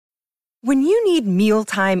When you need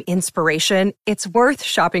mealtime inspiration, it's worth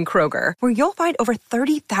shopping Kroger, where you'll find over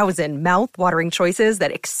 30,000 mouth-watering choices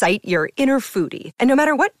that excite your inner foodie. And no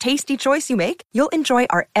matter what tasty choice you make, you'll enjoy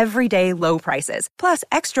our everyday low prices, plus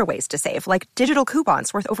extra ways to save, like digital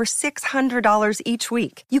coupons worth over $600 each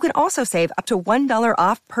week. You can also save up to $1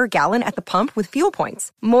 off per gallon at the pump with fuel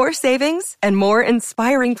points. More savings and more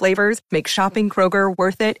inspiring flavors make shopping Kroger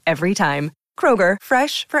worth it every time. Kroger,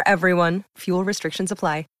 fresh for everyone. Fuel restrictions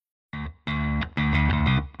apply.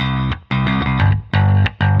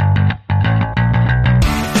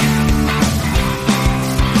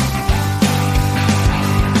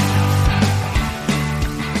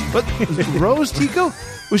 But Rose Tico,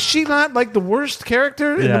 was she not like the worst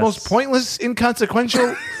character and the most pointless,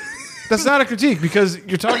 inconsequential? That's not a critique, because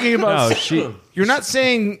you're talking about. No, you're not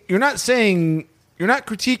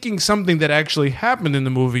critiquing something that actually happened in the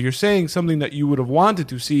movie. You're saying something that you would have wanted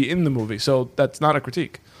to see in the movie. So that's not a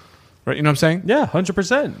critique. Right, you know what I'm saying? Yeah,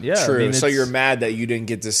 100%. Yeah, true. I mean, so you're mad that you didn't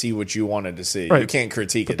get to see what you wanted to see. Right. You can't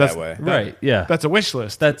critique it that way. Right? Yeah, that's a wish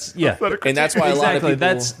list. That's and that's why a lot of people.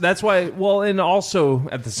 That's why. Well, and also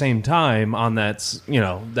at the same time, on that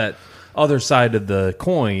that other side of the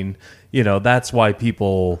coin, that's why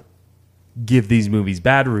people give these movies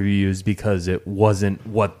bad reviews, because it wasn't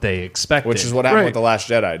what they expected. Which is what happened with The Last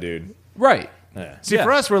Jedi, dude. Right. Yeah. See,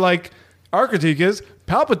 for us, we're like, our critique is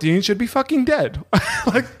Palpatine should be fucking dead.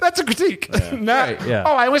 Like, that's a critique. Yeah.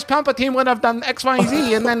 Oh, I wish Palpatine would have done X, Y, and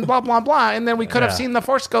Z, and then blah, blah, blah, and then we could have seen the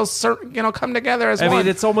Force Ghosts, come together as one. I mean,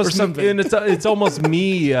 it's almost something. And it's almost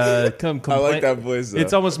me. I like that voice, though.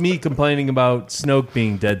 It's almost me complaining about Snoke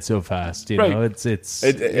being dead so fast. You know, Right. you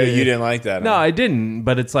didn't like that. No, I didn't.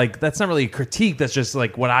 But it's like, that's not really a critique. That's just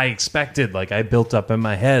like what I expected. Like, I built up in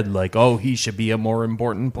my head, like, oh, he should be a more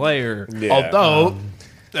important player. Yeah. Although.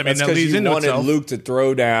 I mean, that's because you wanted itself. Luke to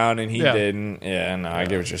throw down and he didn't. Yeah, no, I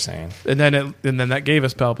get what you're saying. And then that gave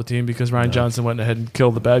us Palpatine, because Rian Johnson went ahead and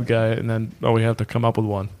killed the bad guy, and then we have to come up with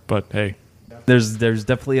one. But hey, there's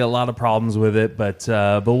definitely a lot of problems with it, but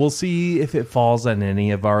we'll see if it falls on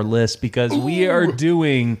any of our lists, because we are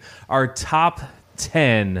doing our top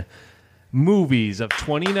 10 movies of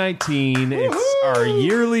 2019. It's our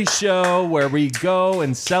yearly show where we go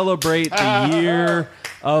and celebrate the year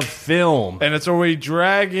of film. And it's where we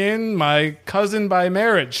drag in my cousin by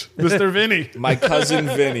marriage, Mr. Vinny. My cousin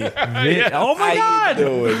Vinny. Oh my God!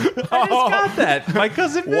 Doing? I just got that. My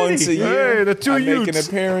cousin Vinny. Once a year, hey, the two I Utes. make an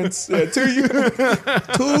appearance.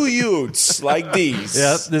 Two Utes like these.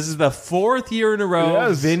 Yep, this is the 4th year in a row.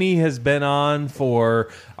 Yes. Vinny has been on for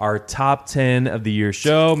our top 10 of the year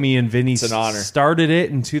show. Me and Vinny It's an honor. started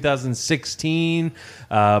it in 2016.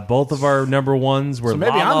 Both of our number ones were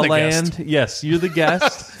maybe La I'm La the Land. guest. Yes, you're the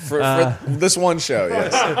guest. For this one show,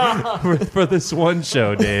 yes. for this one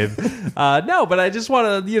show, Dave. No, but I just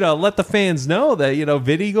want to, let the fans know that,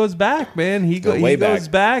 Vinny goes back, man. He goes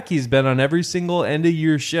back. He's been on every single end of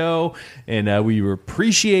year show, and we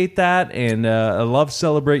appreciate that. And I love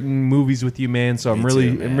celebrating movies with you, man. So I'm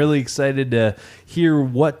really excited to hear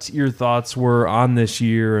what your thoughts were on this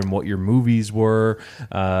year and what your movies were.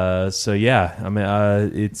 So yeah, I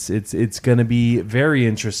mean, it's going to be very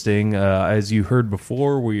interesting. As you heard before,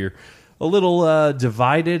 we're a little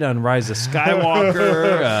divided on Rise of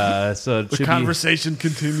Skywalker. So The conversation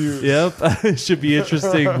continues. Yep, it should be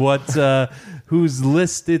interesting what whose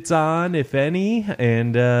list it's on, if any,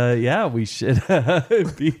 and we should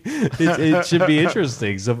it should be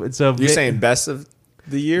interesting. So You're saying best of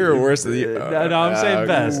the year or worst of the year? No, I'm saying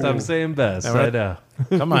best. I'm saying best. I know.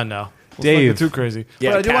 Come on now. Let's Dave. not get too crazy.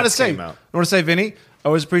 Yeah, but I do want to Cats say, came out. Vinny, I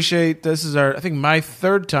always appreciate, this is I think my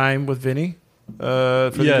 3rd time with Vinny. For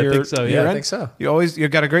the I year, think so. year Yeah, end. I think so.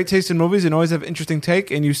 You've got a great taste in movies and always have interesting take,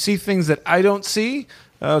 and you see things that I don't see.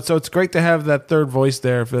 So it's great to have that third voice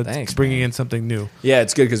there for bringing in something new. Yeah,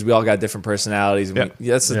 it's good because we all got different personalities. And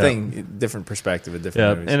that's the Yeah. thing, different perspective of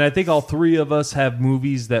different movies. And I think all three of us have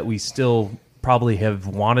movies that we still probably have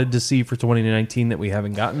wanted to see for 2019 that we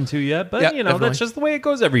haven't gotten to yet. But, definitely. that's just the way it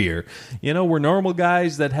goes every year. We're normal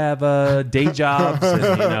guys that have day jobs,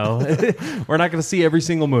 and, we're not going to see every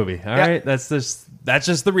single movie. All right? That's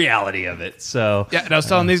just the reality of it. So yeah, and I was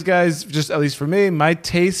telling these guys, just at least for me, my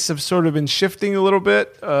tastes have sort of been shifting a little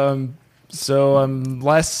bit. So I'm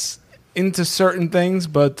less into certain things,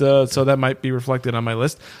 but so that might be reflected on my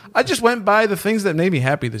list. I just went by the things that made me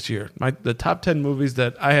happy this year. The top 10 movies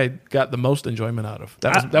that I had got the most enjoyment out of.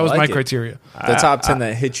 That was my criteria. The top 10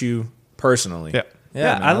 that hit you personally. Yeah.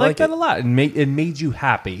 Yeah, man, I like that it. a lot. It made you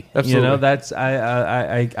happy. Absolutely. You know, that's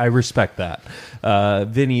I respect that.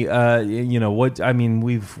 Vinny, you know what? I mean,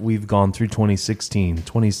 we've gone through 2016,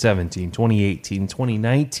 2017, 2018,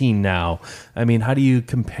 2019 now. I mean, how do you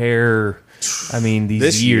compare? I mean,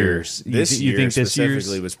 these years. You think this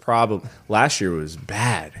specifically was probably last year was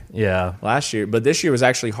bad. Yeah. Last year, but this year was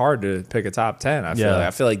actually hard to pick a top 10. I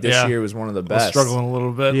feel like this Yeah. year was one of the I was best. struggling a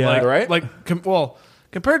little bit. Yeah. Like, Right?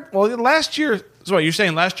 Compared. Well, last year. So what you're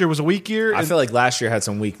saying? Last year was a weak year. I feel like last year had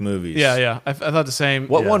some weak movies. Yeah. I thought the same.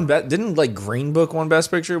 What yeah. won? Didn't like Green Book won Best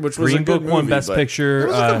Picture, which was Green a good Book won movie, Best but Picture. It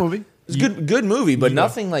was a good movie. It was good movie, but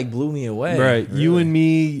nothing like blew me away. Right. really. You and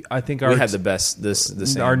me, I think we had the best. The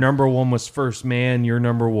same. our number one was First Man. Your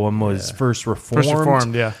number one was First Reformed. First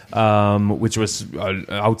Reformed, yeah. Which was an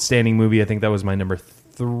outstanding movie. I think that was my number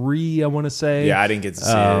 3, I want to say. Yeah, I didn't get to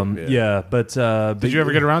see it. Yeah, but Did you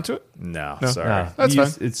ever get around to it? No, No. sorry. That's fine.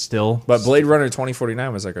 It's still. But Blade Runner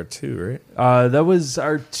 2049 was like our 2, right? That was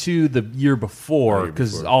our 2 the year before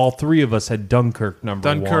because all 3 of us had Dunkirk number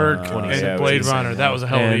 1. Dunkirk yeah, and it was Blade the same Runner. one. That was a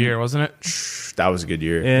hell of a And- year, wasn't it? That was a good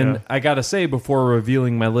year. And Yeah. I gotta say, before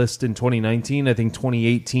revealing my list in 2019, I think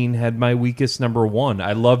 2018 had my weakest number 1.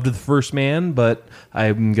 I loved The First Man, but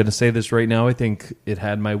I'm gonna say this right now. I think it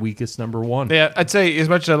had my weakest number 1. Yeah, I'd say as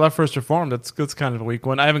much as I love First Reformed, that's kind of a weak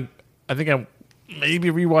one. I think I maybe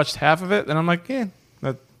rewatched half of it, and I'm like,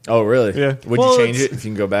 Oh, really? Yeah. Would Well, you change it's- it if you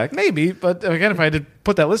can go back? maybe. But again, if I had to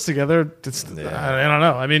put that list together, I don't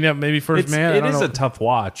know. I mean, yeah, maybe First Man. It I is don't a know. tough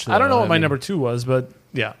watch. I don't know though. what my mean, number 2 was, but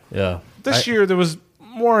yeah. Yeah. This year there was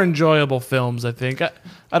more enjoyable films. I think.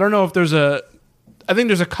 I don't know if there's a. I think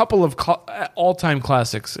there's a couple of all-time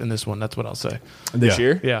classics in this one. That's what I'll say. This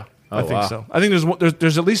year? Yeah, I Oh, think wow. so. I think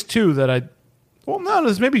there's at least 2 that I. Well, no,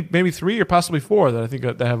 there's maybe 3 or possibly 4 that I think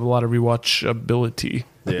that have a lot of rewatchability.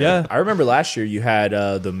 Yeah. I remember last year you had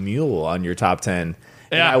The Mule on your top 10.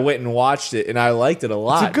 And Yeah. I went and watched it, and I liked it a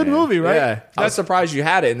lot. It's a good man. movie, right? Yeah. I was surprised you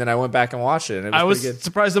had it, and then I went back and watched it, and it was I was pretty good.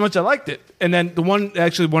 surprised how much I liked it. And then one of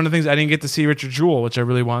the things I didn't get to see Richard Jewell, which I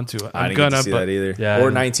really want to. I didn't get to see that either. Yeah, I Or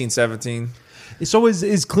didn't. 1917. So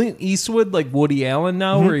is Clint Eastwood like Woody Allen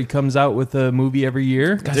now, where he comes out with a movie every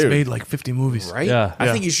year? Guy's Dude. made like 50 movies. Right? Yeah. I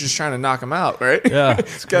Yeah. think he's just trying to knock him out, right? Yeah.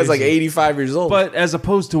 This guy's like 85 years old. But as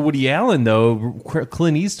opposed to Woody Allen, though,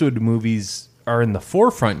 Clint Eastwood movies are in the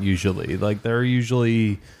forefront usually. Like they're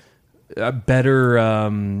usually better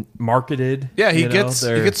marketed. Yeah, he you know? gets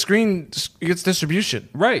They're- he gets distribution.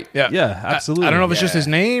 right. Yeah, absolutely. I don't know if it's just Yeah. his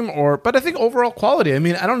name but I think overall quality. I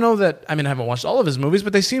mean, I don't know that. I mean, I haven't watched all of his movies,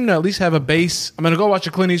 but they seem to at least have a base. I'm going to go watch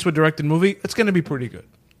a Clint Eastwood directed movie. It's going to be pretty good.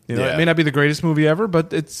 You know, Yeah. it may not be the greatest movie ever,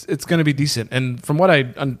 but it's going to be decent. And from what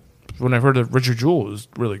when I've heard of Richard Jewell, it was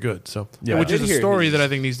really good. So, Yeah. which I is did a hear story his- that I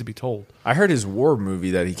think needs to be told. I heard his war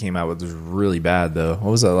movie that he came out with was really bad, though. What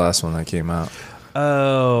was that last one that came out?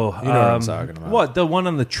 Oh, You know what I'm talking about. What, the one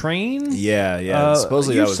on the train? Yeah.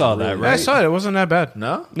 Supposedly you that was saw really that, Yeah, I right? saw it. It wasn't that bad.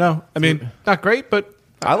 No? No. I mean, not great, but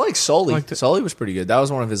I like Sully. Liked it. Sully was pretty good. That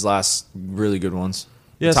was one of his last really good ones.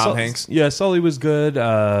 Tom Hanks. Yeah, Sully was good.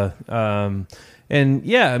 And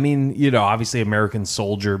yeah, I mean, you know, obviously American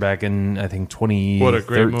Soldier back in I think What a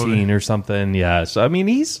great 2013 movie. or something. Yeah, so I mean,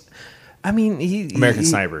 he American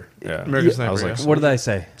Sniper. Yeah. American Sniper. I was like, yeah. What did I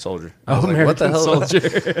say? Soldier. Oh, I was like, American what the hell?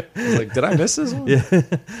 Soldier. I was like, did I miss this one? Yeah.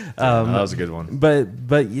 that was a good one.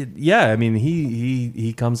 but yeah, I mean,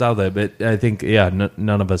 he comes out of that. But I think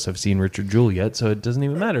none of us have seen Richard Jewell yet, so it doesn't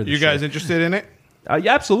even matter. You guys interested in it?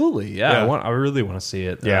 Yeah, absolutely. Yeah, Yeah. I really want to see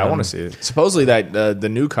it. Yeah, I want to see it. Supposedly that the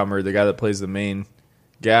newcomer, the guy that plays the main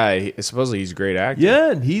guy, supposedly he's a great actor.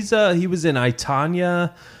 Yeah, and he was in I,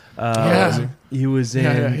 Tonya. Yeah. He was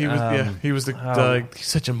in. He was he's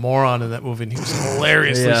such a moron in that movie, and he was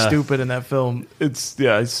hilariously Yeah. stupid in that film. It's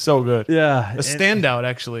so good. Yeah, A standout,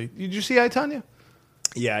 actually. Did you see I, Tonya?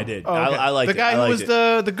 Yeah, I did. Oh, okay. I liked the guy it. I who liked was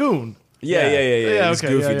it. the goon. Yeah. This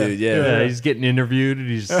okay, goofy yeah. dude. Yeah, Yeah. he's getting interviewed and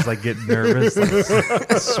he's just like getting nervous,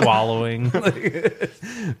 like, swallowing.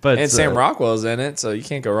 But And Sam Rockwell's in it, so you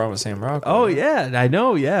can't go wrong with Sam Rockwell. Oh yeah, I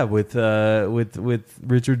know. Yeah, with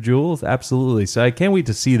Richard Jewell, absolutely. So I can't wait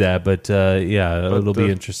to see that. But it'll be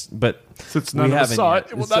interesting. But Since we none of us haven't saw yet.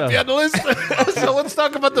 it, it will not be on the list. So let's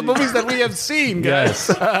talk about the movies that we have seen, guys.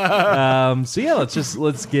 Yes. So yeah,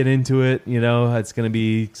 let's get into it. You know, it's going to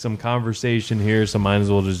be some conversation here, so might as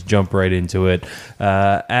well just jump right into it.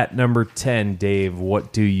 At number 10, Dave,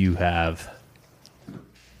 what do you have?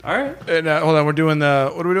 All right. And hold on, we're doing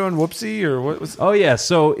what are we doing? Whoopsie or what was? Oh yeah.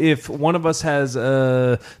 So if one of us has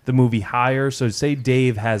the movie higher, so say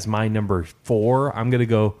Dave has my number 4, I'm gonna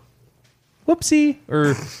go whoopsie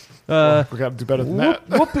or We got to do better than that.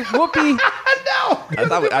 whoopie.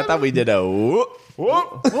 I thought we did a whoop.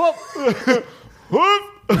 Whoop. Whoop.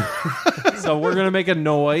 So we're going to make a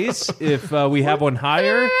noise if we have one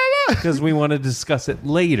higher because we want to discuss it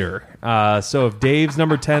later. So if Dave's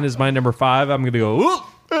number 10 is my number 5, I'm going to go, whoop,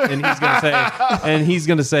 and he's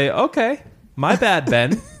going to say, okay, my bad,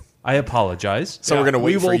 Ben. I apologize. So we're going to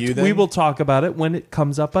wait for you then? We will talk about it when it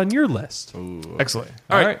comes up on your list. Ooh. Excellent.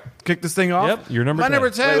 All right. Kick this thing off. Yep, you're number 10. My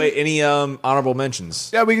number 10. Wait, any honorable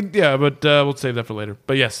mentions? Yeah, but we'll save that for later.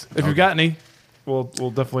 But yes, if you've got any, we'll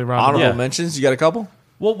definitely round Honorable Yeah. mentions? You got a couple?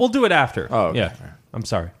 We'll do it after. Oh, okay. Yeah. I'm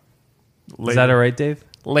sorry. later. Is that all right, Dave?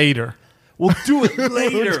 Later. We'll do it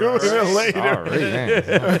later. Later. All right,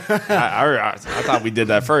 man. I thought we did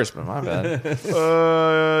that first, but my bad.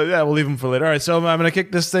 Yeah, we'll leave them for later. All right, so I'm going to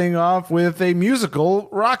kick this thing off with a musical,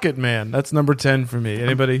 Rocket Man. That's number 10 for me.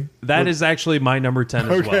 Anybody? That is actually my number 10 as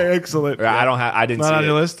well. Okay, excellent. I didn't Not see on it.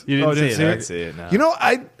 your list? You didn't see it, see I didn't see it, no. You know,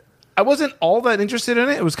 I wasn't all that interested in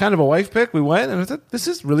it. It was kind of a wife pick. We went, and I thought, this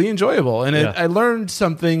is really enjoyable. And Yeah. I learned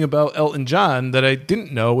something about Elton John that I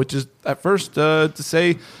didn't know, which is, at first, to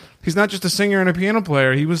say he's not just a singer and a piano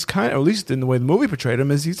player. He was kind of, at least in the way the movie portrayed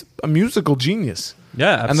him, is he's a musical genius. Yeah,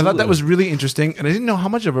 absolutely. And I thought that was really interesting. And I didn't know how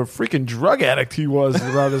much of a freaking drug addict he was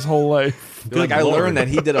throughout his whole life. I learned that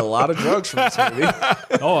he did a lot of drugs from this movie.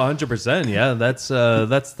 Oh, 100%. Yeah, that's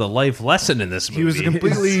the life lesson in this movie. He was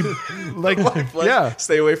completely, yeah.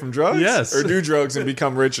 Stay away from drugs? Yes. Or do drugs and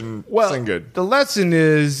become rich and sing good? The lesson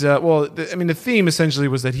is, the theme essentially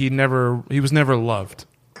was that he was never loved.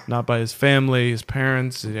 Not by his family, his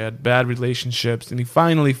parents. He had bad relationships, and he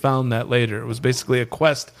finally found that later. It was basically a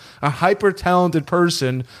quest, a hyper-talented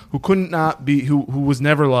person who who was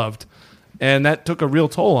never loved. And that took a real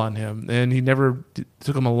toll on him, and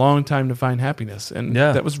took him a long time to find happiness. And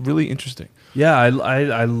that was really interesting. Yeah,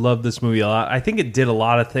 I love this movie a lot. I think it did a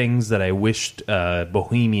lot of things that I wished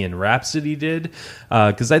Bohemian Rhapsody did,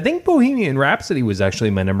 because I think Bohemian Rhapsody was actually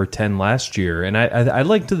my number 10 last year, and I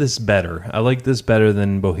liked this better. I liked this better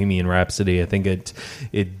than Bohemian Rhapsody. I think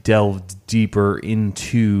it delved deeper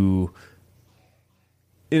into...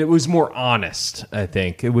 It was more honest, I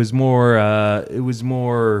think. It was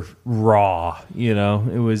more raw, you know.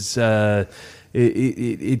 It was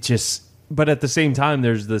it just, but at the same time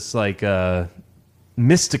there's this like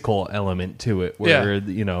mystical element to it where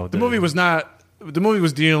you know the movie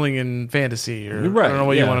was dealing in fantasy, or Right, I don't know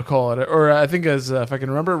what you want to call it, or I think if I can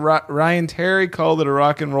remember, Ryan Terry called it a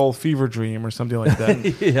rock and roll fever dream or something like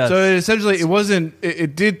that. Yes. So essentially,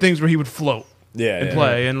 it did things where he would float and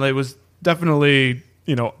play, and it was definitely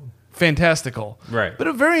fantastical, right?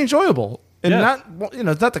 But very enjoyable, and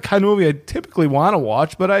it's not the kind of movie I typically want to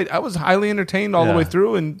watch, but I was highly entertained all the way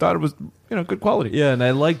through and thought it was good quality. Yeah, and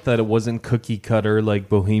I liked that it wasn't cookie cutter like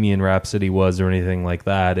Bohemian Rhapsody was or anything like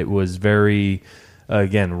that. It was very,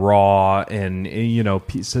 again, raw, and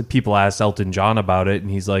people asked Elton John about it,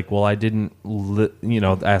 and he's like, "Well, I didn't,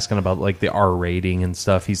 asking about like the R rating and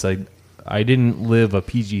stuff." He's like, I didn't live a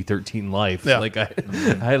PG-13 life. Yeah. Like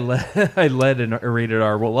I led a rated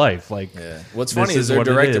R life. Like, what's funny is they're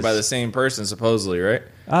directed by the same person, supposedly, right?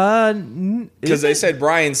 Because they said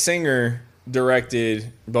Bryan Singer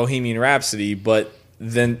directed Bohemian Rhapsody, but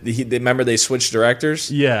then remember they switched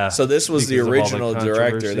directors. Yeah. So this was the Because of all the original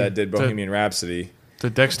director controversy. that did Bohemian Rhapsody. To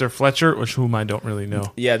Dexter Fletcher, whom I don't really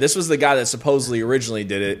know. Yeah, this was the guy that supposedly originally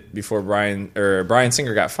did it before Bryan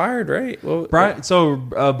Singer got fired, right? Well,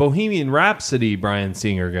 Bohemian Rhapsody, Bryan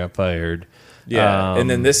Singer got fired. Yeah, and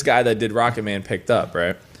then this guy that did Rocket Man picked up,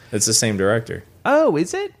 right? It's the same director. Oh,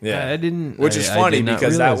 is it? Yeah, I didn't. Which is funny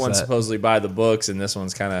because that one's that. supposedly by the books, and this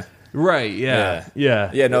one's kind of right. Yeah.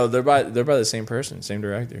 No, they're by the same person, same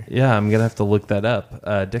director. Yeah, I'm gonna have to look that up.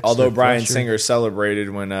 Dexter Although Bryan Fletcher. Singer celebrated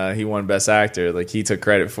when he won Best Actor, like he took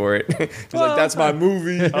credit for it. He's like, "That's my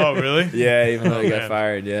movie." Oh, really? Yeah, even though he got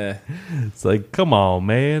fired. Yeah, it's like, come on,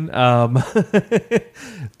 man.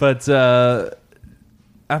 But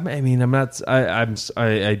I'm not.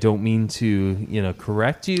 I don't mean to,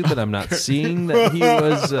 correct you, but I'm not seeing that he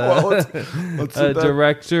was a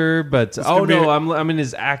director. But I'm in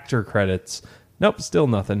his actor credits. Nope, still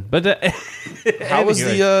nothing. But how was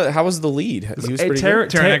the lead? He was pretty good.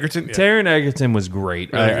 Taron Egerton. Yeah. Taron Egerton was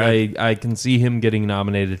great. Really I can see him getting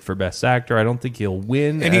nominated for Best Actor. I don't think he'll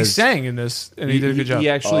win. And he sang in this, and he did a good job. He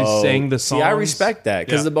actually sang the songs. See, I respect that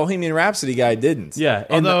because the Bohemian Rhapsody guy didn't. Yeah,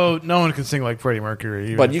 although no one can sing like Freddie Mercury.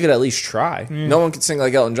 Either. But you could at least try. No one could sing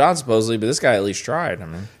like Elton John supposedly, but this guy at least tried. I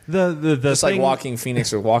mean, the just like Joaquin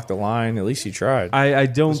Phoenix would walk the line. At least he tried. I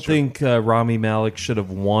don't think Rami Malek should have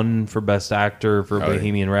won for Best Actor for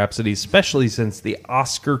Bohemian Rhapsody, especially since the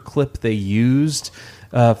Oscar clip they used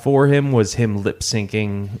for him was him lip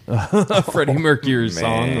syncing Freddie Mercury's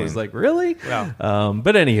song. It was like, really? Wow.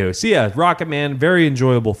 But anywho, so yeah, Rocket Man, very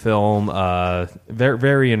enjoyable film, very,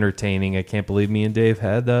 very entertaining. I can't believe me and Dave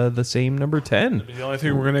had the same number 10. The only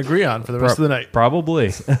thing we're going to agree on for the rest of the night.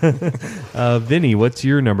 Probably. Vinny, what's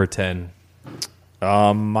your number 10?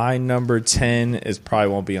 My number 10 is probably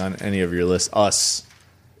won't be on any of your lists. Us.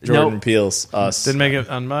 Jordan Peele's Us. Didn't make it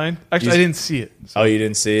on mine. Actually, I didn't see it. So. Oh, you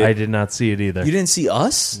didn't see it? I did not see it either. You didn't see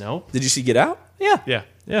Us? No. Did you see Get Out? Yeah.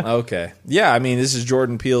 Okay. Yeah, I mean, this is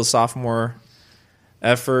Jordan Peele's sophomore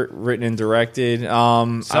effort, written and directed.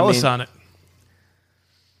 Sell us on it.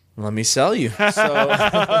 Let me sell you. So,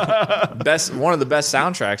 one of the best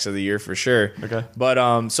soundtracks of the year for sure. Okay.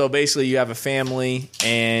 But so basically, you have a family,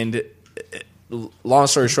 and long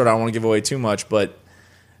story short, I don't want to give away too much, but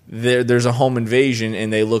there's a home invasion,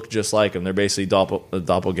 and they look just like them. They're basically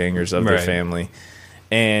doppelgangers of their family.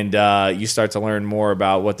 And you start to learn more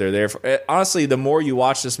about what they're there for. Honestly, the more you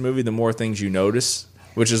watch this movie, the more things you notice,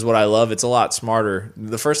 which is what I love. It's a lot smarter.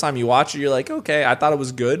 The first time you watch it, you're like, okay, I thought it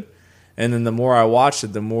was good. And then the more I watched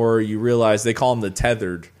it, the more you realize they call them the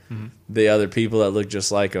tethered, the other people that look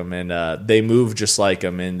just like them. And they move just like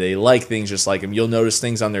them, and they like things just like them. You'll notice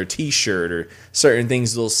things on their T-shirt or certain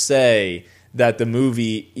things they'll say that the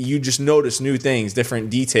movie, you just notice new things, different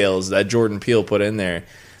details that Jordan Peele put in there.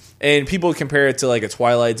 And people compare it to like a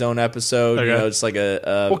Twilight Zone episode, you know, just like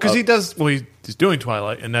because he's doing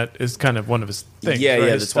Twilight, and that is kind of one of his things. Yeah, right?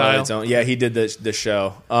 yeah, His the style. Twilight Zone. Yeah, he did the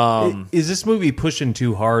show. Is this movie pushing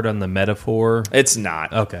too hard on the metaphor? It's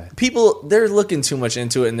not. Okay. People, they're looking too much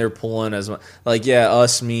into it, and they're pulling as much. Like, yeah,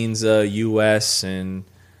 us means U.S., and,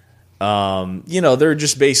 they're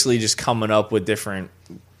just basically just coming up with different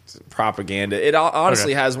propaganda. It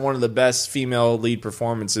honestly has one of the best female lead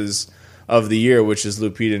performances of the year, which is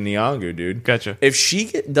Lupita Nyong'o, dude. Gotcha. If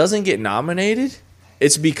she doesn't get nominated,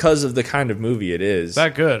 it's because of the kind of movie it is.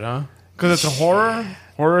 That good, huh? Because it's a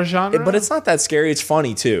horror genre? But it's not that scary. It's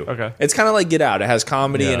funny, too. Okay. It's kind of like Get Out. It has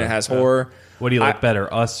comedy and it has horror. What do you like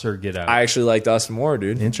better, Us or Get Out? I actually liked Us more,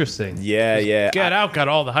 dude. Interesting. Yeah. Get Out got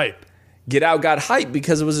all the hype. Get Out got hyped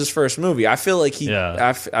because it was his first movie. I feel like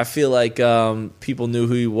I feel like people knew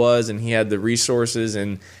who he was, and he had the resources,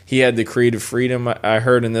 and he had the creative freedom. I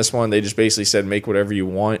heard in this one they just basically said make whatever you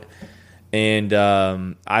want, and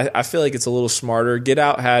I feel like it's a little smarter. Get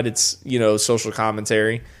Out had its social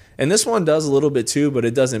commentary, and this one does a little bit too, but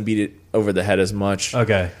it doesn't beat it over the head as much.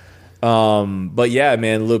 Okay. But yeah,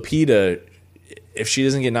 man, Lupita, if she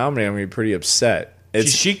doesn't get nominated, I'm gonna be pretty upset.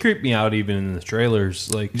 She creeped me out even in the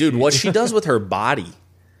trailers. Like, dude, what she does with her body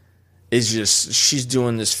is just, she's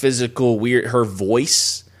doing this physical weird. Her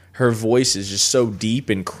voice is just so deep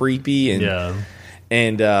and creepy,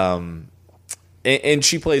 and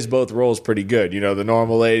she plays both roles pretty good. The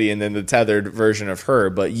normal lady and then the tethered version of her.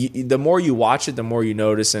 But the more you watch it, the more you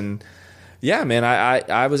notice. And yeah, man,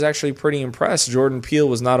 I was actually pretty impressed. Jordan Peele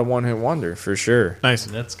was not a one-hit wonder for sure. Nice,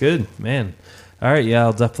 that's good, man. All right, yeah,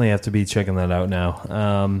 I'll definitely have to be checking that out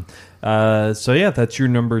now. So yeah, that's your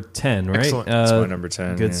number 10, right? Excellent. That's my number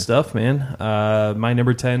 10. Good stuff, man. My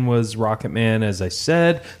number 10 was Rocket Man, as I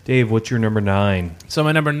said. Dave, what's your number 9? So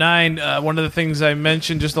my number 9, one of the things I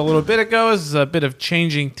mentioned just a little bit ago is a bit of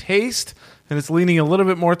changing taste, and it's leaning a little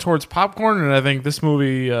bit more towards popcorn, and I think this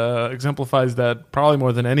movie exemplifies that probably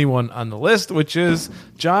more than anyone on the list, which is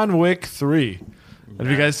John Wick 3. Have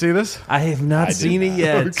you guys seen this? I have not seen it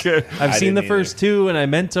yet. Okay. I've seen the first 2, and I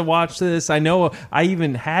meant to watch this. I know I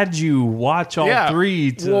even had you watch all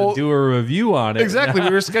 3 to do a review on it. Exactly. We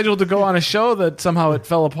were scheduled to go on a show that somehow it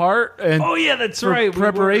fell apart. And oh, yeah, that's right.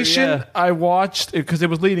 Preparation, I watched it because it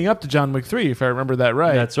was leading up to John Wick 3, if I remember that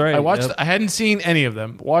right. That's right. I watched. I hadn't seen any of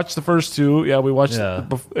them. Watched the first 2. Yeah, we watched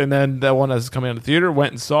and then that one that's coming out of the theater,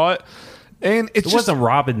 went and saw it. And it wasn't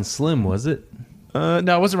Robin Slim, was it? No,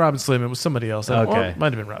 it wasn't Robin Slim. It was somebody else. Okay, or it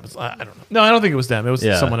might have been Robin Slim. I don't know. No, I don't think it was them. It was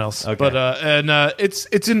someone else. Okay. But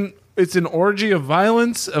it's an orgy of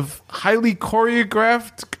violence, of highly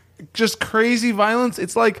choreographed, just crazy violence.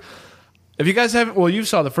 It's like, if you guys haven't, well, you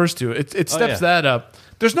saw the first 2. It steps that up.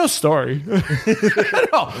 There's no story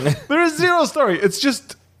at all. There is zero story. It's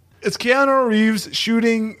Keanu Reeves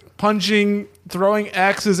shooting, punching, throwing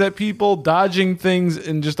axes at people, dodging things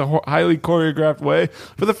in just a highly choreographed way.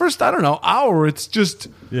 For the first, hour, it's just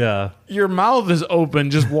your mouth is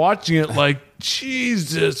open just watching it like,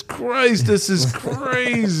 Jesus Christ, this is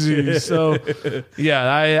crazy. So,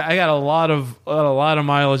 yeah, I got a lot of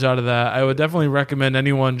mileage out of that. I would definitely recommend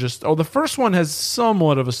anyone the first one has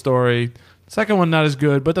somewhat of a story. The second one, not as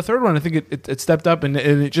good. But the third one, I think it stepped up and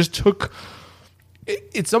it just took...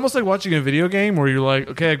 it's almost like watching a video game where you're like,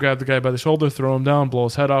 okay, I grab the guy by the shoulder, throw him down, blow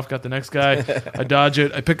his head off, got the next guy, I dodge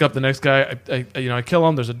it, I pick up the next guy, I kill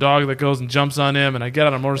him. There's a dog that goes and jumps on him, and I get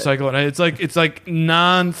on a motorcycle, and it's like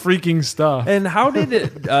non-freaking stuff. And how did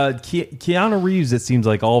it? Keanu Reeves, it seems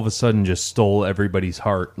like all of a sudden just stole everybody's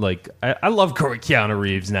heart. Like I love Keanu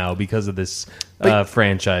Reeves now because of this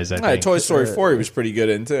franchise. I think Toy Story 4 he was pretty good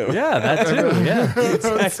in too. Yeah, that too. Yeah,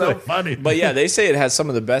 exactly. It's so funny. But yeah, they say it has some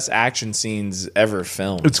of the best action scenes ever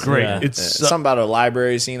filmed. It's great. Yeah. It's something about a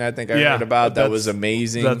library scene I think I heard about that was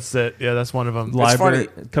amazing. That's it. Yeah, that's one of them. Library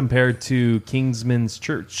compared to Kingsman's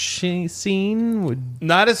church scene,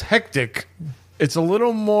 not as hectic. It's a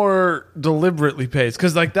little more deliberately paced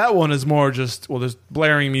because like that one is more just there's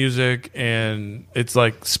blaring music and it's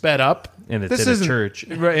like sped up. And it's in a church.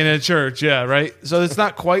 Right, in a church, yeah, right? So it's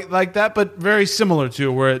not quite like that, but very similar to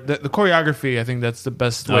where the choreography, I think that's the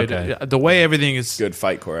best way the way everything is. Good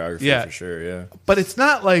fight choreography for sure, yeah. But it's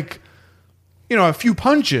not like, a few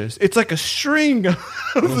punches. It's like a string of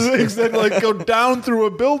things that like go down through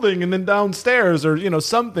a building and then downstairs or,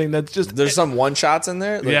 something that's just... There's some one-shots in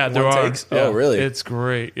there? Like there are. Takes? Yeah. Oh, really? It's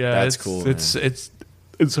great. Yeah, that's cool,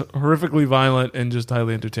 It's horrifically violent and just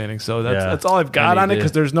highly entertaining. So that's all I've got on it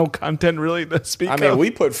because there's no content really to speak of. I mean,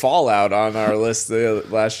 we put Fallout on our list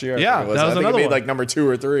last year. Yeah, that was another one. Like number 2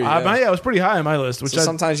 or 3. It was pretty high on my list. Which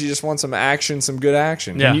sometimes you just want some action, some good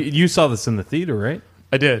action. Yeah, you saw this in the theater, right?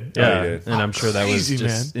 I did. Yeah, you did. And I'm sure that was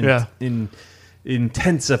just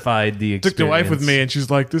intensified the experience. Took the wife with me, and she's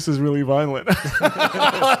like, "This is really violent."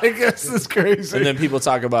 I guess it's crazy. And then people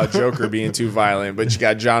talk about Joker being too violent, but you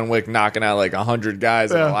got John Wick knocking out like 100 guys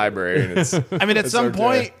in the library. And it's, at some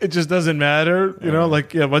point, it just doesn't matter.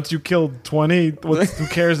 Once you killed 20, who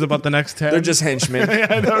cares about the next 10? They're just henchmen.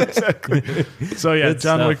 I know exactly. So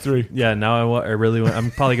John Wick 3. Yeah, now I really want. I'm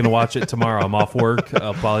probably going to watch it tomorrow. I'm off work.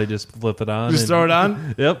 I'll probably just flip it on. Just throw it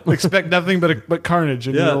on. Yep. Expect nothing but carnage.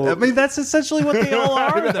 And I mean, that's essentially what they all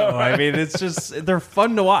are, though. I mean, it's just they're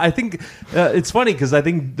fun to watch. I think it's funny because I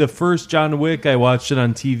think the first John Wick I watched it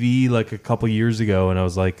on TV like a couple years ago, and I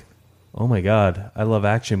was like, "Oh my god, I love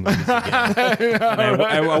action movies again."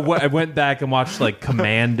 I went back and watched like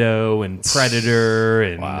Commando and Predator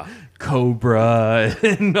and Cobra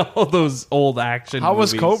and all those old action. How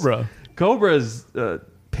movies. Was Cobra? Cobra's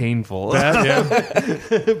painful,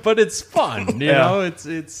 but it's fun. You know,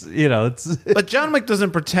 it's. But John Wick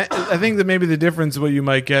doesn't pretend. I think that maybe the difference what you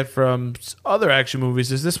might get from other action movies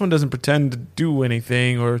is this one doesn't pretend to do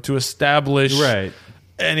anything or to establish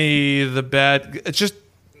any of the bad. It's just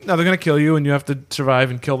they're going to kill you and you have to survive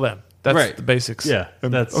and kill them. That's the basics. Yeah,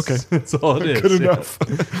 that's okay. That's all it is. Good enough.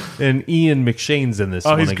 And Ian McShane's in this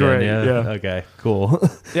one he's again. Great. Yeah. Okay. Cool.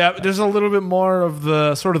 Yeah, there's a little bit more of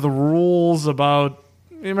the sort of the rules about.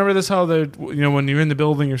 You remember this? How they, when you're in the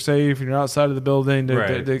building, you're safe, and you're outside of the building.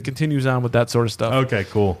 It continues on with that sort of stuff. Okay.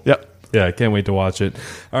 Cool. Yep. Yeah, I can't wait to watch it.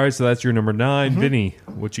 All right, so that's your number 9, Vinny.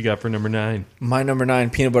 What you got for number 9? My number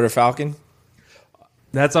 9, Peanut Butter Falcon.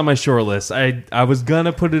 That's on my short list. I was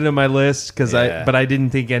gonna put it in my list but I didn't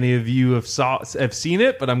think any of you have seen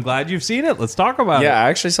it. But I'm glad you've seen it. Let's talk about it. Yeah, I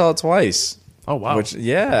actually saw it twice. Oh wow! Which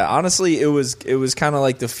honestly, it was kind of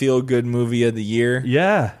like the feel good movie of the year.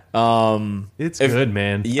 Yeah, it's good,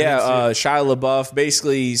 man. Yeah, Shia LaBeouf.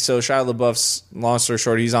 Basically, so Shia LaBeouf's, long story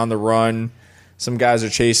short, he's on the run. Some guys are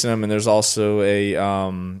chasing him, and there's also a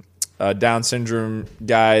Down syndrome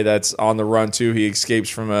guy that's on the run too. He escapes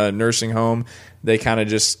from a nursing home. They kind of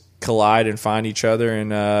just collide and find each other,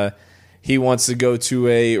 and he wants to go to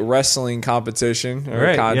a wrestling competition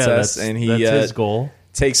or contest, and that's his goal.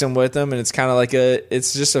 Takes him with him, and it's kind of like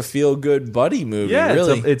it's just a feel good buddy movie. Yeah,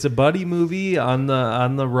 really, it's a buddy movie on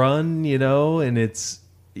the run, and it's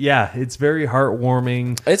very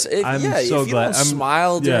heartwarming. I'm so glad.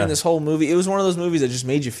 Smile during this whole movie. It was one of those movies that just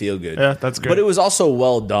made you feel good. Yeah, that's good. But it was also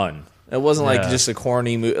well done. It wasn't like just a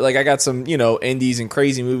corny movie. Like I got some, indies and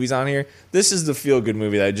crazy movies on here. This is the feel good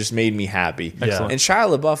movie that just made me happy. Excellent. And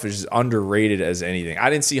Shia LaBeouf is underrated as anything. I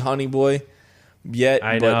didn't see Honey Boy yet.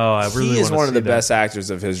 I know. I really he is one of the best actors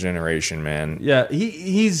of his generation, man. Yeah,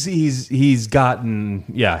 he's gotten.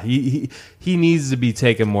 Yeah, he needs to be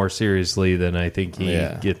taken more seriously than I think he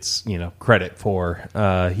gets credit for.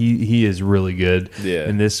 He is really good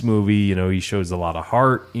in this movie. He shows a lot of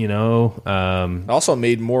heart. Also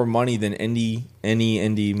made more money than any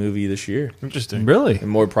indie movie this year. Interesting, really, and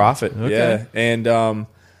more profit. Okay. Yeah, and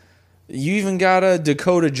You even got a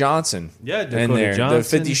Dakota Johnson. Yeah, Dakota in there. Johnson. The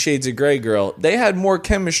 50 Shades of Grey girl. They had more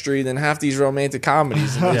chemistry than half these romantic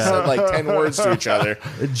comedies. And they said like 10 words to each other.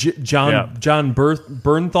 John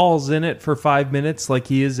Bernthal's in it for 5 minutes, like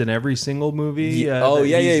he is in every single movie. He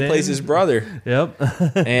plays his brother. Yep.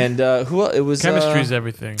 And who else? It was chemistry's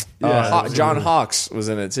everything. John Hawkes was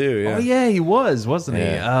in it too. Yeah. Oh yeah, he was, wasn't he?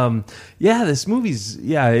 This movie's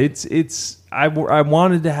it's. I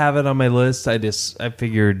wanted to have it on my list. I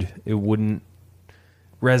figured it wouldn't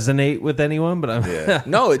resonate with anyone, but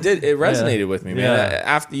no, it did. It resonated with me, man. Yeah.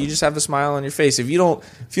 After you just have a smile on your face. If you don't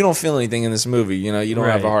feel anything in this movie, you don't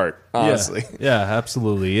have a heart. Honestly, yeah,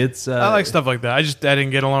 absolutely. It's I like stuff like that. I didn't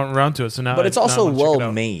get around to it, so now. But it's also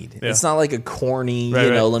well made. Yeah. It's not like a corny,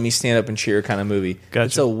 let me stand up and cheer kind of movie. Gotcha.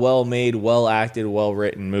 It's a well made, well acted, well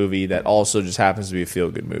written movie that also just happens to be a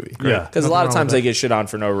feel good movie. Yeah, because a lot of times they get shit on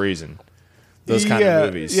for no reason. Those kind of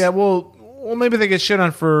movies. Yeah, well, maybe they get shit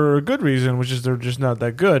on for a good reason, which is they're just not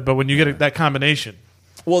that good. But when you get that combination,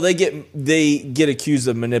 well, they get accused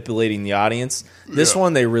of manipulating the audience. This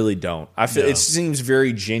one, they really don't. I feel it seems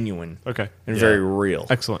very genuine, and very real.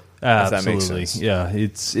 Excellent. Absolutely. If that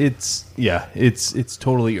makes sense. Yeah, it's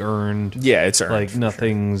totally earned. Yeah, it's earned. Like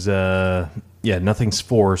nothing's nothing's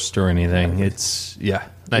forced or anything. It's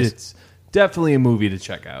nice. It's definitely a movie to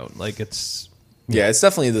check out. Like it's it's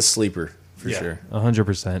definitely the sleeper. For sure,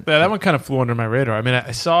 100%. Yeah, that one kind of flew under my radar. I mean, I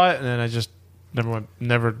saw it and then I just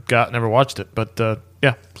never watched it. But so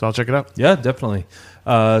I'll check it out. Yeah, definitely.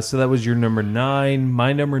 So that was your number 9.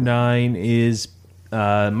 My number 9 is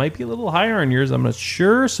might be a little higher on yours. I'm not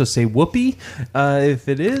sure. So say Whoopi if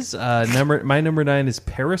it is. My number 9 is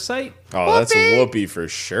Parasite. Oh, Whoopi! That's Whoopi for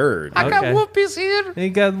sure. Dude. I got Whoopies here. You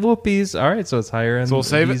got Whoopies. All right, so it's higher on we'll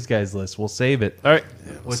save these guys' list. We'll save it. All right.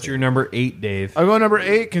 What's your number 8, Dave? I'll go number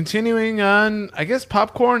 8, continuing on, I guess,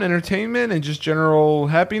 popcorn, entertainment, and just general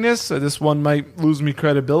happiness. This one might lose me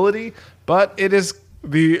credibility, but it is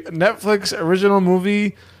the Netflix original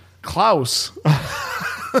movie, Klaus.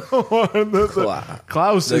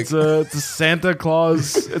 Klaus. It's a Santa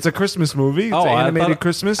Claus. It's a Christmas movie. It's animated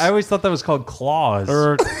Christmas. I always thought that was called Claus.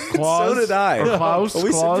 Or Claus. So did I. Or Klaus. Are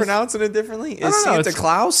we Claus? pronouncing it differently? Is Santa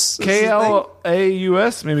Claus?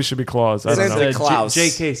 Klaus? Maybe it should be Claus. I don't know. Santa Claus.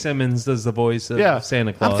 J.K. Simmons does the voice of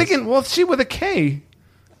Santa Claus. I'm thinking, well, she with a K.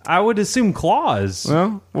 I would assume Claus.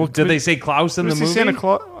 Well, did they say Klaus in the movie? Santa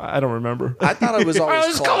Claus? I don't remember. I thought it was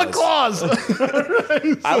always Let's call it Claus.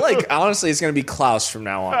 Honestly, it's going to be Klaus from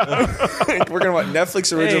now on. We're going to watch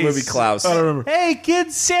Netflix original movie Klaus. I don't remember. Hey,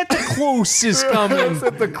 kids, Santa Claus is coming.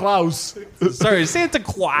 Santa Claus. Sorry, Santa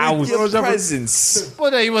Claus. Give presents.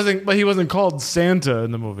 Well, he wasn't called Santa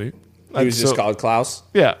in the movie. He was just called Klaus?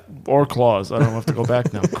 Yeah, or Claus. I don't have to go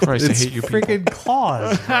back now. Christ, I hate you people. Freaking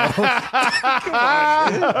Claus,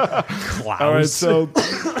 Klaus. All right, so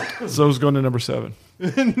who's going to number 7?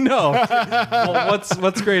 No. Well,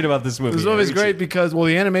 what's great about this movie? This movie's great because,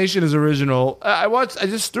 the animation is original. I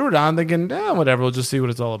just threw it on thinking, whatever, we'll just see what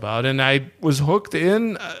it's all about. And I was hooked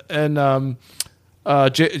in, and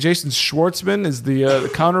Jason Schwartzman is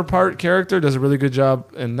the counterpart character, does a really good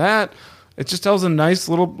job in that. It just tells a nice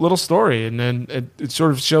little story, and then it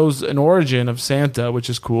sort of shows an origin of Santa, which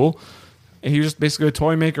is cool. And he was just basically a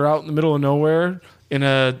toy maker out in the middle of nowhere, in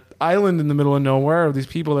an island in the middle of nowhere, of these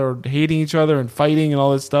people that are hating each other and fighting and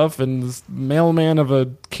all this stuff. And this mailman of a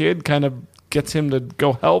kid kind of gets him to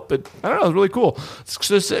go help. I don't know, it's really cool.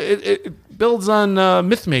 It builds on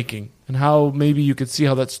myth making and how maybe you could see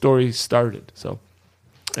how that story started. So,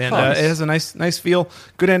 and it has a nice feel,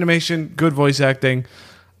 good animation, good voice acting.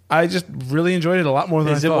 I just really enjoyed it a lot more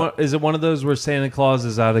than I thought. Is it one of those where Santa Claus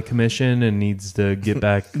is out of commission and needs to get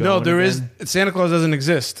back going? No, there again? is. Santa Claus doesn't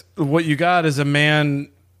exist. What you got is a man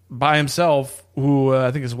by himself who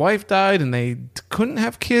I think his wife died and they couldn't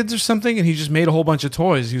have kids or something, and he just made a whole bunch of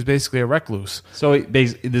toys. He was basically a recluse. So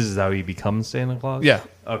this is how he becomes Santa Claus? Yeah.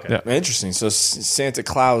 Okay. Yeah. Interesting. So Santa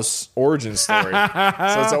Claus origin story.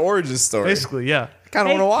 So it's an origin story. Basically, yeah. Kind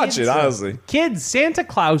of want to watch it, honestly. Kids, Santa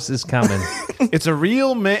Claus is coming. It's a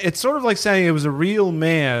real man. It's sort of like saying it was a real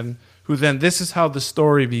man who then this is how the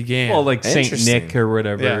story began. Well, like Saint Nick or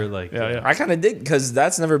whatever. Yeah. I kind of dig because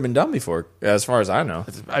that's never been done before, as far as I know.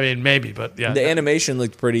 I mean, maybe, but yeah. The animation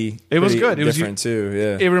looked pretty. It was good. It was different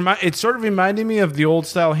too. Yeah. It sort of reminded me of the old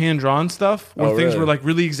style hand drawn stuff where things were like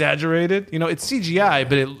really exaggerated. It's CGI,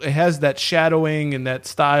 but it has that shadowing and that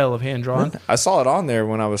style of hand drawn. I saw it on there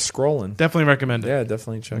when I was scrolling. Definitely recommend it. Yeah,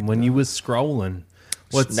 definitely check. When you was scrolling.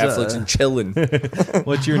 What's Netflix and chilling?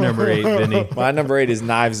 What's your number 8, Vinny? My number 8 is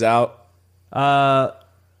Knives Out.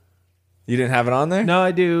 You didn't have it on there? No,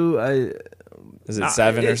 I do. Is it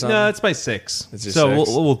 7 or something? No, it's my 6. It's your so 6?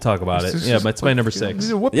 We'll talk about it. Yeah, but it's my number 6.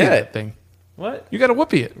 You whoopee that thing. What? You got to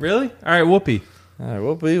whoopee it. Really? All right, whoopee. All right,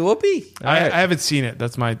 whoopee. I haven't seen it.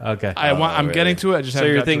 That's my... Okay. I'm really? getting to it. I just So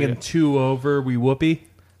haven't you're got to it thinking yet. 2 over, we whoopee?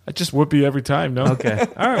 I just whoopee every time, no? Okay.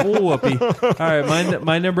 All right, we'll whoopee. All right,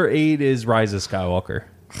 my number 8 is Rise of Skywalker.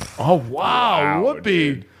 Oh, wow. Whoopee.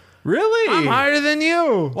 Dude. Really? I'm higher than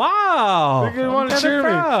you. Wow. You want to cheer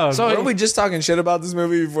me. So weren't we just talking shit about this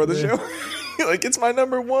movie before the show? Like, it's my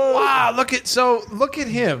number 1. Wow, look at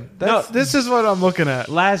him. This is what I'm looking at.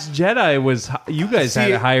 Last Jedi was... You guys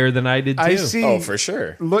had it higher than I did, too. I see. Oh, for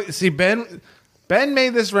sure. Look, see, Ben made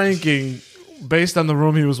this ranking based on the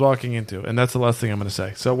room he was walking into, and that's the last thing I'm going to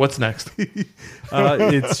say. So what's next?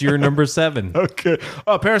 It's your number 7. Okay.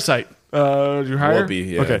 Oh, Parasite. You're higher? Whoopee,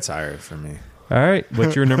 yeah, Okay. it's higher for me. All right.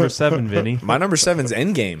 What's your number 7, Vinny? My number 7's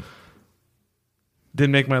Endgame.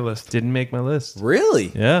 Didn't make my list. Didn't make my list.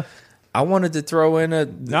 Really? Yeah. I wanted to throw in a...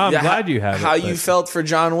 No, I'm glad you have it, How you but- felt for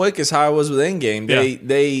John Wick is how I was with Endgame.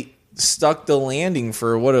 They stuck the landing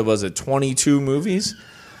for, what was it, 22 movies?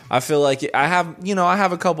 I feel like I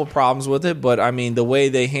have a couple problems with it, but I mean, the way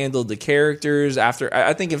they handled the characters after...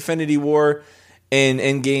 I think Infinity War and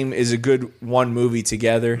Endgame is a good one movie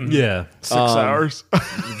together. Yeah. 6 hours.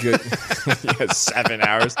 Good. Yeah, 7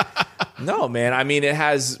 hours. No, man. I mean, it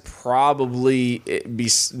has probably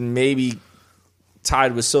maybe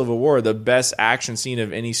tied with Civil War the best action scene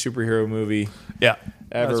of any superhero movie Yeah.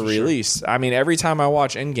 ever released. I mean, every time I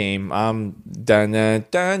watch Endgame, I'm dun-na,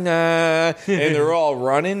 and they're all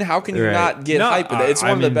running. How can you not get hyped with it? It's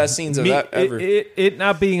one of the best scenes of that ever. It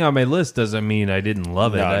not being on my list doesn't mean I didn't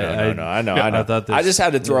love it. No, I know. I thought this, I just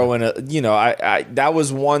had to throw in I that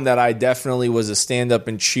was one that I definitely was a stand up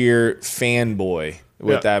and cheer fanboy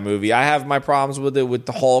with that movie. I have my problems with it with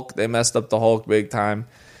the Hulk. They messed up the Hulk big time.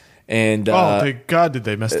 And thank God did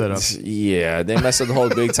they mess that up. Yeah, they messed up the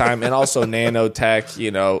Hulk big time. And also nanotech,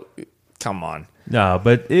 come on. No,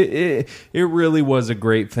 but it really was a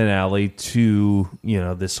great finale to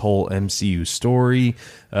this whole MCU story.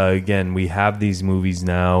 Again, we have these movies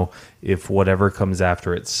now. If whatever comes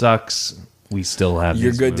after it sucks, we still have.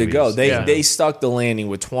 You're these good movies. to go. They stuck the landing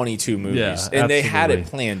with 22 movies, and they had it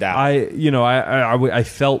planned out. I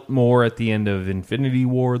felt more at the end of Infinity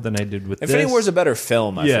War than I did with Infinity this. War's a better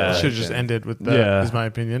film. I feel like. Should have just ended with that, is my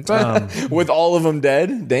opinion. With all of them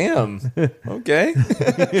dead? Damn. Okay.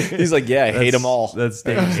 He's like, yeah, I hate them all. That's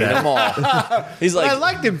hate them all. He's like, I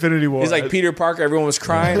liked Infinity War. He's like Peter Parker. Everyone was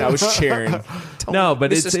crying. I was cheering. No,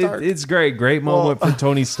 but it's great. Great moment for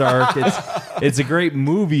Tony Stark. It's a great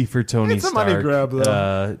movie for Tony Stark. Money grab,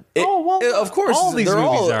 though. Of course, all these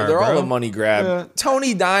movies they're all bro. a money grab. Yeah.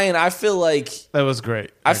 Tony dying, I feel like that was great.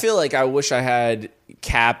 I feel like I wish I had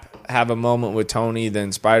Cap have a moment with Tony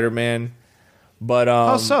than Spider-Man. But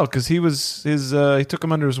how so? Because he was he took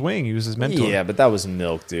him under his wing. He was his mentor. Yeah, but that was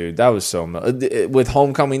milk, dude. That was so milk. With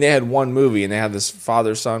Homecoming, they had one movie and they had this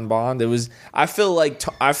father-son bond. It was. I feel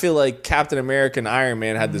like Captain America and Iron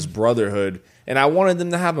Man had this brotherhood, and I wanted them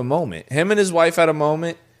to have a moment. Him and his wife had a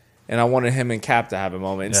moment, and I wanted him and Cap to have a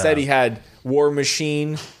moment. Instead, he had War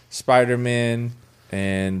Machine, Spider-Man,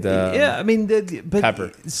 and I mean, but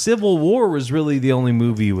Pepper. Civil War was really the only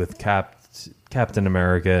movie with Captain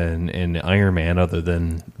America and Iron Man other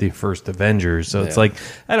than the first Avengers. So it's like,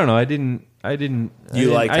 I don't know. I didn't.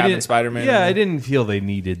 like Captain Spider-Man? Yeah, I didn't feel they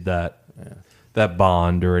needed that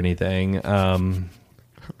bond or anything.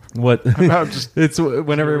 What? It's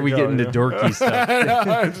whenever we get into dorky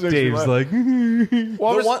stuff. Dave's like,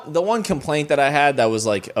 the one complaint that I had that was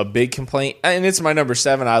like a big complaint, and it's my number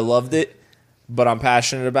 7. I loved it, but I'm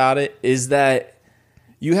passionate about it. Is that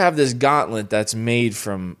you have this gauntlet that's made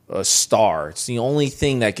from a star. It's the only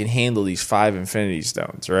thing that can handle these 5 Infinity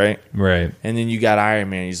Stones, right? Right. And then you got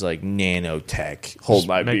Iron Man. He's like, nanotech. Hold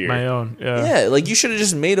my beer. Make my own. Yeah, like you should have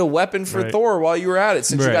just made a weapon for Thor while you were at it,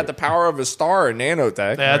 since you got the power of a star and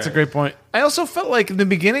nanotech. Yeah, that's a great point. I also felt like in the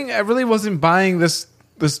beginning, I really wasn't buying this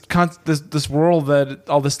world that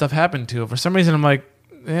all this stuff happened to. For some reason, I'm like,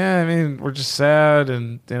 yeah, I mean, we're just sad,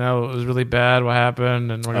 and it was really bad what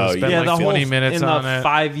happened, and we're gonna spend like 20 minutes on it.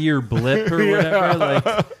 5-year blip or whatever. Like,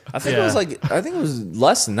 I think it was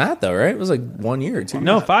less than that though, right? It was like 1 year or 2 years.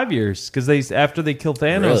 No, 5 years, because after they kill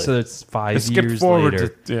Thanos, Really? so it's 5 Skip years forward later.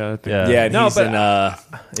 to And he's in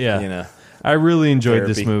yeah. I really enjoyed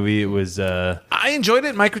this therapy. movie. It was I enjoyed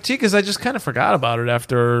it. My critique is I just kind of forgot about it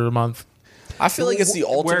after a month. I feel like it's the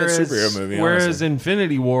ultimate superhero movie. Whereas honestly.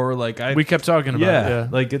 Infinity War, like We kept talking about it. Yeah.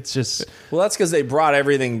 like it's just Well, that's because they brought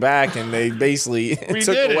everything back and they basically took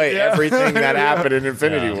did it, away yeah. everything that happened in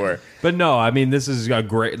Infinity War. But no, I mean, this is a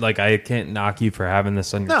great. Like, I can't knock you for having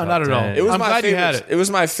this on your top not at all. 10. I'm glad you had it. It was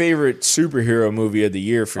my favorite superhero movie of the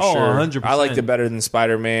year for sure. 100%. I liked it better than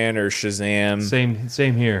Spider-Man or Shazam.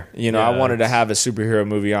 Same here. You know, I wanted to have a superhero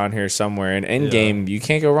movie on here somewhere. And Endgame, you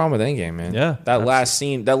can't go wrong with Endgame, man. Yeah, that last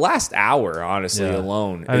scene, that last hour, honestly,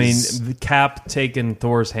 alone. I mean, the Cap taking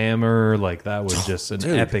Thor's hammer, like that was just an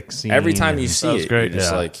epic scene. Every time you see it, great. You're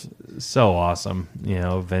just like, so awesome. You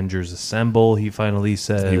know, Avengers Assemble. He finally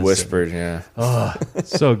says. He whispered, yeah. Oh,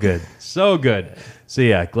 so good, so good. So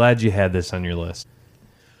yeah, glad you had this on your list.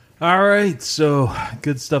 All right, so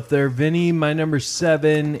good stuff there, Vinny. My number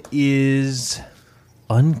 7 is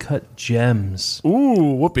Uncut Gems.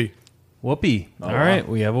 Ooh, whoopee. Whoopi. All right,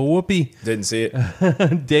 we have a Whoopi. Didn't see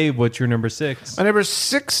it. Dave, what's your number 6? My number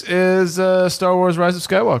 6 is Star Wars Rise of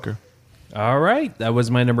Skywalker. All right, that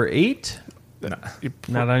was my number 8.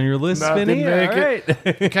 Not on your list, Vinny? All right.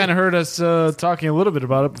 You kind of heard us talking a little bit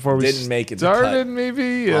about it before we didn't make it started,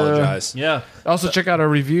 maybe. Apologize. Yeah. Also, check out our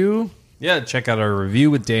review. Yeah, check out our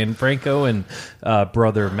review with Dan Franco and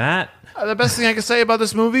brother Matt. The best thing I can say about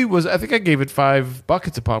this movie was I think I gave it 5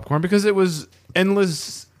 buckets of popcorn because it was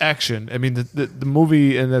endless action. I mean, the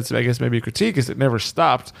movie, and that's, I guess, maybe a critique, is it never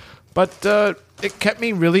stopped. But it kept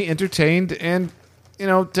me really entertained. And, you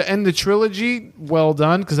know, to end the trilogy, well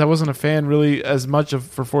done, because I wasn't a fan really as much of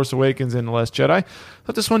For Force Awakens and The Last Jedi.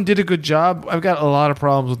 But this one did a good job. I've got a lot of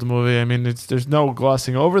problems with the movie. I mean, there's no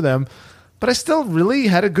glossing over them. But I still really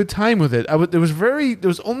had a good time with it. There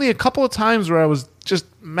was only a couple of times where I was just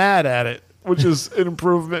mad at it, which is an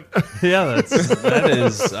improvement. Yeah, that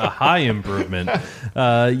is a high improvement.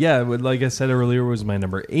 Yeah, like I said earlier, was my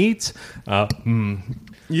number 8.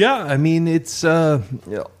 Yeah, I mean, it's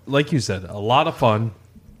like you said, a lot of fun.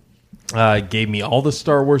 Gave me all the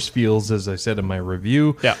Star Wars feels, as I said in my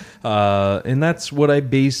review. Yeah, and that's what I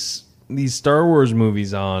base these Star Wars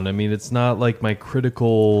movies on. I mean, it's not like my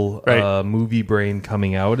critical movie brain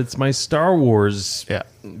coming out. It's my Star Wars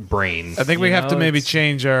brain. I think we have to maybe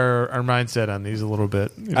change our mindset on these a little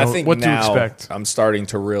bit. You know, I think what now to expect. I'm starting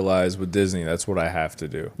to realize with Disney, that's what I have to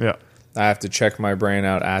do. Yeah, I have to check my brain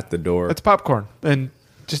out at the door. it's popcorn, and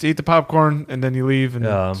just eat the popcorn, and then you leave, and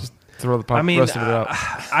just throw the rest of it out.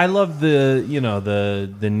 I love the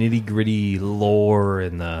nitty gritty lore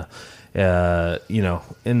and the.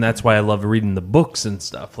 And that's why I love reading the books and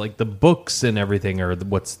stuff. Like the books and everything are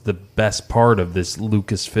what's the best part of this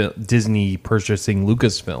Disney purchasing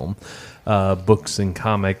Lucasfilm, books and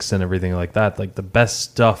comics and everything like that. Like the best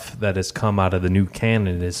stuff that has come out of the new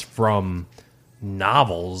canon is from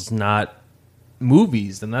novels, not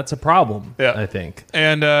movies, and that's a problem. Yeah. I think.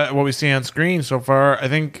 And what we see on screen so far, I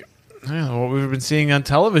think, what we've been seeing on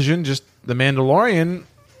television, just The Mandalorian.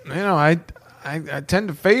 You know, I tend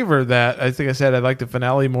to favor that. I think I said I like the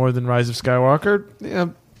finale more than Rise of Skywalker. Yeah,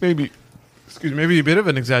 maybe a bit of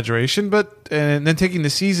an exaggeration, and then taking the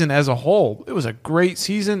season as a whole, it was a great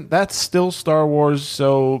season. That's still Star Wars,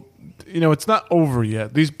 so you know it's not over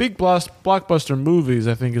yet. These big blockbuster movies,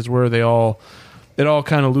 I think, is where it all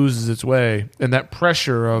kind of loses its way, and that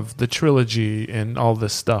pressure of the trilogy and all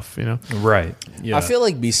this stuff, you know. Right. Yeah. I feel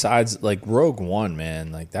like besides like Rogue One,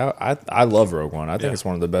 man, like that, I love Rogue One. I think it's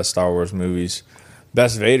one of the best Star Wars movies.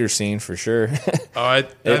 Best Vader scene for sure.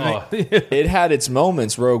 It had its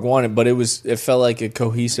moments, Rogue One, but it felt like a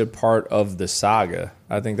cohesive part of the saga.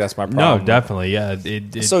 I think that's my problem. No, definitely, yeah.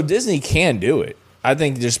 So Disney can do it. I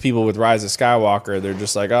think just people with Rise of Skywalker, they're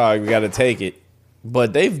just like, oh, we got to take it.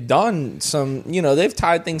 But they've done some, they've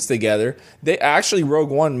tied things together.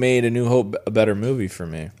 Rogue One made A New Hope a better movie for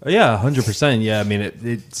me. Yeah, 100%. Yeah, I mean,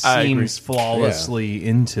 it seems flawlessly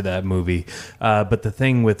into that movie. But the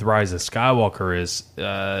thing with Rise of Skywalker is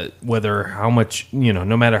no matter how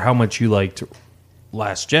much you liked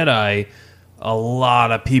Last Jedi, a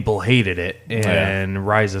lot of people hated it. And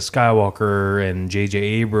Rise of Skywalker and J.J.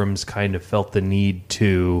 Abrams kind of felt the need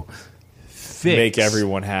to make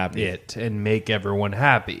everyone happy. Make everyone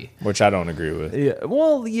happy, which I don't agree with. Yeah,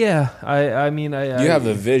 well, yeah. I mean, you have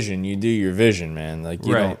a vision. You do your vision, man. Like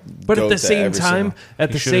you don't. But at the same time, all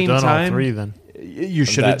three. Then you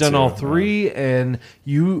should have done all three, and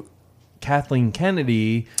Kathleen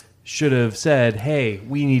Kennedy should have said, "Hey,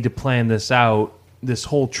 we need to plan this out, this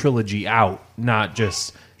whole trilogy out, not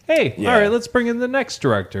just." Hey, all right, let's bring in the next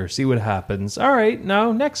director, see what happens. All right,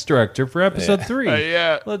 now next director for episode 3.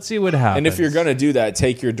 Let's see what happens. And if you're going to do that,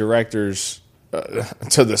 take your directors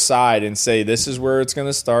to the side and say, this is where it's going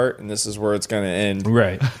to start and this is where it's going to end.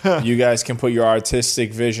 Right. You guys can put your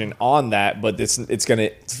artistic vision on that, but the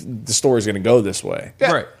story's going to go this way.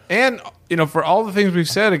 Yeah. Right. And, for all the things we've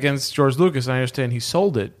said against George Lucas, I understand he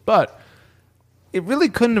sold it, but it really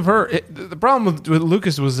couldn't have hurt. The problem with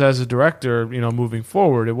Lucas was as a director, moving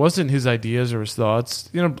forward, it wasn't his ideas or his thoughts.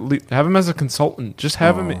 Have him as a consultant. Just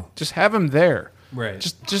have him there. Right.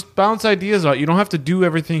 Just bounce ideas out. You don't have to do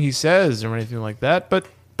everything he says or anything like that, but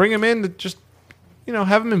bring him in to just,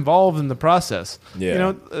 have him involved in the process.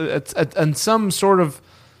 Yeah. And some sort of,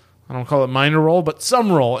 I don't call it minor role, but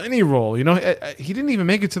some role, any role. He didn't even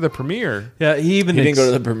make it to the premiere. Yeah, he didn't go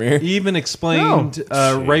to the premiere. He even explained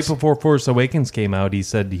right before Force Awakens came out. He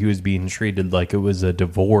said he was being treated like it was a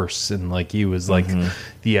divorce, and like he was like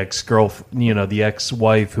the the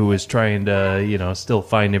ex-wife who was trying to still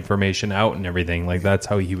find information out and everything. Like that's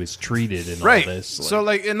how he was treated in all this. So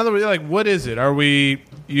in other words, what is it?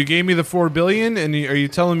 You gave me the $4 billion, and are you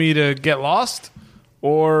telling me to get lost,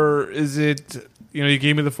 or is it? You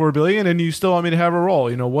gave me the $4 billion, and you still want me to have a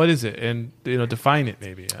role. What is it? And define it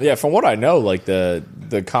maybe. Yeah, from what I know, like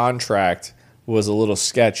the contract was a little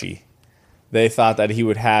sketchy. They thought that he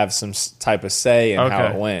would have some type of say in how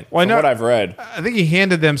it went. Well, from what I've read, I think he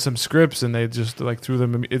handed them some scripts, and they just threw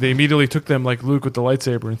them. They immediately took them like Luke with the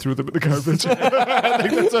lightsaber and threw them in the garbage. I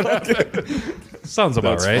think that's what happened. Sounds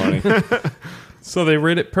about right. Funny. So they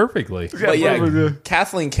read it perfectly. But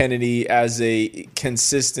Kathleen Kennedy, as a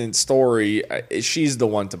consistent story, she's the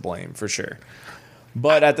one to blame for sure.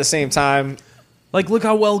 But at the same time, look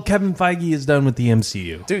how well Kevin Feige has done with the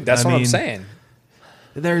MCU, dude. That's what I'm saying.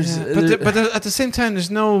 But at the same time, there's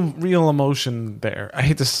no real emotion there. I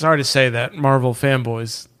hate to say that, Marvel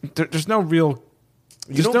fanboys. There's no real.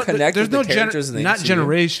 You don't connect with the characters in the not MCU.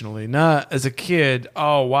 Generationally, not as a kid.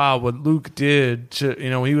 Oh wow, what Luke did!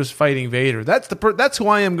 He was fighting Vader. That's who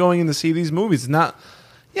I am going in to see these movies. Not,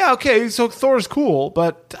 okay. So Thor's cool,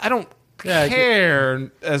 but I don't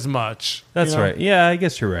care as much. That's right. Yeah, I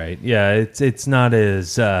guess you're right. Yeah, it's not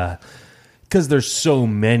as. Because there's so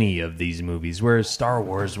many of these movies, whereas Star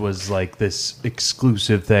Wars was like this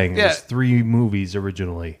exclusive thing. There's 3 movies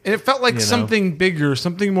originally. And it felt like something bigger,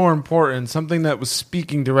 something more important, something that was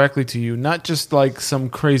speaking directly to you, not just like some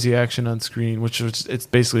crazy action on screen, which it's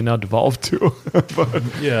basically now devolved to. But,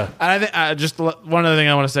 yeah. And I think just one other thing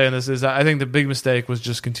I want to say on this is I think the big mistake was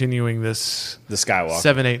just continuing this. The Skywalker.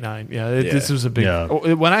 7, 8, 9. This was a big. Yeah.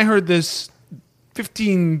 When I heard this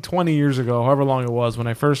 15, 20 years ago, however long it was, when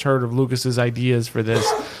I first heard of Lucas's ideas for this,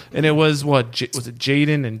 and it was was it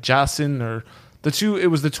Jaden and Jacen, or the two? It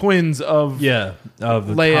was the twins of Leia and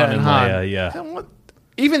Han. Leia, yeah.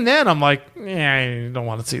 Even then, I'm like, I don't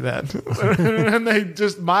want to see that, and they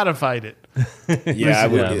just modified it.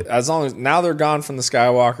 As long as now they're gone from the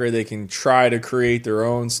Skywalker, they can try to create their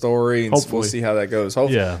own story, and we'll see how that goes.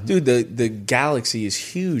 Dude, the galaxy is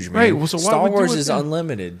huge, man. Right, well, so Star Wars is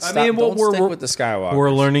unlimited. Don't stick with the Skywalker.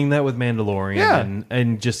 We're learning that with Mandalorian,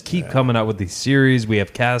 and just keep coming out with these series. We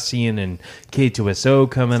have Cassian and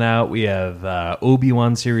K2SO coming out. We have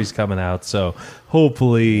Obi-Wan series coming out. So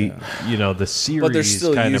hopefully, the series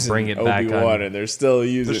kind of bring it back on. And they're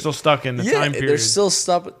still stuck in the time period. They're still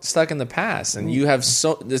stuck in the past, and you have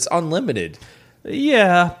it's unlimited.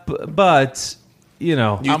 Yeah, but you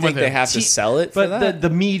think they have to sell it for that? But the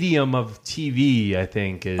medium of TV, I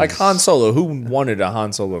think, is like Han Solo. Who wanted a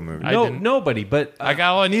Han Solo movie? Nobody. But I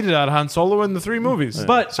got all I needed out of Han Solo in the 3 movies.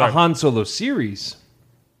 But a Han Solo series,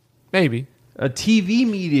 maybe. A TV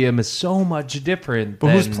medium is so much different.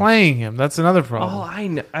 But who's playing him? That's another problem. Oh, I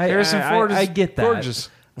know. Harrison Ford is I get that. Gorgeous.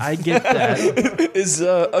 I get that. Is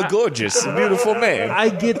a gorgeous, beautiful man. I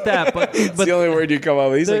get that, but it's the only word you come up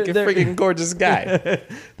with. He's like a freaking gorgeous guy.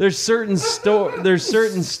 There's certain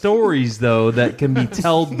stories though that can be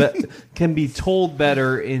told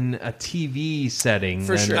better in a TV setting.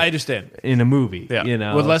 For sure, I understand. In a movie,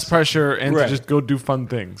 with less pressure and to just go do fun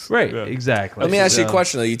things. Right, exactly. Let me ask you a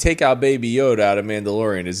question though. You take out Baby Yoda out of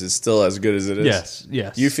Mandalorian, is it still as good as it is?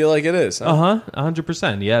 Yes. You feel like it is? Huh?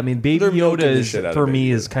 100%. Yeah, I mean, Baby Yoda is for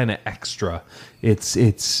me is kind of extra.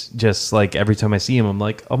 It's just like every time I see him, I'm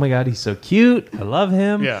like, oh my god, he's so cute. I love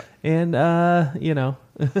him. Yeah, and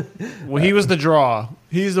well, he was the draw.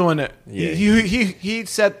 He's the one that he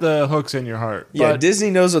set the hooks in your heart. Yeah, Disney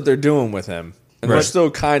knows what they're doing with him, and they're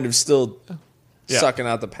still sucking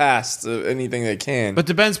out the past anything they can. But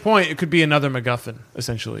to Ben's point, it could be another MacGuffin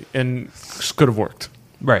essentially, and could have worked.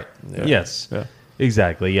 Right. Yeah. Yes. Yeah.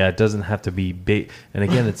 Exactly. Yeah, it doesn't have to be and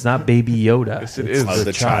again, it's not Baby Yoda. Yes, it is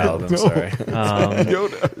the child. I'm sorry.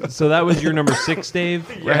 Yoda. So that was your number 6, Dave.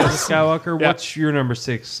 Yes. Skywalker. Yeah. What's your number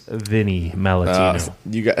 6, Vinny Malatino?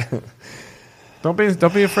 You got. Don't be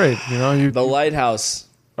afraid. The Lighthouse.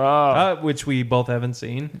 which we both haven't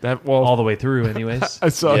seen all the way through anyways. I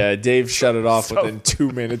saw. Yeah, Dave shut it off within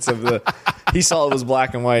 2 minutes of the... He saw it was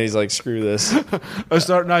black and white. He's like, screw this.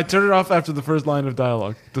 I turned it off after the first line of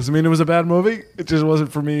dialogue. Doesn't mean it was a bad movie. It just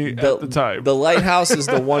wasn't for me at the time. The Lighthouse is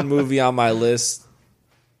the one movie on my list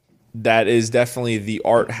that is definitely the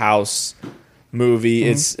art house movie.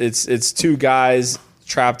 It's two guys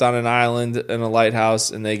trapped on an island in a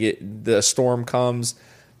lighthouse, and the storm comes.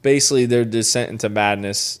 Basically, their descent into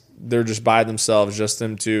madness. They're just by themselves, just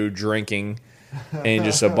them two drinking, and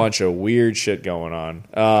just a bunch of weird shit going on.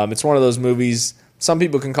 It's one of those movies some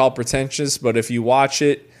people can call pretentious, but if you watch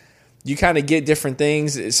it, you kind of get different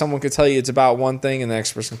things. Someone could tell you it's about one thing, and the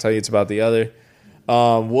next person can tell you it's about the other.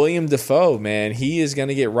 William Dafoe, man, he is going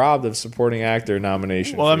to get robbed of supporting actor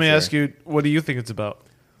nomination. Well, let me ask you, what do you think it's about?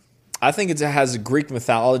 I think it has Greek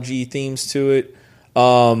mythology themes to it.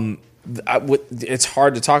 It's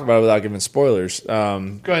hard to talk about it without giving spoilers. Go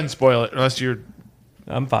ahead and spoil it, unless you're...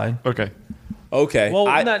 I'm fine. Okay. Well,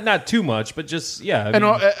 not too much, but just, yeah. I mean,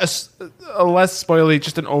 a less spoily,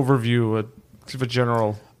 just an overview of a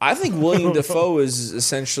general... I think William Dafoe is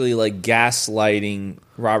essentially like gaslighting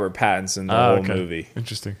Robert Pattinson the whole movie.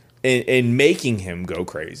 Interesting. And making him go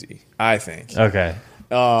crazy, I think. Okay.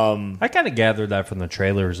 I kind of gathered that from the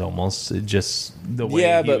trailers almost. Just the way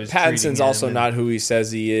he was Pattinson's also not who he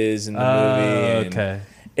says he is in the movie. Okay.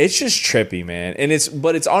 It's just trippy, man. And it's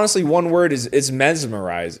honestly one word is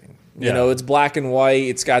mesmerizing. You know, it's black and white.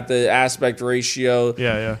 It's got the aspect ratio.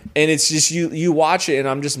 Yeah. And it's just you watch it, and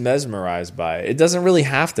I'm just mesmerized by it. It doesn't really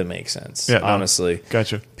have to make sense, honestly.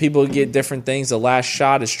 Gotcha. People get different things. The last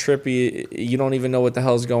shot is trippy. You don't even know what the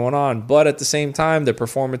hell's going on. But at the same time, the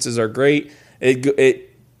performances are great. It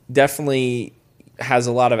definitely has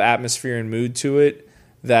a lot of atmosphere and mood to it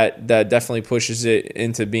that definitely pushes it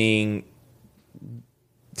into being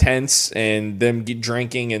tense, and them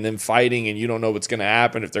drinking and them fighting, and you don't know what's going to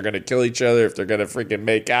happen, if they're going to kill each other, if they're going to freaking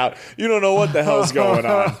make out. You don't know what the hell's going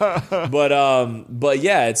on. But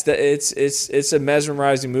yeah, it's a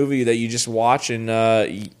mesmerizing movie that you just watch, and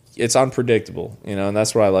it's unpredictable, and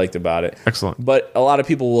that's what I liked about it. Excellent. But a lot of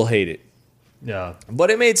people will hate it. Yeah. But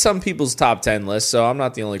it made some people's top 10 list, so I'm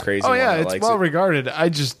not the only crazy one that likes it. It's well regarded. You're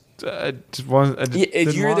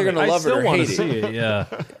either going to love it or hate it. Yeah.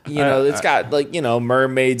 It's got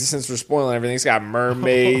mermaids, since we're spoiling everything. It's got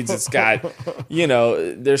mermaids. It's got,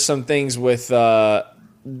 there's some things with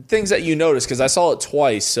things that you notice, because I saw it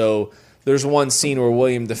twice. So there's one scene where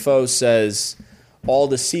William Dafoe says all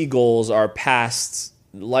the seagulls are past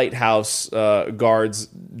lighthouse guards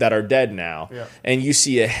that are dead now. Yeah. And you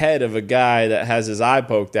see a head of a guy that has his eye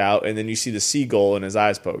poked out, and then you see the seagull and his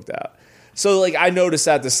eyes poked out. So, I noticed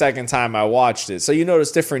that the second time I watched it. So you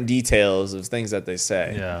notice different details of things that they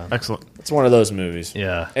say. Yeah. Excellent. It's one of those movies.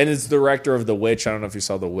 Yeah. And it's the director of The Witch. I don't know if you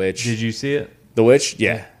saw The Witch. Did you see it? The Witch?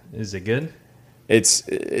 Yeah. Is it good? It's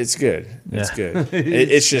good. It's good.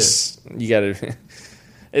 It's just, you got to...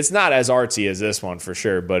 It's not as artsy as this one, for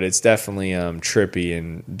sure, but it's definitely trippy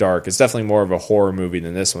and dark. It's definitely more of a horror movie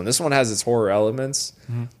than this one. This one has its horror elements,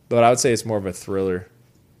 but I would say it's more of a thriller.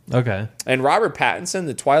 Okay. And Robert Pattinson,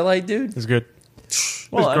 the Twilight dude, is good.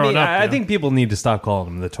 Well, I think people need to stop calling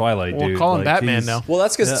him the Twilight dude. We'll call him Batman now. Well,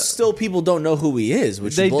 that's because still people don't know who he is,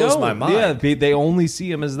 which blows my mind. Yeah, they only see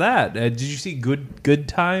him as that. Did you see Good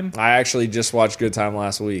Time? I actually just watched Good Time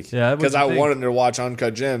last week. Yeah, because I wanted to watch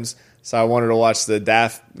Uncut Gems. So I wanted to watch the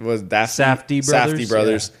Safdie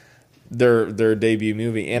brothers, their debut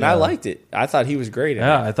movie, and I liked it. I thought he was great in it.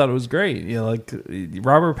 I thought it was great.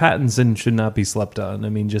 Robert Pattinson should not be slept on. I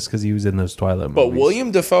mean, just because he was in those Twilight movies. But William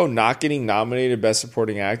Dafoe not getting nominated Best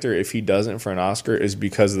Supporting Actor, if he doesn't for an Oscar, is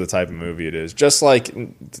because of the type of movie it is. Just like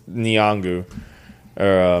Nyong'o,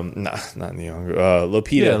 or not Nyong'o,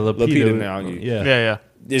 Lupita Nyong'o. Yeah.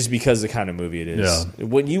 Is because of the kind of movie it is. Yeah.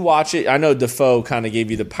 When you watch it, I know Dafoe kind of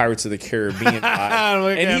gave you the Pirates of the Caribbean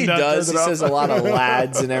vibe, and he does. He says a lot of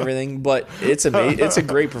lads and everything, but it's amazing. It's a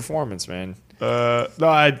great performance, man. You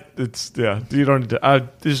don't need to.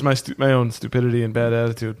 It's just my own stupidity and bad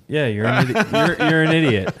attitude. Yeah, you're an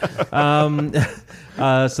idiot.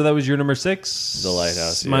 So that was your number 6, The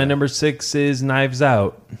Lighthouse. My number 6 is Knives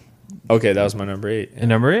Out. Okay, that was my number 8. And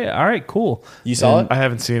number 8? All right, cool. You saw it? I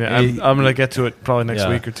haven't seen it. I'm going to get to it probably next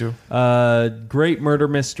week or two. Great murder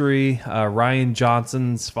mystery. Rian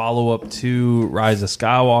Johnson's follow-up to Rise of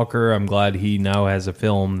Skywalker. I'm glad he now has a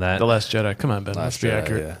film that... The Last Jedi. Come on, Ben. Let's be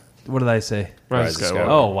accurate. Yeah. What did I say? Rise of Skywalker.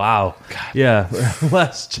 Oh, wow. God. Yeah,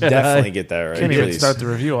 Last Jedi. Definitely get that right. Can't even start the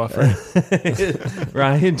review off right.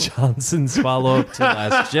 Rian Johnson's follow-up to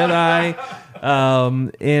Last Jedi.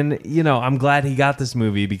 And, I'm glad he got this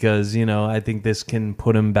movie because, I think this can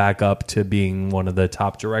put him back up to being one of the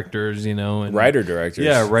top directors, and writer-directors.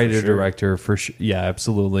 Yeah, writer-director for sure. Yeah,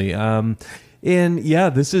 absolutely. And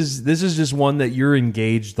this is just one that you're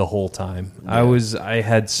engaged the whole time. Yeah. I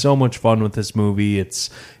had so much fun with this movie. It's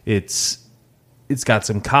got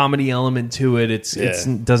some comedy element to it.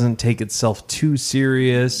 It doesn't take itself too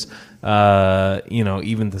serious.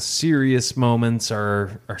 Even the serious moments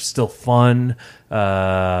are still fun.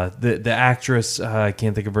 The actress, I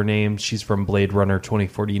can't think of her name. She's from Blade Runner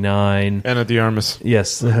 2049. Ana de Armas.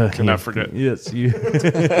 Yes. Cannot forget. Yes. You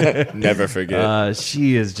never forget.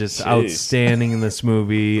 She is just outstanding in this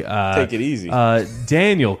movie. Take it easy.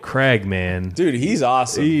 Daniel Craig, man. Dude, he's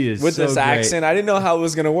awesome. He is with so this great. accent. I didn't know how it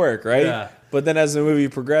was going to work, right? Yeah. But then as the movie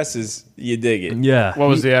progresses, you dig it. Yeah. What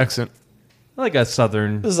was the accent? Like a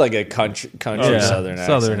southern. This is like a country southern accent.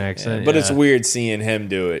 Southern accent. Yeah. But it's weird seeing him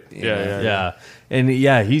do it. Yeah. And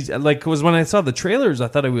he's like, because when I saw the trailers, I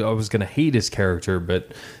thought I was going to hate his character,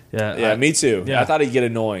 but me too. Yeah. I thought he'd get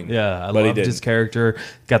annoying. Yeah, I loved his character.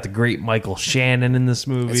 Got the great Michael Shannon in this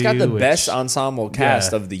movie. It's got the best ensemble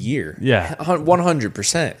cast of the year. Yeah,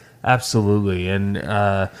 100%. Absolutely,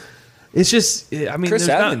 and. It's just, I mean, Chris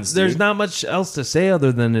Evans, there's not much else to say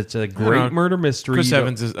other than it's a great murder mystery. Chris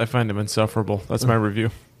Evans I find him insufferable. That's my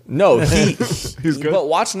review. No, he's good. But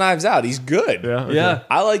watch Knives Out. He's good. Yeah, okay. Yeah.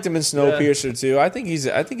 I liked him in Snowpiercer too. I think he's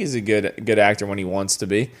a good actor when he wants to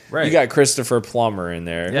be. Right. You got Christopher Plummer in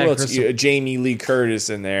there. Yeah, Who else? Jamie Lee Curtis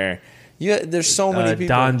in there. There's so many people.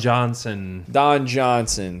 Don Johnson.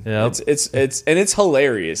 Yep. It's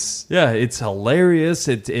hilarious. Yeah, it's hilarious.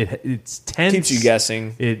 It's tense. Keeps you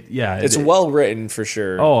guessing. It's well written for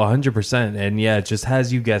sure. Oh, 100%. And it just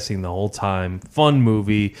has you guessing the whole time. Fun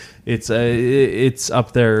movie. It's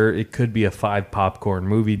up there. It could be a 5 popcorn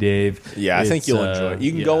movie, Dave. Yeah, I think you'll enjoy it.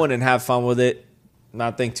 You can go in and have fun with it.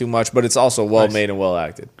 Not think too much, but it's also well made and well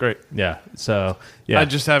acted. Great. Yeah. So, yeah. I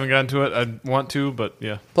just haven't gotten to it. I want to, but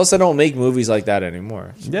yeah. Plus, they don't make movies like that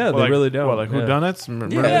anymore. Yeah, they really don't. Like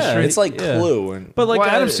Whodunits? It's like Clue. But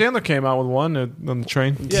Adam Sandler came out with one on the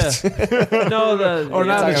train. Yeah. Or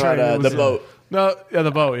not the train. The boat. No,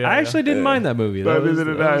 the boat. Yeah, I actually didn't mind that movie. That was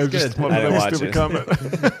good. I didn't watch it. Comment.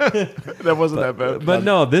 That wasn't that bad. But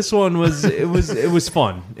no, this one was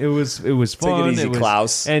fun. It was fun. Take it easy,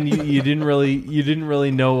 Klaus. And you didn't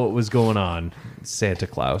really know what was going on. Santa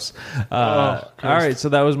Claus. All right, so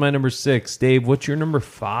that was my number 6. Dave, what's your number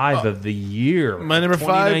 5 of the year? My number 5,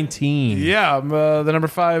 2019. Yeah, the number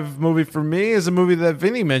 5 movie for me is a movie that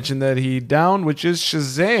Vinny mentioned that he downed, which is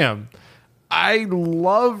Shazam. I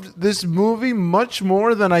loved this movie much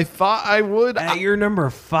more than I thought I would. At your number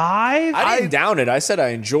 5? I didn't down it. I said I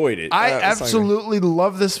enjoyed it. I absolutely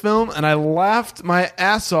love this film, and I laughed my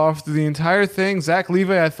ass off through the entire thing. Zach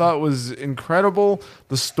Levi, I thought, was incredible.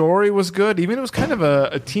 The story was good. Even it was kind of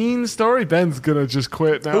a teen story. Ben's going to just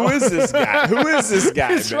quit now. Who is this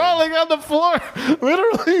guy? He's rolling on the floor.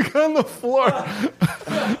 Literally on the floor.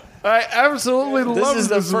 I absolutely love this. This is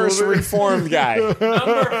the first reformed guy. Number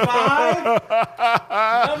 5?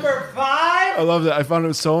 Number 5? I loved it. I found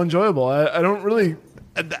it so enjoyable. I don't really...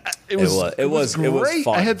 It was great.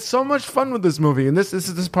 Fun. I had so much fun with this movie, and this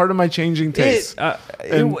is part of my changing taste.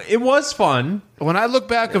 It was fun. When I look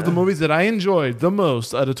back of the movies that I enjoyed the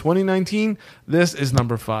most out of 2019, this is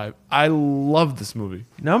number 5. I love this movie.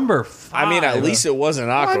 Number 5. I mean, at least it wasn't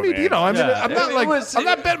Aquaman. I'm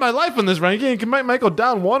not betting my life on this ranking. It might go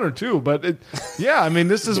down 1 or 2, but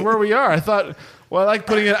this is where we are. I thought. Well, I like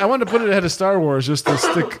putting it. I wanted to put it ahead of Star Wars just to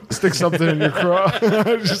stick something in your craw.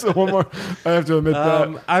 Just one more. I have to admit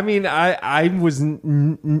that. I mean, I was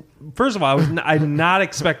first of all, I'm not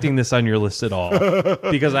expecting this on your list at all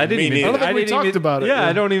because I didn't even. I don't think we talked about it. Yeah,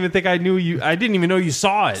 I don't even think I knew you. I didn't even know you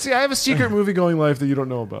saw it. See, I have a secret movie going life that you don't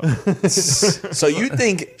know about. So you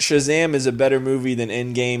think Shazam is a better movie than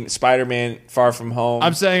Endgame, Spider-Man: Far From Home?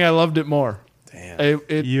 I'm saying I loved it more. Damn.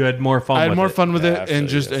 You had more fun. I had more fun with it and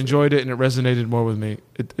just enjoyed it, and it resonated more with me.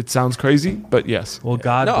 It sounds crazy, but yes. Well,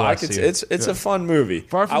 God bless you. It's a fun movie.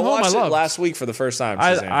 Far From Home, I watched it loved. last week for the first time.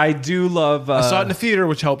 I do love. I saw it in the theater,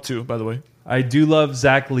 which helped too, by the way. I do love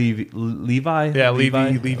Zach Levi. Yeah,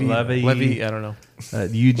 Levy. I don't know.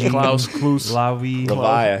 Eugene Klaus, Lavi.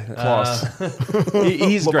 Klaus.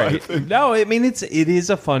 He's great. No, I mean it is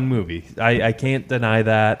a fun movie. I can't deny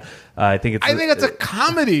that. I think it's a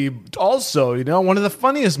comedy. Also, one of the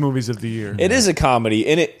funniest movies of the year. It is a comedy,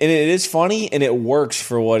 and it is funny, and it works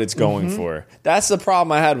for what it's going for. That's the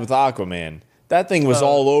problem I had with Aquaman. That thing was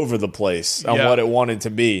all over the place on what it wanted to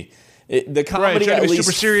be. The comedy tried to at be least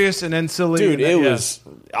super serious and then silly. Dude,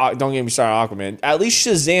 it don't get me started on Aquaman. At least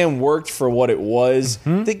Shazam worked for what it was.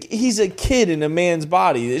 He's a kid in a man's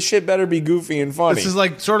body. This shit better be goofy and funny. This is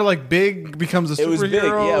like sort of like Big becomes a superhero. It was Big.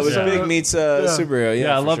 Yeah, it was Big meets superhero.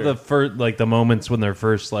 Yeah, I love the moments when they're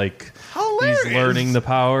first like hilarious. He's learning the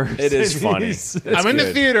power. It is funny. I'm in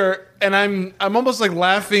the theater and I'm almost like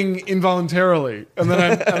laughing involuntarily, and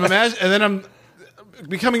then I'm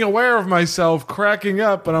becoming aware of myself cracking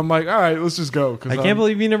up, and I'm like, all right, let's just go. I can't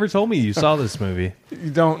believe you never told me you saw this movie. You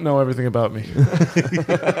don't know everything about me. No,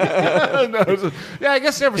 I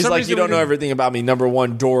guess for He's some like, reason you don't know everything about me. Number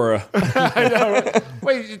one, Dora. I know. Right?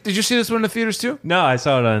 Wait, did you see this one in the theaters too? No, I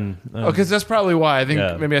saw it on. Because that's probably why. I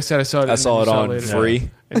think maybe I said I saw it. I saw it on free.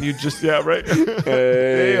 And you just right.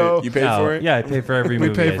 You paid for it? Yeah, I pay for every movie.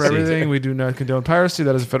 We pay for everything. We do not condone piracy.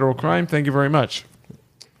 That is a federal crime. Thank you very much.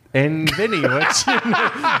 And Vinny,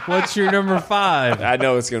 what's your number 5? I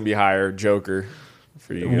know it's going to be higher. Joker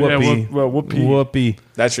for you. Whoopi. Whoopi.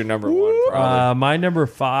 That's your number 1, probably. My number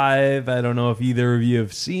 5, I don't know if either of you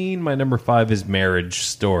have seen. My number 5 is Marriage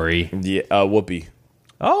Story. Yeah, Whoopi.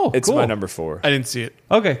 Oh, it's cool. my number 4. I didn't see it.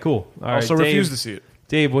 Okay, cool. All right, also refuse to see it.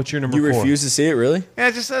 Dave, what's your number 4? You refuse to see it, really? Yeah,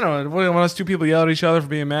 I don't know. When us two people yell at each other for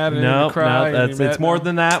being mad and cry. No, it's more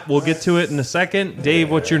than that. We'll get to it in a second.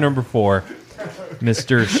 Dave, what's your number 4?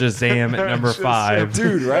 Mr. Shazam at number 5.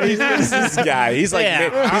 Dude, right? He's this guy. He's like,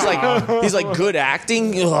 he's like good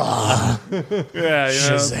acting. Ugh. Yeah,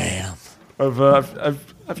 Shazam.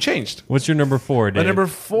 I've changed. What's your number 4, Dave? My number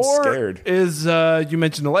 4 is you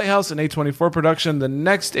mentioned The Lighthouse, an A24 production. The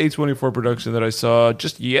next A24 production that I saw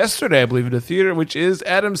just yesterday, I believe, in the theater, which is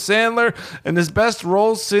Adam Sandler and his best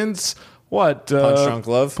role since what? Punch Drunk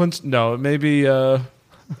Love? No, maybe.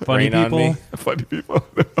 Funny People? Funny People.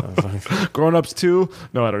 Grown Ups 2?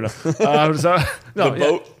 No, I don't know. The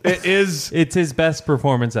Boat? It is. It's his best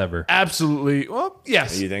performance ever. Absolutely. Well,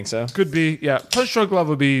 yes. You think so? Could be, yeah. Punch Drunk Love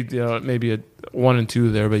would be maybe a 1 and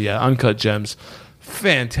 2 there, but yeah, Uncut Gems.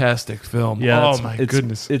 Fantastic film. Yeah, oh, my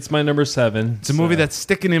goodness. It's my number 7. It's a movie that's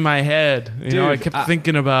sticking in my head. Dude, I kept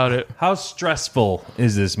thinking about it. How stressful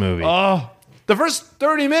is this movie? Oh, the first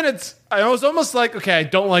 30 minutes, I was almost like, okay, I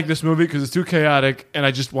don't like this movie because it's too chaotic, and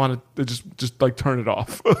I just want to just like turn it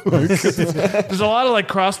off. There's a lot of like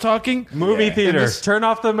cross talking. Movie theater, turn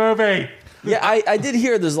off the movie. Yeah, I did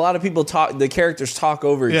hear there's a lot of people the characters talk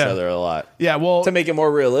over each other a lot. Yeah, well, to make it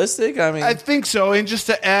more realistic. I mean, I think so, and just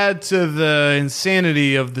to add to the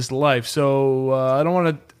insanity of this life. So I don't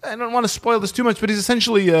want to spoil this too much, but he's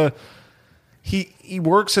essentially. He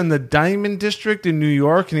works in the Diamond District in New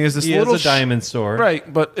York, and he has this little diamond store,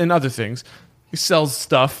 right? But in other things, he sells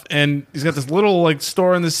stuff, and he's got this little like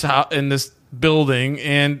store in this building,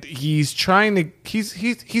 and he's trying to.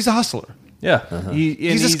 He's a hustler. Yeah,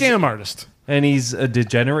 he's a scam artist, and he's a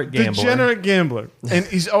degenerate gambler. And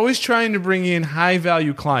he's always trying to bring in high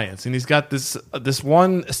value clients, and he's got this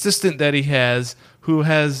one assistant that he has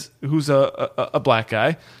who's a black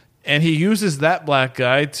guy. And he uses that black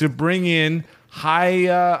guy to bring in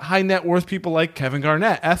high net worth people like Kevin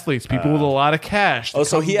Garnett, athletes, people with a lot of cash. Oh,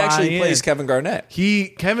 so he actually plays Kevin Garnett.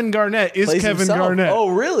 Kevin Garnett is Kevin himself. Garnett. Oh,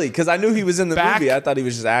 really? Because I knew he was in the movie. I thought he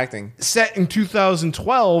was just acting. Set in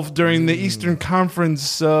 2012 during the Eastern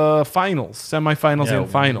Conference finals, semifinals, and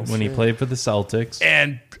finals when he played for the Celtics.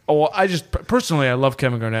 And I just personally, I love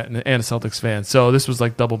Kevin Garnett and a Celtics fan, so this was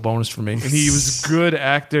like double bonus for me. And he was a good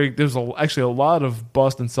actor. There's actually a lot of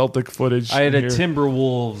Boston Celtic footage. I had a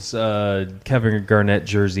Timberwolves Kevin Garnett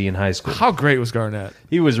jersey in high school. How great was Garnett?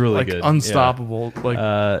 He was really good, unstoppable.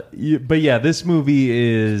 Yeah. But yeah, this movie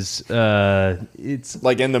is it's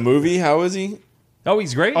like in the movie. How is he? Oh,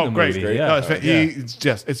 he's great in the movie. Great. Yeah. No,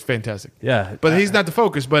 it's fantastic. Yeah. But he's not the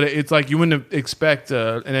focus, but it's like you wouldn't expect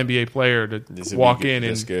an NBA player to walk in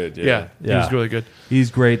and good. Yeah. He was really good.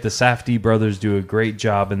 He's great. The Safdie brothers do a great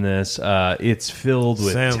job in this. It's filled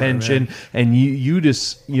with tension, and you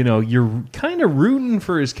just, you're kind of rooting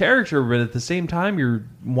for his character, but at the same time, you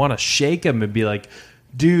want to shake him and be like,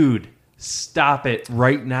 dude, stop it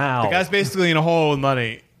right now. The guy's basically in a hole with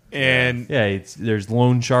money. And there's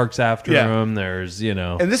loan sharks after him. There's,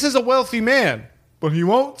 and this is a wealthy man, but he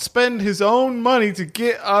won't spend his own money to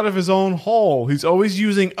get out of his own hole. He's always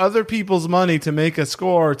using other people's money to make a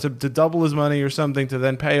score, to double his money or something, to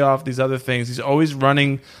then pay off these other things. He's always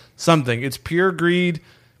running something. It's pure greed,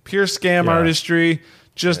 pure scam artistry,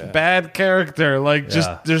 just bad character. Like,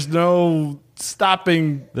 just there's no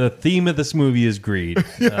stopping. The theme of this movie is greed.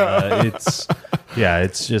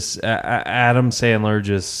 It's just Adam Sandler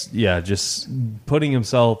just putting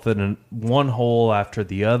himself in one hole after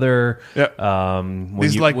the other.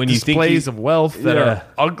 These displays of wealth that are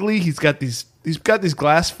ugly. He's got these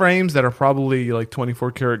glass frames that are probably like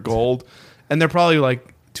 24 karat gold, and they're probably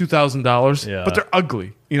like $2,000, but they're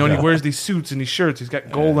ugly. You know, and he wears these suits and these shirts. He's got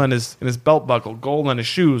gold on his belt buckle, gold on his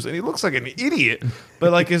shoes, and he looks like an idiot.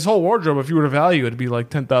 But like his whole wardrobe, if you were to value it, it'd be like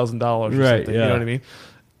 $10,000 or something. You know what I mean?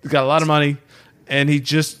 He's got a lot of money, and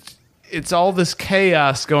it's all this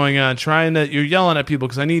chaos going on, you're yelling at people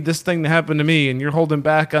because I need this thing to happen to me, and you're holding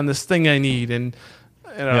back on this thing I need, and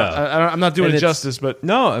I'm not doing it justice, but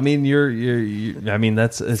no, I mean you're I mean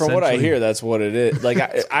that's from what I hear, that's what it is. Like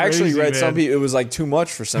I actually read some people, it was like too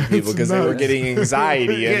much for some people because they were getting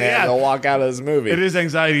anxiety and they'll walk out of this movie. It is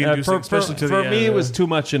anxiety inducing, especially to for me. It was too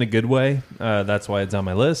much in a good way. That's why it's on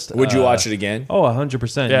my list. Would you watch it again? Oh,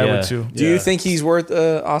 100%. Yeah, I would too. Do you think he's worth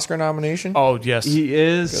an Oscar nomination? Oh yes, he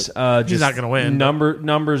is. He's not going to win.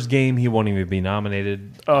 Numbers game, he won't even be nominated.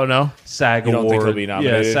 Oh no, SAG you Awards. Don't think he'll be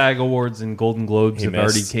nominated? Yeah, SAG Awards and Golden Globes have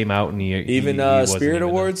already came out, and even Spirit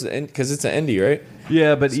Awards, because it's an indie, right?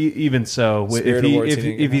 Yeah, but even so,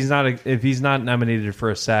 if he's not nominated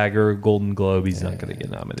for a SAG or a Golden Globe, he's not going to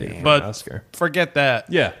get nominated for an Oscar. Forget that.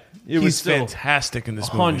 Yeah, he's fantastic in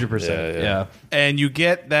this movie. 100%. Yeah, and you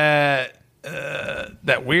get that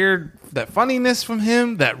funniness from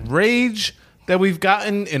him, that rage that we've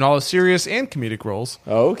gotten in all the serious and comedic roles.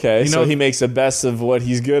 Oh, okay. So he makes the best of what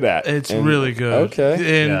he's good at. It's really good.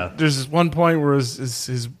 Okay. And there's this one point where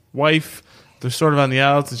his wife, they're sort of on the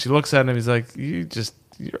outs, and she looks at him. He's like,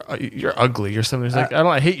 you're ugly or something. He's like,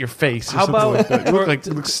 I hate your face. Or how about like that.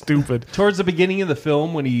 You look stupid. Towards the beginning of the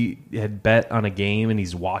film, when he had bet on a game and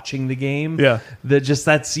he's watching the game,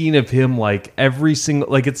 that scene of him, like every single,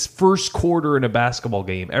 like it's first quarter in a basketball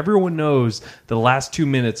game. Everyone knows the last 2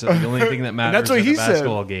 minutes are the only thing that matters in a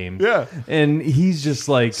basketball game. Yeah, and he's just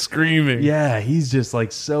like screaming. Yeah, he's just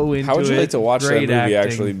like so into it. How would you like to watch Great that movie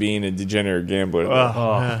acting. Actually being a degenerate gambler?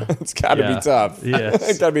 It's got to be tough. Yes.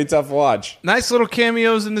 It's got to be a tough watch. Nice little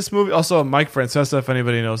cameo in this movie. Also, Mike Francesa, if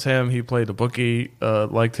anybody knows him, he played a bookie.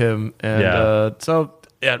 Liked him, and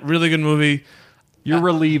really good movie. You're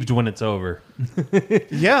relieved when it's over.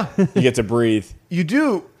 Yeah, you get to breathe. You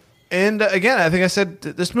do. And again, I think I said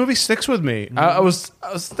this movie sticks with me. Mm-hmm. I was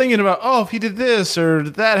thinking about, if he did this or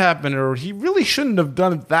that happened, or he really shouldn't have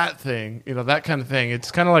done that thing, that kind of thing.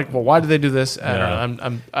 It's kind of like, well, why did they do this? I don't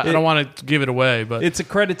know. I don't want to give it away, but it's a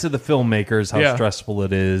credit to the filmmakers how stressful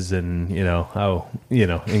it is, and how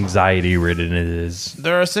anxiety ridden it is.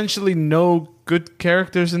 There are essentially no good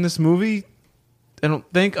characters in this movie. I don't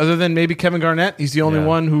think, other than maybe Kevin Garnett. He's the only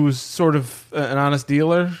one who's sort of an honest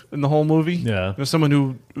dealer in the whole movie. Yeah. Someone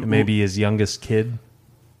who maybe his youngest kid.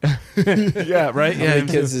 Yeah, right? How many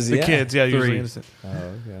kids is he? The kids, 3. Usually innocent. Oh,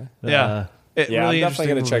 okay. Yeah. Really I'm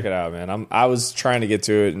definitely going to check it out, man. I was trying to get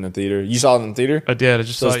to it in the theater. You saw it in the theater? I did. I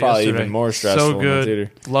just saw it probably yesterday. Even more stressful so good. In the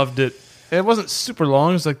theater. Loved it. It wasn't super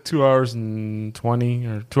long. It was like 2 hours and 20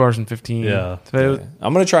 or 2 hours and 15. Yeah.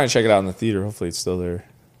 I'm going to try and check it out in the theater. Hopefully it's still there.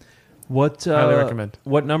 Highly recommend.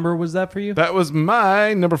 What number was that for you? That was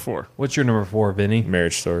my number 4. What's your number 4, Vinny?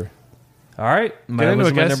 Marriage Story. All right. Mine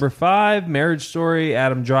was my number 5, Marriage Story,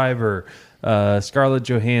 Adam Driver, Scarlett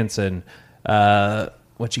Johansson.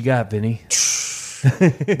 What you got, Vinny?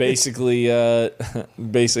 Basically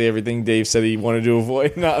everything Dave said he wanted to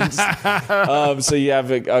avoid. So you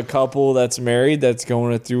have a couple that's married that's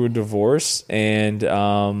going through a divorce,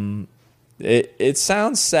 and it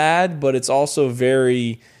sounds sad, but it's also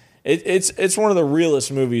very... It's one of the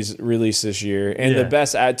realest movies released this year, and the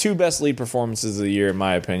best 2 best lead performances of the year, in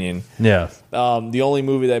my opinion. Yeah. The only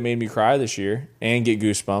movie that made me cry this year and get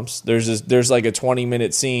goosebumps. There's like a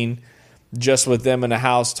 20-minute scene just with them in a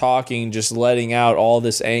house talking, just letting out all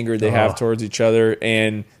this anger they have towards each other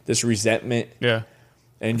and this resentment. Yeah,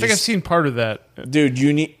 and I think I've seen part of that, dude.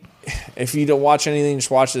 If you don't watch anything,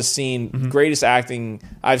 just watch this scene. Mm-hmm. Greatest acting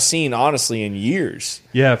I've seen, honestly, in years.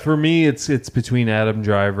 Yeah, for me, it's between Adam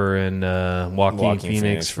Driver and Joaquin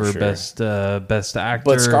Phoenix for sure. best actor.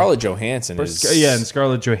 But Scarlett Johansson is... Yeah, and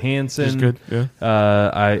Scarlett Johansson. She's good, yeah.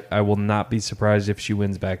 I will not be surprised if she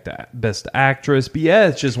wins back to best actress. But yeah,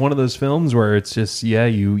 it's just one of those films where it's just,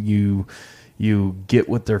 you get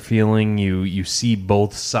what they're feeling. You see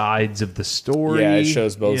both sides of the story. Yeah, it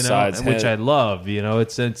shows both sides, which I love.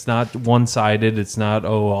 It's not one sided. It's not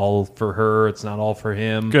all for her. It's not all for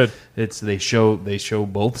him. Good. They show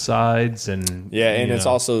both sides, and it's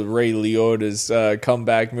also Ray Liotta's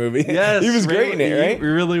comeback movie. Yes, he was great in it, right? He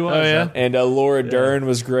really was. Oh yeah, and Laura Dern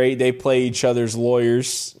was great. They play each other's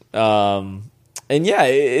lawyers, and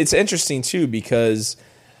it's interesting too because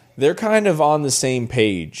they're kind of on the same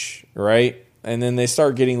page, right? And then they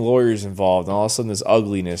start getting lawyers involved, and all of a sudden this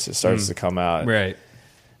ugliness starts to come out. Right.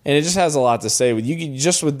 And it just has a lot to say. With you,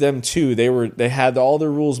 just with them two, they had all their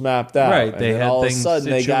rules mapped out. Right. They had all of a sudden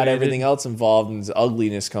situated. They got everything else involved, and the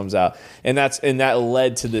ugliness comes out. And that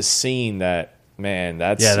led to this scene that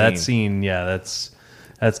scene,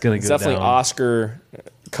 that's gonna go definitely down. Oscar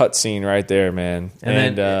cut scene right there, man.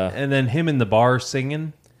 And then him in the bar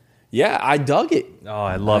singing. Yeah, I dug it. Oh,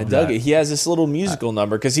 I dug it. He has this little musical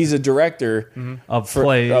number because he's a director of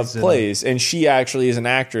plays, and she actually is an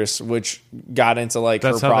actress, which got into like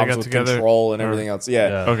her problems with control and everything else.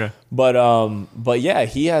 Yeah. Okay. But yeah,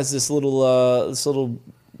 he has this little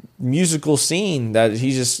musical scene that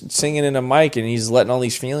he's just singing in a mic and he's letting all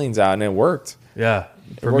these feelings out, and it worked. Yeah.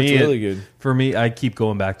 For me, really good. For me, I keep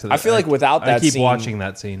going back to that. I feel like without that scene, I keep watching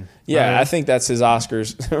that scene. Yeah, I think that's his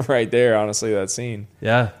Oscars right there, honestly, that scene.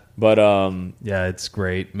 Yeah. But yeah, it's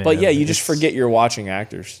great, man. But yeah, you just forget you're watching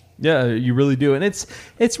actors. Yeah, you really do. And it's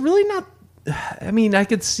really not, I mean, I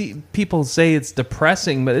could see people say it's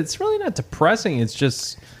depressing, but it's really not depressing. It's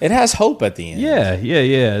just, it has hope at the end.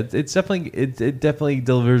 Yeah. It's definitely it definitely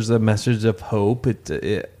delivers a message of hope.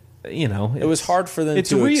 It was hard for them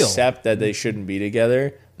to accept that they shouldn't be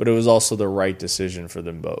together, but it was also the right decision for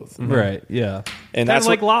them both. Mm-hmm. Right, yeah. And that's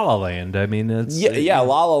like La La Land. I mean, La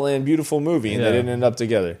La Land, beautiful movie, and they didn't end up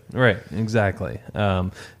together. Right, exactly. I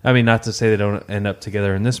mean, not to say they don't end up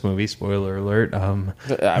together in this movie, spoiler alert.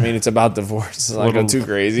 I mean, it's about divorce. It's not go too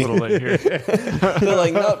crazy. They're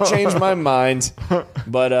like, nope, change my mind.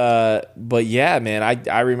 But yeah, man,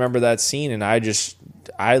 I remember that scene, and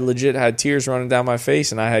I legit had tears running down my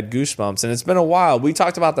face, and I had goosebumps. And it's been a while. We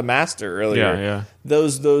talked about The Master earlier. Yeah.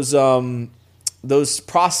 Those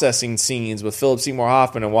processing scenes with Philip Seymour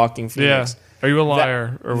Hoffman and Joaquin Phoenix. Yeah. Are you a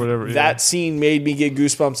liar or whatever? That scene made me get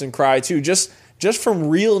goosebumps and cry too. Just from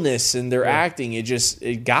realness and their acting,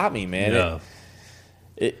 it got me, man. Yeah.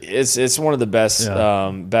 It's one of the best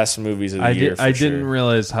movies of the year. I didn't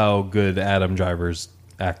realize how good Adam Driver's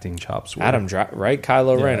acting chops were. Right?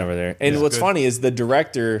 Kylo Ren over there. And what's funny is the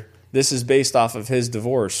director, this is based off of his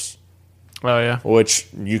divorce. Oh, yeah. Which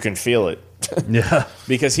you can feel it. Yeah.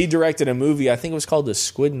 Because he directed a movie, I think it was called The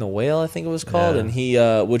Squid and the Whale, I think it was called, and he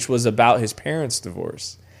which was about his parents'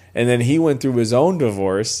 divorce. And then he went through his own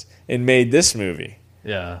divorce and made this movie.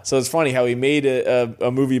 Yeah. So it's funny how he made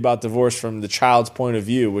a movie about divorce from the child's point of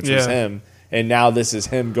view, which was him, and now this is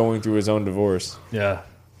him going through his own divorce. Yeah.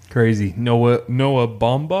 Crazy. Noah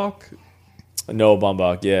Baumbach? Noah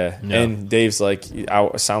Baumbach, yeah. And Dave's like,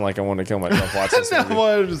 I sound like I want to kill myself watching this movie. Well,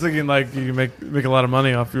 I was just thinking like you can make a lot of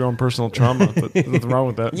money off your own personal trauma, but there's nothing wrong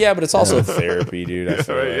with that. Yeah, but it's also therapy, dude. I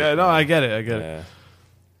feel like. Yeah, no, I get it.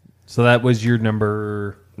 So that was your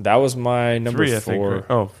number... That was my number 4. I think, right?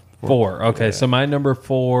 Oh, 4. Okay, so my number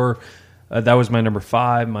 4... that was my number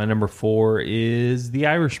 5. My number 4 is The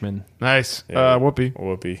Irishman. Nice.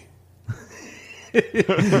 Whoopi.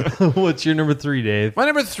 What's your number 3, Dave? My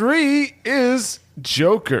number 3 is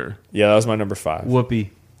Joker. Yeah, that was my number 5. Whoopi.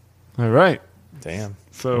 All right. Damn.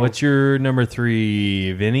 So what's your number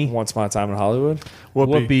 3, Vinny? Once Upon a Time in Hollywood.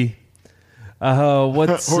 Whoopi.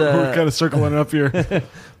 What's we're kind of circling up here.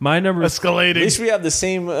 My number escalating. At least we have the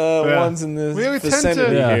same ones in the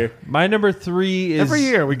vicinity here. My number 3 is every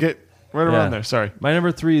year we get right around there. Sorry. My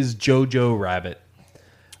number 3 is Jojo Rabbit.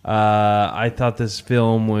 I thought this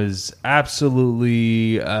film was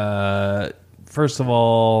absolutely, first of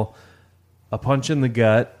all, a punch in the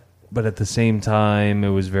gut, but at the same time, it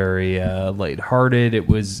was very lighthearted.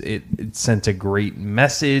 It sent a great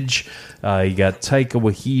message. You got Taika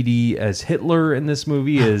Waititi as Hitler in this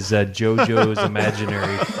movie, as Jojo's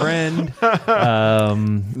imaginary friend.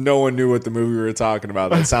 No one knew what the movie we were talking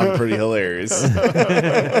about. That sounded pretty hilarious.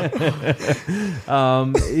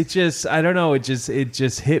 It just, I don't know. It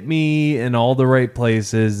just hit me in all the right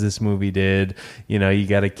places. This movie did. You know, you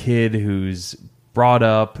got a kid who's brought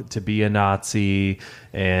up to be a Nazi,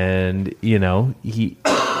 and you know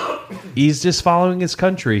he's just following his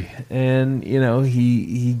country, and you know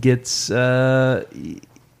he gets a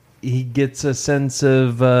sense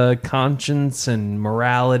of conscience and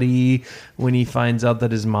morality when he finds out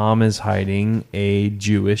that his mom is hiding a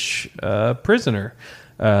Jewish prisoner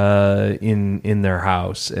in their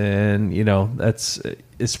house. And you know, that's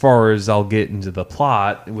as far as I'll get into the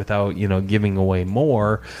plot without, you know, giving away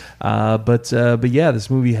more. But yeah,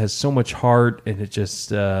 this movie has so much heart, and it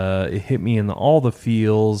just it hit me in all the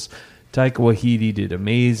feels. Taika Waititi did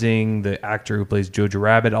amazing. The actor who plays Jojo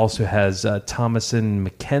Rabbit also has Thomasin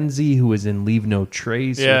McKenzie, who was in Leave No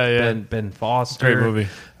Trace with Ben Foster. Great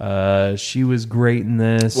movie. She was great in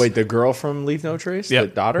this. Wait, the girl from Leave No Trace? Yep.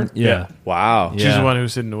 The daughter? Yeah. Wow. She's the one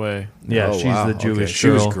who's hidden away. Yeah, she's the Jewish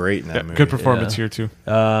girl. She was great in that movie. Good performance here too.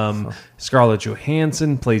 Scarlett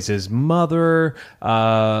Johansson plays his mother.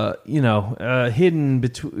 Hidden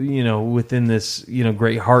between, within this,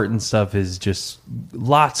 great heart and stuff is just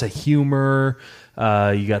lots of humor.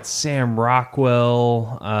 You got Sam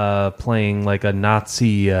Rockwell playing like a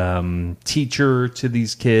Nazi teacher to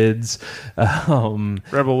these kids.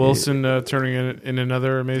 Rebel Wilson turning in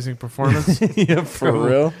another amazing performance. Yeah, for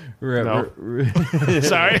real. No.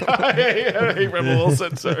 Sorry, I hate Rebel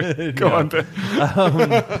Wilson. Sorry, go on, Ben.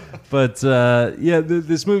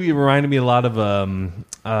 This movie reminded me a lot of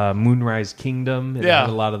Moonrise Kingdom. It had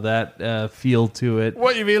a lot of that feel to it.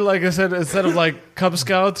 What you mean? Like I said, instead of like Cub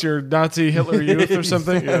Scouts, you're Nazi Hitler Youth or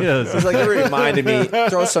something. Yes. It's like it reminded me.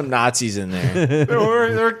 Throw some Nazis in there. There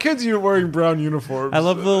were kids wearing brown uniforms. I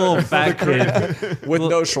love the little fat kid with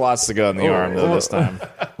no swastika on the arm though this time.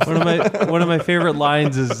 One of my favorite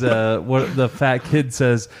lines is what the fat kid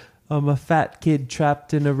says. I'm a fat kid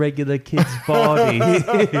trapped in a regular kid's body.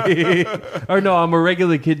 Or no, I'm a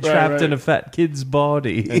regular kid trapped in a fat kid's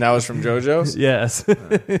body. And that was from JoJo's? Yes.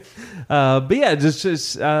 But yeah,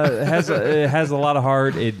 it has a lot of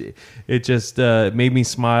heart. It just made me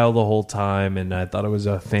smile the whole time, and I thought it was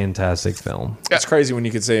a fantastic film. It's crazy when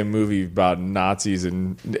you could say a movie about Nazis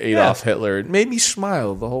and Adolf Hitler. It made me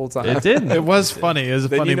smile the whole time. It did. It was funny. It was a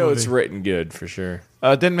funny movie. It's written good for sure.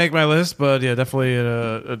 Didn't make my list, but yeah, definitely.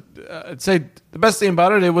 I'd say the best thing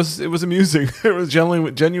about it was amusing. It was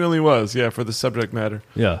genuinely was for the subject matter.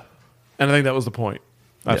 Yeah, and I think that was the point.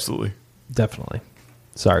 Absolutely, definitely.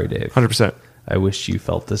 Sorry, Dave. 100%. I wish you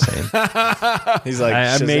felt the same. He's like,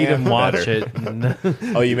 I made him watch it.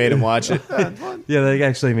 Oh, you made him watch it? Yeah, that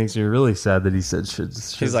actually makes me really sad that he said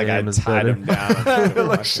Shazam. He's like, I tied him down. I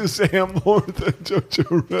like Shazam more than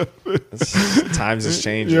Jojo Rabbit. Times is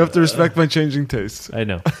changing. You have to respect my changing tastes. I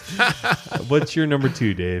know. What's your number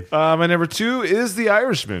 2, Dave? My number 2 is The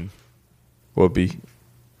Irishman. Whoopi.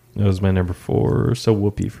 That was my number 4, so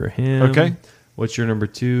Whoopi for him. Okay. What's your number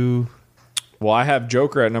 2? Well, I have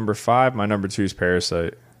Joker at number 5. My number 2 is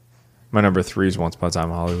Parasite. My number 3 is Once Upon a Time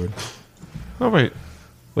in Hollywood. Oh,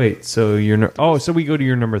 wait. So so we go to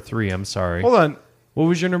your number 3. I'm sorry. Hold on. What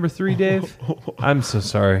was your number 3, Dave? I'm so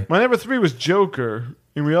sorry. My number 3 was Joker,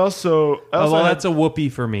 and we also. That's a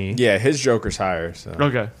Whoopi for me. Yeah, his Joker's higher. So.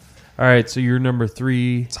 Okay. All right. So your number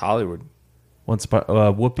 3. It's Hollywood.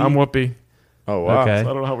 Whoopi. I'm Whoopi. Oh, wow. Okay. So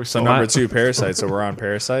I don't know how we saw number 2, Parasite. So we're on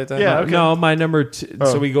Parasite then? Yeah. Okay. No, my number 2.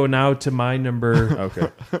 So we go now to my number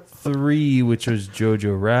 3, which was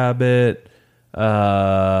Jojo Rabbit.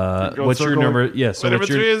 What's your number? Yeah, so my number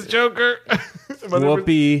 3 is Joker.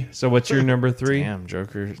 Whoopi. So what's your number 3? Damn,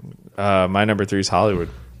 Joker. My number 3 is Hollywood.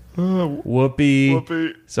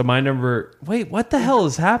 Whoopi. So my number. Wait, what the hell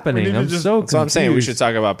is happening? I'm so confused. That's what I'm saying. We should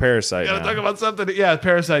talk about Parasite. Gotta talk about something. Yeah,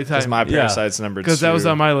 Parasite time. Because my Parasite's number 2. Because that was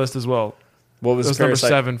on my list as well. What was number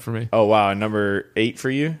 7 for me? Oh wow, number 8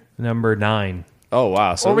 for you? Number 9. Oh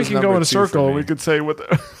wow. So or we can go in a circle and we could say what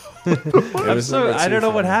the I don't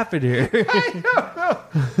know what happened here.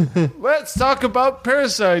 Let's talk about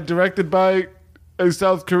Parasite, directed by a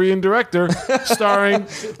South Korean director, starring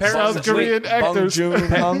South Korean actors.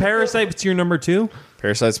 Parasite's your number 2?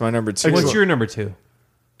 Parasite's my number 2. What's your number 2?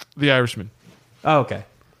 The Irishman. Oh, okay.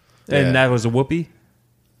 And that was a Whoopi?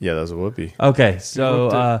 Yeah, that was a Whoopi. Okay,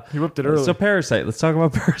 so he whipped it early. So Parasite. Let's talk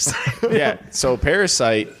about Parasite. Yeah, so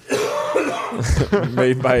Parasite,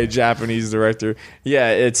 made by a Japanese director. Yeah,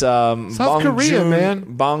 it's South Korea, man.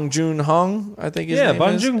 Bong Joon-ho, I think his name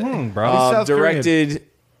Bong is. Joon-ho, bro. Directed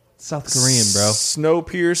South Korean, bro.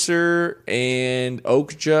 Snowpiercer and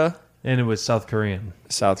Okja. And it was South Korean.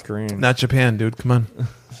 South Korean. Not Japan, dude. Come on.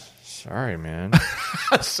 Sorry, man.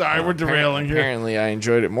 Sorry, we're derailing here. Apparently, I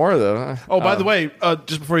enjoyed it more, though. Oh, by the way,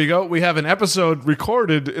 just before you go, we have an episode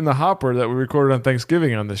recorded in the hopper that we recorded on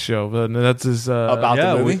Thanksgiving on this show. That's his about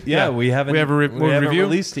the movie. We haven't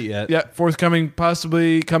released it yet. Yeah, forthcoming,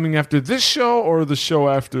 possibly coming after this show or the show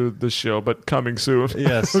after this show, but coming soon.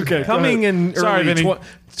 Yes. Okay. Coming in early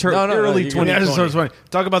 2020.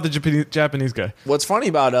 Talk about the Japanese guy. What's funny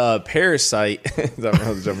about Parasite?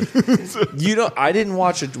 I didn't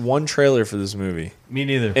watch one trailer for this movie. Me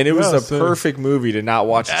neither. And it was the perfect movie to not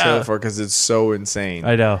watch a trailer for because it's so insane.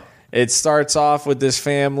 I know. It starts off with this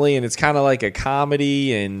family, and it's kind of like a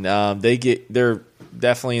comedy, and they're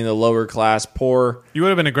definitely in the lower class, poor. You would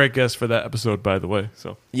have been a great guest for that episode, by the way.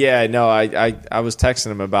 So yeah, no, I was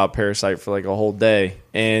texting him about Parasite for like a whole day,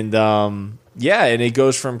 and and it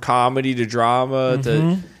goes from comedy to drama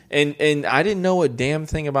to. And I didn't know a damn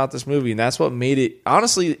thing about this movie, and that's what made it.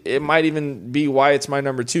 Honestly, it might even be why it's my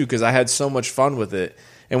number 2 because I had so much fun with it.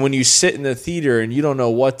 And when you sit in the theater and you don't know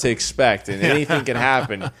what to expect and anything can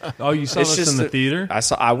happen. Oh, you saw this in the theater?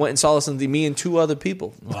 I went and saw this in me and 2 other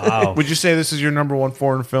people. Wow. Would you say this is your number 1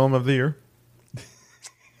 foreign film of the year?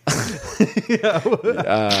 Yeah.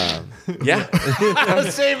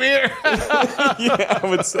 Same here. Yeah,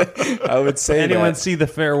 I would say Anyone see The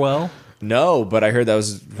Farewell? No, but I heard that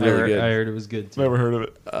was really good. I heard it was good too. Never heard of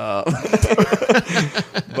it.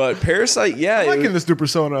 But Parasite, yeah. I'm liking this new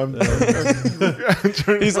persona.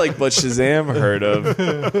 He's like, but Shazam heard of.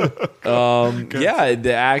 Yeah,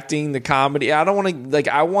 the acting, the comedy. I don't want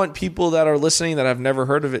to, I want people that are listening that have never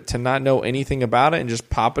heard of it to not know anything about it and just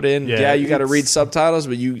pop it in. Yeah, you got to read subtitles,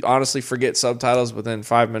 but you honestly forget subtitles within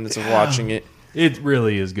 5 minutes of watching it. It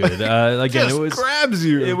really is good. Again, it grabs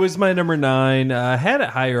you. It was my number 9. I had it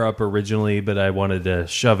higher up originally, but I wanted to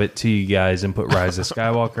shove it to you guys and put Rise of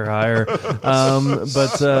Skywalker higher.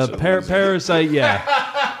 But Parasite,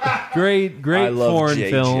 yeah, great foreign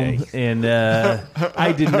film, and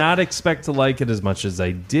I did not expect to like it as much as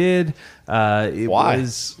I did. Why?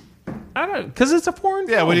 I don't, because it's a foreign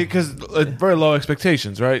film. Yeah, because very low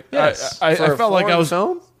expectations, right? Yes. I felt like I was.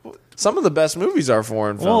 Film? Some of the best movies are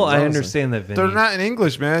foreign films. Well, I understand that, Vinny. They're not in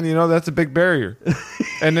English, man. You know, that's a big barrier.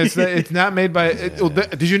 And it's not made by...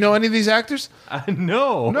 did you know any of these actors?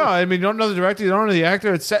 No. No, I mean, you don't know the director, you don't know the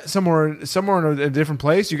actor. It's set somewhere in a different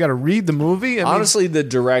place. You got to read the movie. Honestly, the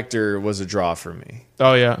director was a draw for me.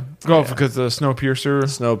 Oh, yeah. Because the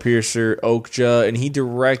Snowpiercer, Okja, and he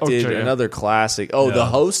directed another classic. Oh, The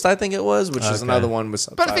Host, I think it was, which is another one with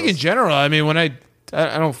subtitles. But I think in general, I mean, I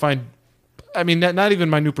don't find... I mean, not even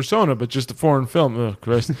my new persona, but just a foreign film. Oh,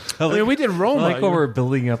 Christ. I mean, we did Roma. I like how we're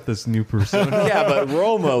building up this new persona. Yeah, but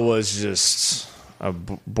Roma was just a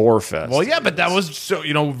bore fest. Well, yeah, but that was so,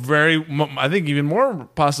 very, I think even more,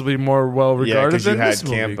 possibly more well regarded than this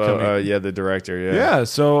movie. Campo, the director, yeah. Yeah,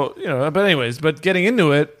 so, but anyways, getting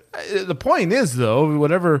into it, the point is, though,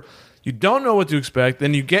 whatever... You don't know what to expect,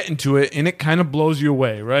 then you get into it, and it kind of blows you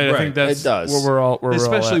away, right? I think that's where we're all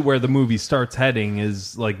Especially at. Where the movie starts heading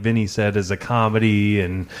is, like Vinny said, is a comedy,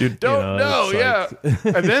 and you don't know, yeah.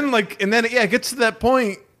 and then it gets to that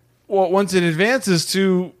point. Well, once it advances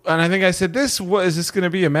to, and I think I said this: what is this going to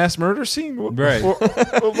be a mass murder scene? Right?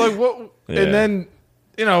 What? Yeah. And then.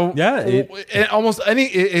 It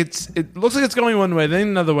looks like it's going one way, then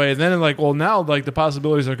another way, and then now the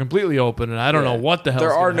possibilities are completely open, and I don't know what the hell.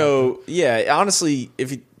 There are no, honestly,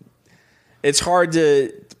 it's hard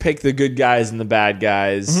to pick the good guys and the bad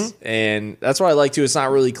guys, and that's what I like too. It's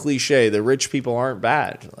not really cliche. The rich people aren't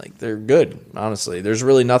bad; they're good. Honestly, there's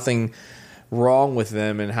really nothing wrong with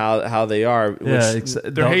them and how they are.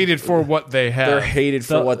 They're hated for what they have. They're hated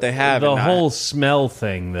for what they have. The whole smell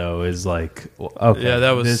thing, though, is okay.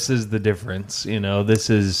 Yeah, this is the difference. This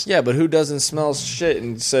is but who doesn't smell shit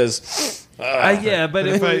and says? But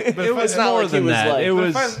it was more than that. It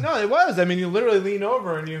was it was. I mean, you literally lean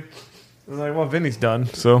over and you. Like, well, Vinny's done.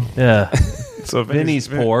 So yeah, so Vinny's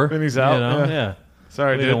poor. Vinny's out. Yeah.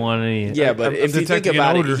 Sorry, we don't want any. Yeah, but if you think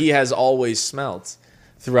about it, he has always smelled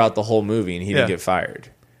throughout the whole movie, and he didn't get fired.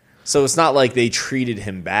 So it's not like they treated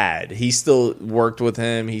him bad. He still worked with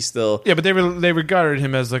him. He still but they regarded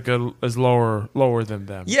him as as lower than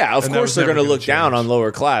them. Yeah, of course they're going to look down on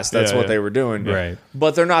lower class. That's what they were doing, right?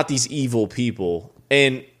 But they're not these evil people.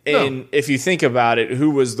 And if you think about it,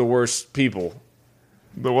 who was the worst people?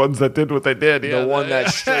 The ones that did what they did. The one that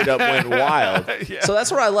straight up went wild. So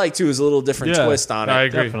that's what I like, too, is a little different twist on it. I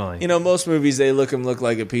agree. Definitely. Most movies, they look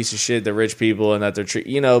like a piece of shit, the rich people, and that they're...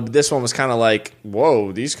 this one was kind of like,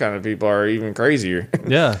 whoa, these kind of people are even crazier.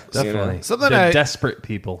 Yeah, definitely. They're desperate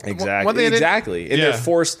people. Exactly. Exactly. And they're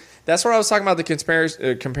forced... That's what I was talking about,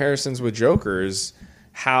 the comparisons with Joker, is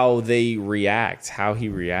how they react, how he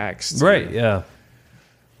reacts. Right, yeah.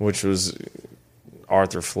 Which was...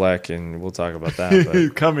 Arthur Fleck, and we'll talk about that.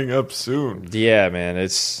 But coming up soon. Yeah, man,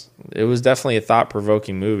 it was definitely a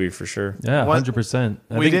thought-provoking movie for sure. Yeah, 100%.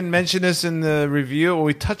 We didn't mention this in the review.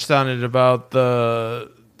 We touched on it about there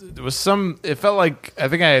was some. It felt like I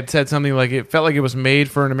think I had said something like it felt like it was made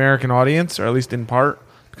for an American audience, or at least in part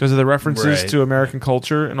because of the references to American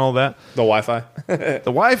culture and all that. The Wi-Fi, that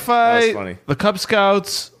was funny. The Cub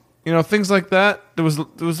Scouts. Things like that. There was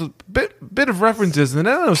a bit of references, and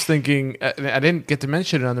then I was thinking, I didn't get to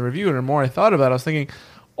mention it on the review, and the more I thought about it, I was thinking,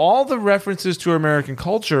 all the references to American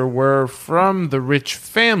culture were from the rich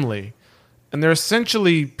family, and they're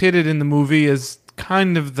essentially pitted in the movie as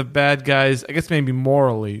kind of the bad guys, I guess maybe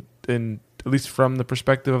morally, and at least from the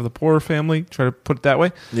perspective of the poor family, try to put it that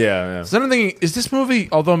way. Yeah. So I'm thinking, is this movie,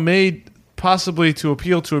 although made possibly to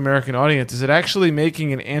appeal to American audience, is it actually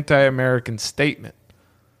making an anti-American statement?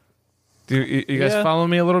 Do you guys follow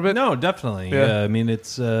me a little bit? No, definitely. Yeah, I mean,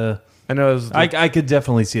 it's. I know. I could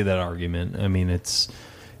definitely see that argument. I mean, it's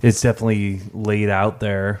definitely laid out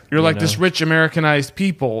there. You're like this rich Americanized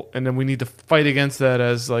people, and then we need to fight against that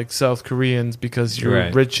as like South Koreans because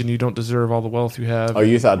you're rich and you don't deserve all the wealth you have. Oh,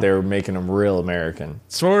 you thought they were making them real American?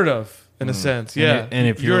 Sort of, in a sense, yeah. And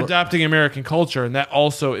if you're adopting American culture, and that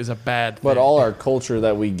also is a bad thing. But all our culture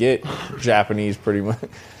that we get, Japanese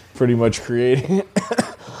pretty much creating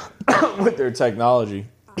with their technology.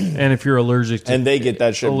 And if you're allergic to they get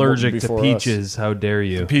that shit allergic to peaches, how dare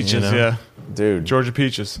you? Peaches, yeah. Dude. Georgia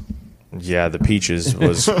peaches. Yeah, the peaches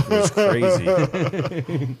was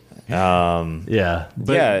crazy.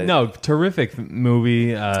 No, terrific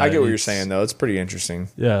movie. I get what you're saying though. It's pretty interesting.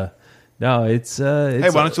 Yeah. No, it's hey,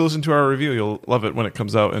 why don't you listen to our review? You'll love it when it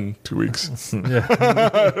comes out in 2 weeks. When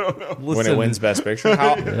it wins Best Picture.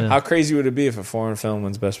 How crazy would it be if a foreign film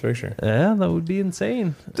wins Best Picture? Yeah, that would be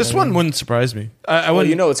insane. This one wouldn't surprise me. Well,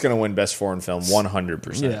 you know it's going to win Best Foreign Film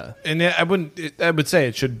 100%. Yeah. And I would say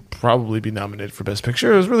it should probably be nominated for Best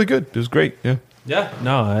Picture. It was really good. It was great. Yeah. Yeah.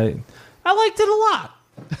 No, I liked it a lot.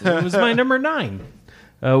 It was my number 9.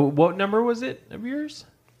 What number was it of yours?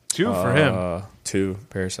 2 for him. 2.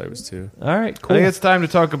 Parasite was 2. All right, cool. I think it's time to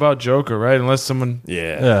talk about Joker, right? Unless someone...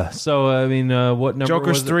 Yeah. So, I mean, what number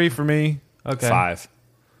Joker's was it? 3 for me. Okay. 5.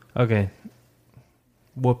 Okay.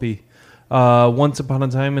 Whoopee. Once Upon a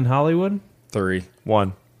Time in Hollywood? 3.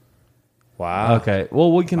 1. Wow. Okay.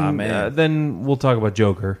 Well, we can... then we'll talk about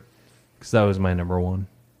Joker, because that was my number 1.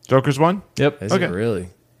 Joker's 1? Yep. Is it really?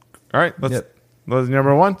 All right. Let's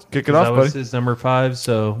number 1. Kick it off, buddy. That was his number 5,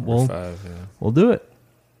 so we'll do it.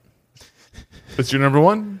 It's your number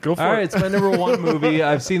 1? Go for it. All right, it's my number 1 movie.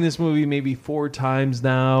 I've seen this movie maybe 4 times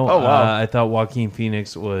now. Oh, wow. I thought Joaquin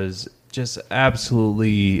Phoenix was just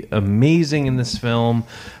absolutely amazing in this film.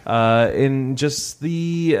 And just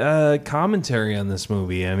the commentary on this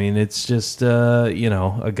movie. I mean, it's just,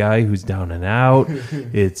 a guy who's down and out.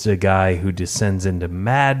 It's a guy who descends into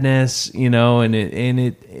madness, and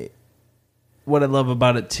it what I love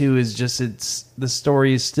about it, too, is just the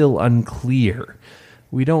story is still unclear.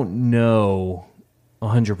 We don't know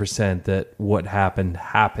 100% that what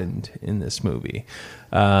happened in this movie.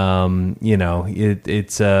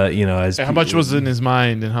 It's as how much was in his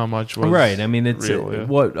mind and how much was right. I mean, it's real,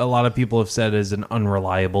 what a lot of people have said is an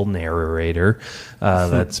unreliable narrator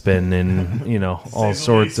that's been in all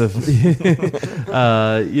sorts of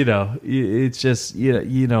it's just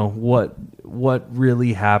what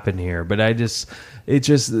really happened here. But it's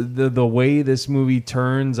just the way this movie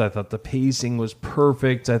turns. I thought the pacing was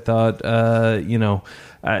perfect. I thought,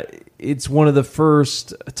 it's one of the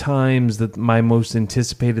first times that my most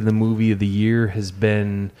anticipated the movie of the year has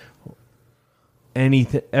been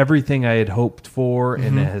everything I had hoped for,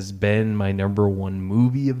 and it has been my number 1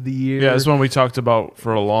 movie of the year. Yeah, it's one we talked about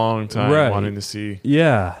for a long time, wanting to see.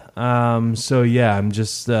 Yeah. I'm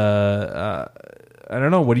just... I don't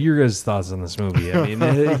know. What are your guys' thoughts on this movie? I mean,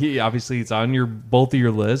 obviously it's on both of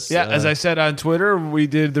your lists. Yeah, as I said on Twitter, we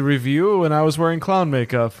did the review and I was wearing clown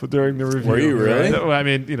makeup during the review. Were you really? I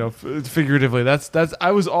mean, figuratively. That's.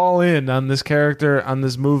 I was all in on this character, on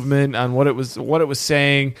this movement, on what it was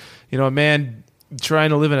saying. A man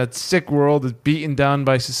trying to live in a sick world is beaten down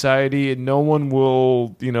by society, and no one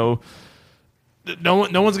will. No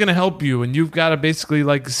one's going to help you, and you've got to basically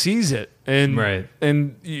seize it. And right.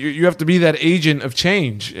 And you have to be that agent of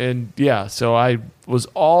change. And so I was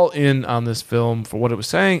all in on this film for what it was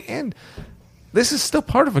saying. And this is still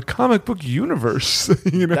part of a comic book universe.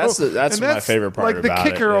 That's my favorite part about it. Like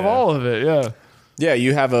the kicker of all of it, yeah. Yeah,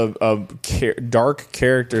 you have a dark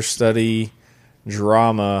character study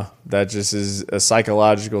drama that just is a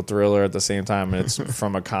psychological thriller at the same time, and it's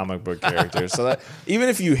from a comic book character. So that even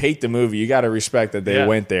if you hate the movie, you got to respect that they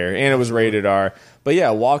went there, and it was rated R. But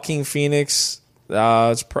yeah, Joaquin Phoenix,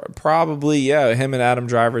 it's probably him and Adam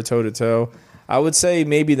Driver toe to toe. I would say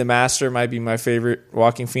maybe The Master might be my favorite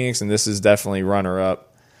Joaquin Phoenix, and this is definitely runner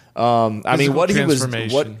up. I mean, what he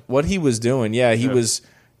was doing, he was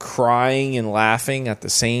crying and laughing at the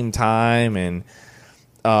same time, and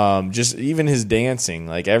just even his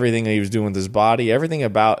dancing, everything that he was doing with his body, everything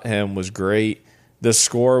about him was great. The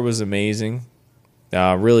score was amazing.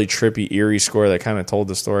 Really trippy, eerie score that kind of told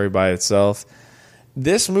the story by itself.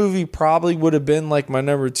 This movie probably would have been my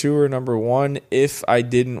number 2 or number 1 if I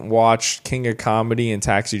didn't watch King of Comedy and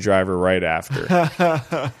Taxi Driver right after.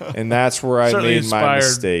 And that's where I made my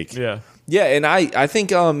mistake. Yeah, and I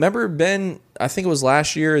think, remember, Ben, I think it was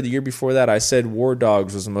last year or the year before that, I said War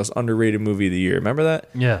Dogs was the most underrated movie of the year. Remember that?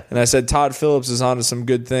 Yeah. And I said Todd Phillips is onto some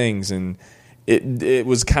good things, and it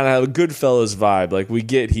was kind of a Goodfellas vibe. We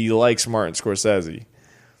get he likes Martin Scorsese.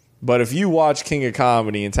 But if you watch King of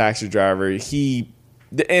Comedy and Taxi Driver,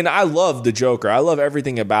 and I love the Joker. I love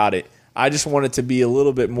everything about it. I just want it to be a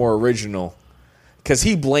little bit more original because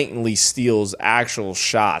he blatantly steals actual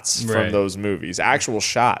shots from those movies, actual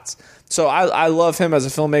shots. So I love him as a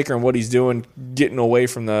filmmaker and what he's doing, getting away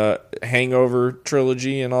from the Hangover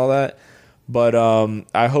trilogy and all that. But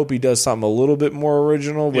I hope he does something a little bit more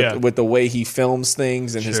original with the way he films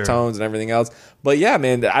things and his tones and everything else. But yeah,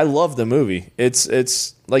 man, I love the movie.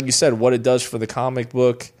 It's like you said, what it does for the comic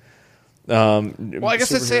book. Well, I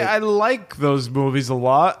guess I'd say I like those movies a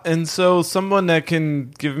lot, and so someone that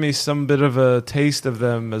can give me some bit of a taste of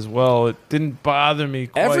them as well. It didn't bother me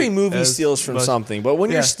quite. Every movie steals from something, but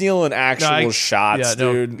when you're stealing actual shots,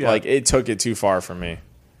 like it took it too far for me.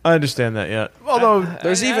 I understand that, yeah. Although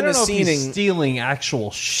there's even a scene in stealing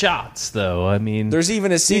actual shots, though. I mean, there's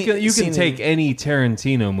even a scene. You can take any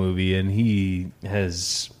Tarantino movie, and he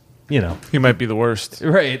has. He might be the worst,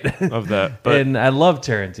 right? Of that, but. And I love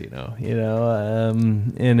Tarantino,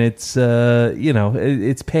 and it's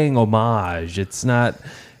it's paying homage. It's not.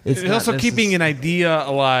 It's also keeping an idea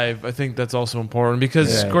alive. I think that's also important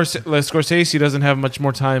because Scorsese doesn't have much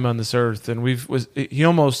more time on this earth, and he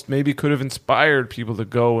almost maybe could have inspired people to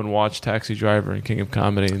go and watch Taxi Driver and King of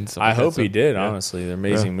Comedy. And I hope he did. Honestly, they're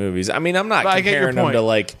amazing movies. I mean, I'm not comparing them to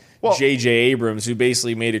like J.J. Abrams, who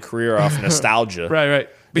basically made a career off nostalgia. Right.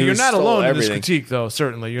 But you're not alone in this critique, though.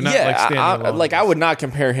 Certainly, you're not standing alone. I would not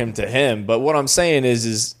compare him to him. But what I'm saying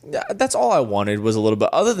is that's all I wanted was a little bit.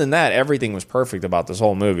 Other than that, everything was perfect about this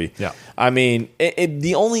whole movie. Yeah. I mean,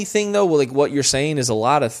 the only thing though, like what you're saying, is a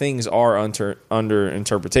lot of things are under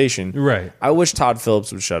interpretation. Right. I wish Todd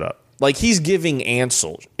Phillips would shut up. Like he's giving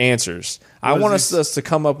answers. I want us to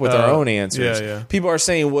come up with our own answers. Yeah. People are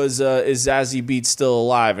saying, is Zazie Beetz still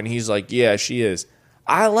alive? And he's like, yeah, she is.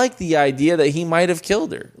 I like the idea that he might have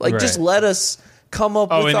killed her. Like, just let us come up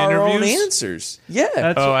with our own answers.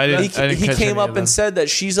 Yeah. He came up and said that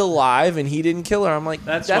she's alive and he didn't kill her. I'm like,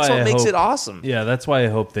 that's what makes it awesome. Yeah, that's why I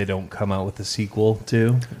hope they don't come out with a sequel,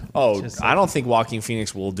 too. Oh, I don't think Joaquin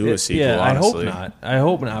Phoenix will do a sequel, honestly. I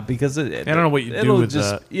hope not, because I don't know what you do with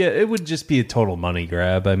that. Yeah, it would just be a total money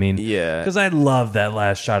grab. I mean, because I love that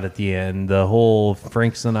last shot at the end, the whole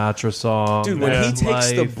Frank Sinatra song. Dude, when he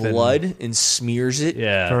takes the blood and smears it.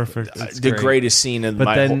 Yeah. Perfect. The greatest scene of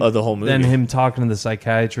the whole movie. Then him talking to the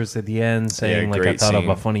psychiatrist at the end saying, I thought of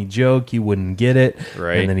a funny joke, you wouldn't get it.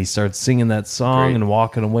 Right. And then he starts singing that song and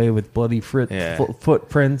walking away with bloody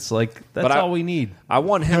footprints. Like, that's all we need. I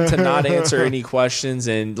want him to not answer any questions.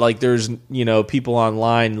 And, like, there's, people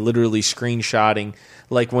online literally screenshotting,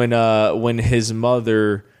 like, when his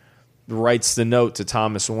mother writes the note to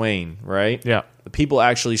Thomas Wayne, right? Yeah. People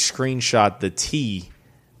actually screenshot the T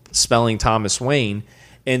spelling Thomas Wayne.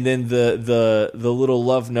 And then the little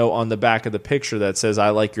love note on the back of the picture that says,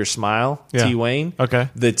 I like your smile, T. Wayne. Okay.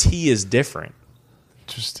 The T is different.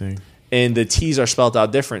 Interesting. And the T's are spelled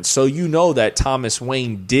out different. So you know that Thomas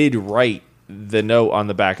Wayne did write the note on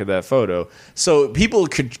the back of that photo. So people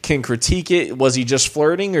can critique it. Was he just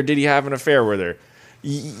flirting or did he have an affair with her?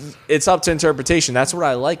 It's up to interpretation. That's what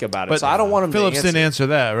I like about it. But so I don't want him Phillips to answer. didn't answer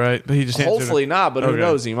that, right? But he just hopefully not, but who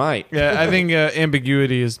knows? He might. Yeah, I think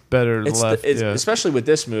ambiguity is better left. Especially with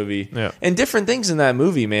this movie. Yeah. And different things in that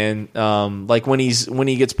movie, man. Like when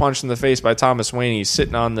he gets punched in the face by Thomas Wayne, he's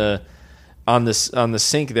sitting on the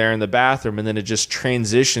sink there in the bathroom, and then it just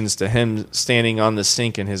transitions to him standing on the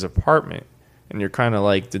sink in his apartment. And you're kind of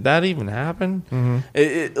like, did that even happen?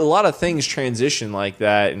 Mm-hmm. A lot of things transition like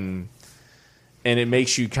that, and it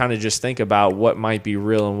makes you kind of just think about what might be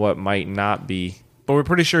real and what might not be. But we're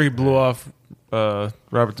pretty sure he blew off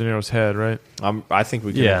Robert De Niro's head, right? I think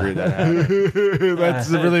we can agree that happened. That's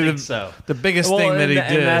really the biggest thing that he did.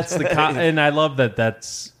 And that's and I love that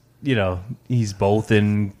that's, he's both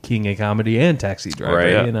in King of Comedy and Taxi Driver,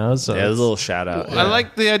 right? So a little shout out. I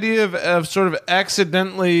like the idea of sort of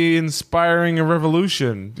accidentally inspiring a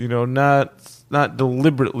revolution, not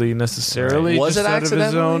deliberately necessarily. Was just it out accidentally?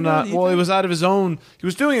 Of his own, it was out of his own. He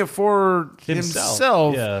was doing it for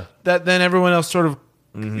himself. Yeah. That then everyone else sort of,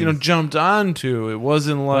 jumped onto. It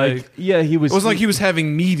wasn't like he was. It wasn't like he was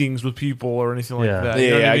having meetings with people or anything like that. Yeah, you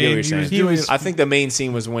know what I I mean? get what you're saying. I think the main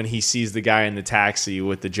scene was when he sees the guy in the taxi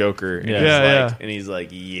with the Joker. And he's like,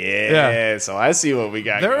 yeah. So I see what we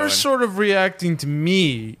got. They're sort of reacting to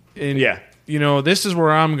me. This is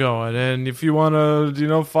where I'm going, and if you want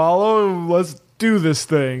to, follow, let's do this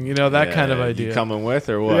thing. That kind of idea. You coming with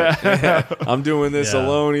or what? Yeah. I'm doing this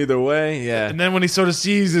alone either way. Yeah. And then when he sort of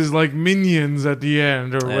sees his like minions at the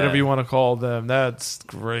end or whatever you want to call them, that's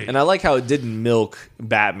great. And I like how it didn't milk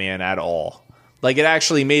Batman at all. Like it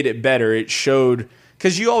actually made it better. It showed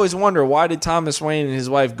Because you always wonder, why did Thomas Wayne and his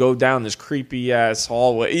wife go down this creepy ass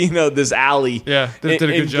hallway, this alley? Yeah, they did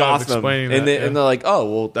a good job explaining and they're like,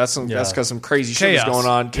 oh, well, that's because some crazy shit was going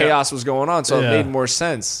on. Chaos was going on, so it made more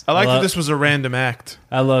sense. I like that this was a random act.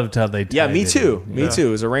 I loved how they tied me too. Me too.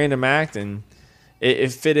 It was a random act, and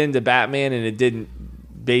it fit into Batman, and it didn't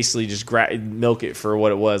basically just milk it for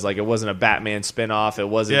what it was. Like, it wasn't a Batman spinoff. It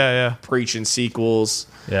wasn't preaching sequels.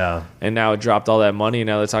 Yeah. And now it dropped all that money, and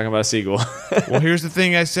now they're talking about a sequel. Well, here's the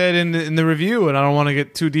thing I said in the review, and I don't want to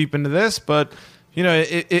get too deep into this, but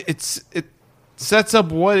it sets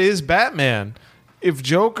up what is Batman.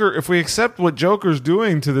 If we accept what Joker's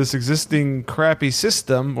doing to this existing crappy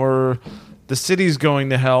system, or the city's going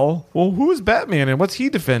to hell, well, who is Batman and what's he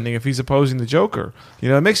defending if he's opposing the Joker?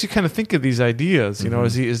 It makes you kind of think of these ideas.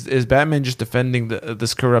 Is Batman just defending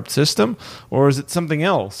this corrupt system, or is it something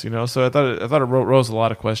else? So I thought it rose a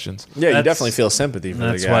lot of questions. Yeah, you definitely feel sympathy for the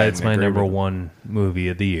guy. That's why it's my number one movie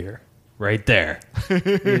of the year. Right there.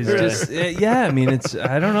 It's just, I mean,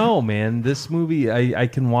 I don't know, man. This movie I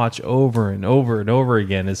can watch over and over and over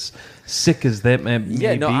again. As sick as that may be.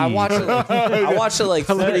 I watched it like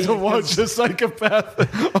I like to watch a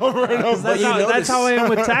psychopath over and over. That's how I am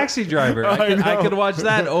with Taxi Driver. I could watch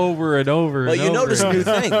that over and over and over. But you notice new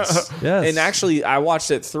things. Yes. And actually, I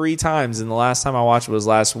watched it 3 times, and the last time I watched it was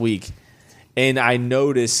last week. And I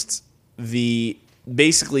noticed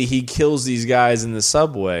basically he kills these guys in the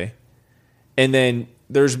subway. And then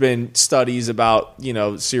there's been studies about,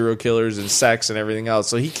 serial killers and sex and everything else.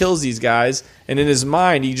 So he kills these guys, and in his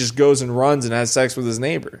mind, he just goes and runs and has sex with his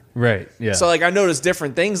neighbor. Right, yeah. So, I noticed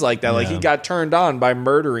different things like that. Like, he got turned on by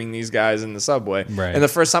murdering these guys in the subway. Right. And the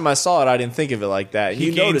first time I saw it, I didn't think of it like that.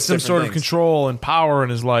 He gained some sort of control and power in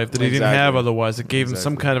his life that he didn't have otherwise. It gave him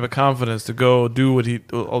some kind of a confidence to go do what he,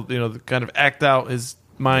 kind of act out his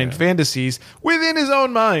mind fantasies within his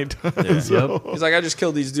own mind. He's like, I just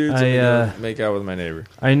killed these dudes and make out with my neighbor.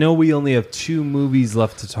 I know we only have 2 movies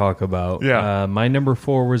left to talk about. Yeah. My number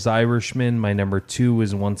 4 was Irishman. My number 2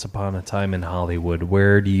 was Once Upon a Time in Hollywood.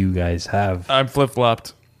 Where do you guys have? I'm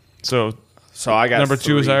flip-flopped. So I got number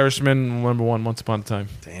 3. 2 is Irishman. Number 1, Once Upon a Time.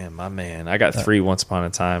 Damn, my man. I got 3 Once Upon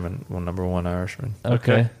a Time and number 1 Irishman.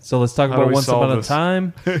 Okay. So let's talk about Once Upon a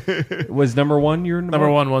Time. Was number 1 your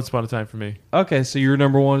number 1? Once Upon a Time for me. Okay, so your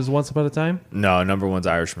number 1 is Once Upon a Time? No, number 1's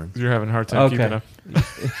Irishman. You're having a hard time keeping up.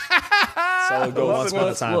 So we'll go Once Upon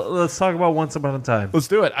a Time. Let's talk about Once Upon a Time. Let's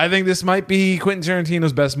do it. I think this might be Quentin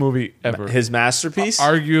Tarantino's best movie ever. His masterpiece?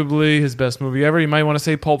 Arguably his best movie ever. He might want to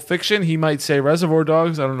say Pulp Fiction. He might say Reservoir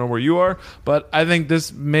Dogs. I don't know where you are. But I think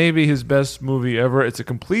this may be his best movie ever. It's a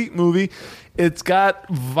complete movie. It's got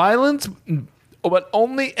violence, but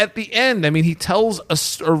only at the end. I mean, he tells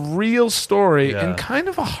a real story and kind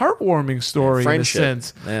of a heartwarming story in a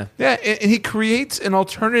sense. Yeah, and he creates an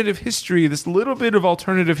alternative history, this little bit of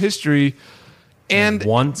alternative history. And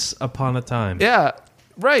Once Upon a Time. Yeah,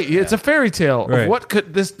 right. Yeah. It's a fairy tale of what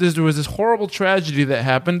could there was this horrible tragedy that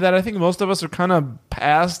happened that I think most of us are kind of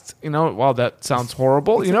past. Wow, that sounds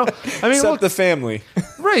horrible. I mean, except the family,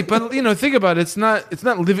 right? But think about it. It's not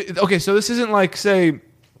living. Okay, so this isn't like, say,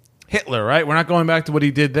 Hitler, right? We're not going back to what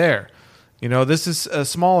he did there. This is a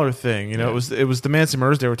smaller thing. It was the Manson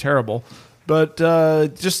murders. They were terrible. But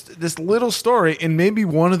just this little story, and maybe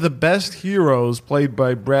one of the best heroes played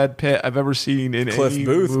by Brad Pitt I've ever seen in Cliff any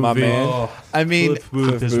Booth, movie. My man. I mean, Cliff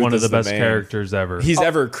Booth is one of the best characters ever. He's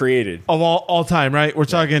ever created. Of all time, right? We're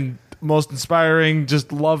talking most inspiring.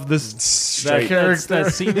 Just love that character.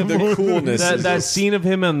 That scene of the coolness. That scene of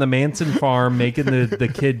him on the Manson farm making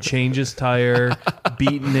the kid change his tire,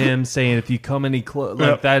 beating him, saying, "If you come any close,"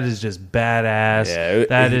 that is just badass. Yeah,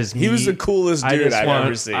 that is. He was the coolest dude I've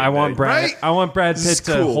ever seen. I want Brad Pitt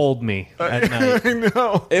to hold me at night. I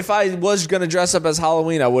know. If I was gonna dress up as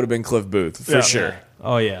Halloween, I would have been Cliff Booth for sure.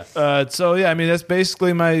 Oh yeah. I mean, that's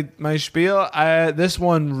basically my spiel. This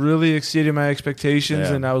one really exceeded my expectations,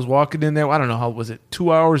 and I was walking in there. I don't know, how was it?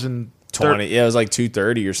 2 hours and 20. Yeah, it was like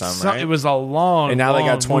 2:30 or something. Right? It was a long. And now they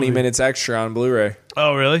got 20 movie. minutes extra on Blu-ray.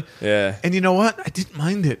 Oh, really? Yeah. And you know what? I didn't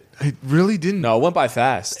mind it. I really didn't. No, it went by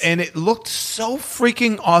fast. And it looked so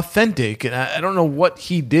freaking authentic. And I don't know what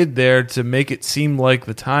he did there to make it seem like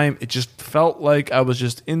the time. It just felt like I was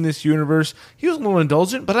just in this universe. He was a little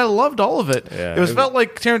indulgent, but I loved all of it. Yeah, it felt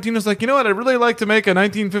like Tarantino's like, you know what? I'd really like to make a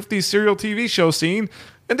 1950s serial TV show scene.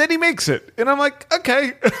 And then he makes it. And I'm like,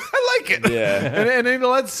 okay, I like it. Yeah. and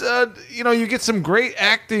let's, you get some great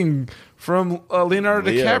acting from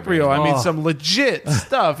Leonardo DiCaprio. I mean, some legit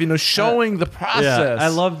stuff, showing the process. Yeah, I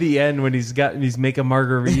love the end when he's making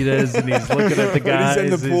margaritas and he's looking at the guys.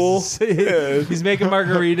 He's in the pool. He's making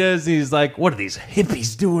margaritas and he's like, "What are these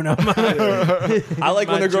hippies doing?" I like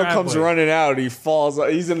when the girl comes running out. He falls.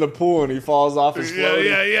 He's in the pool and he falls off his float.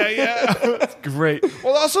 Yeah. Great.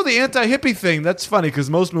 Well, also the anti-hippie thing. That's funny because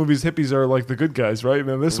most movies hippies are like the good guys, right? And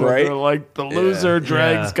then this one, they're like the loser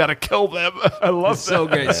Drag's got to kill them. I love that. So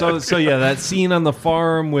great. So yeah, that scene on the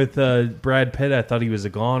farm with Brad Pitt, I thought he was a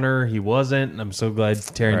goner. He wasn't. I'm so glad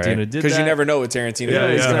Tarantino did that. Because you never know what Tarantino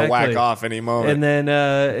is. He's going to whack off any moment. And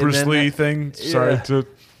then Bruce Lee thing. Sorry to...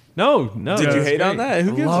 No. Did you hate on that?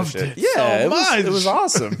 Who gives a shit? Yeah, it was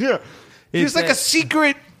awesome. Yeah. He's like a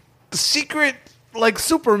secret like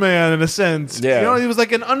Superman in a sense. Yeah. He was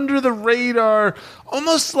like an under the radar,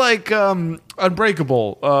 almost like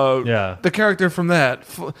Unbreakable. The character from that,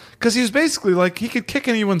 because he was basically like he could kick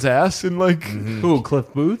anyone's ass and like who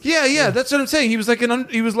Cliff Booth. Yeah, that's what I'm saying. He was like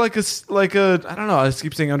he was like a I don't know. I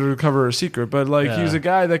keep saying undercover or secret, but like he was a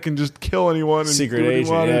guy that can just kill anyone. And secret agent.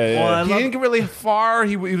 Well, he didn't get really far.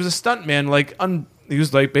 He was a stuntman. Like he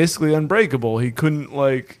was like basically unbreakable. He couldn't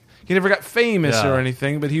like. He never got famous or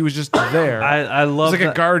anything, but he was just there. I love he was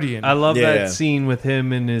like a guardian. I love that scene with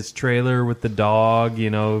him in his trailer with the dog,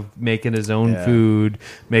 making his own food,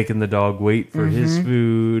 making the dog wait for his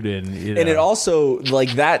food. And it also,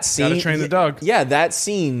 like that scene. Gotta train the dog. Yeah, that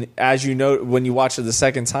scene, as you know, when you watch it the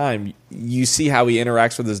second time, you see how he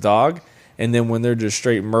interacts with his dog. And then when they're just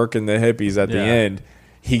straight murking the hippies at the end,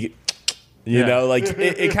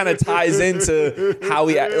 it kind of ties into how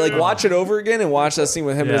he watch it over again and watch that scene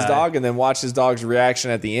with him and his dog, and then watch his dog's reaction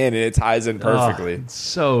at the end, and it ties in perfectly.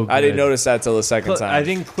 So good. I didn't notice that till the second time. I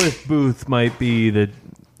think Cliff Booth might be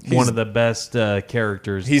one of the best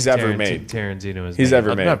characters he's ever made. Tarantino has he's made.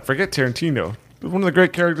 ever made. Forget Tarantino. One of the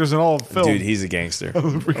great characters in all of film. Dude, he's a gangster. I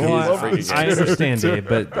understand it,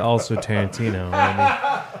 but also Tarantino.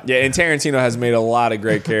 Yeah, and Tarantino has made a lot of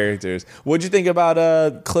great characters. What'd you think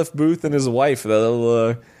about Cliff Booth and his wife? What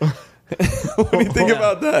do you think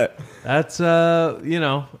about that? That's up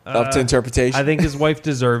to interpretation. I think his wife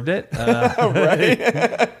deserved it.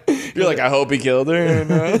 Right? You're like, I hope he killed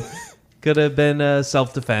her. Could have been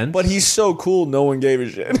self-defense. But he's so cool, no one gave a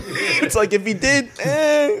shit. It's like, if he did,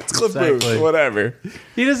 it's Cliff Booth, whatever.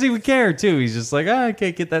 He doesn't even care, too. He's just like, I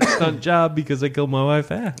can't get that stunt job because I killed my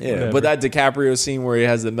wife. Yeah, but that DiCaprio scene where he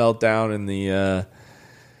has the meltdown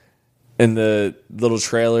in the little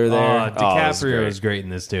trailer there. DiCaprio is great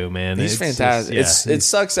in this, too, man. He's fantastic. It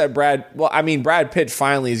sucks that Brad Pitt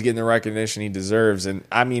finally is getting the recognition he deserves, and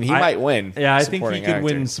he might win. Yeah, I think he could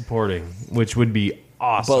win supporting, which would be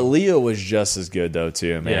awesome. But Leo was just as good though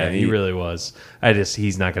too, man. Yeah, he really was.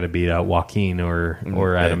 He's not going to beat out Joaquin or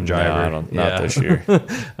Adam Driver. No, not this year.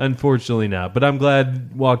 Unfortunately not. But I'm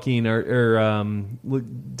glad Joaquin or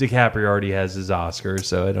DiCaprio already has his Oscar,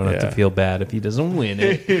 so I don't have to feel bad if he doesn't win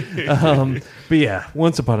it. But yeah,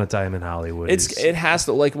 Once Upon a Time in Hollywood. It has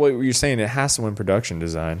to, like what you're saying, it has to win production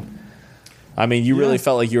design. I mean, you really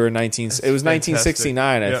felt like you were it was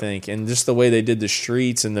 1969, I think, and just the way they did the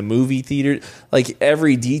streets and the movie theater, like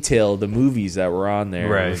every detail of the movies that were on there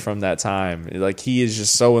were from that time. Like he is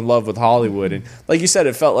just so in love with Hollywood, and like you said,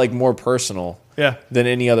 it felt like more personal. Than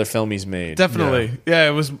any other film he's made. Definitely. Yeah,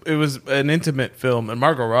 it was an intimate film. And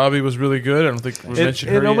Margot Robbie was really good. I don't think we mentioned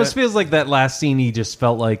her yet. It almost feels like that last scene he just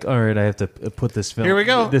felt like, all right, I have to put this film. Here we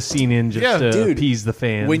go. This scene in just to appease the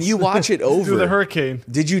fans. When you watch it over. Through the hurricane.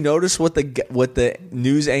 Did you notice what the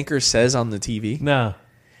news anchor says on the TV? No.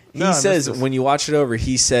 He says, when you watch it over,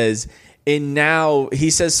 he says... And now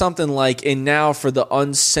he says something like, "And now for the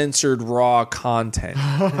uncensored raw content."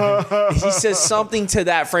 He says something to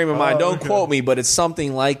that frame of mind. Don't quote me, but it's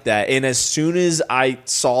something like that. And as soon as I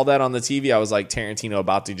saw that on the TV, I was like, Tarantino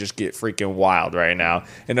about to just get freaking wild right now.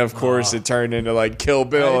 And of course, it turned into like Kill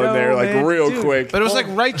Bill in there, like real quick. But it was like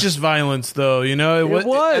righteous violence, though. It was.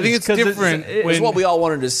 I think it's different. It's what we all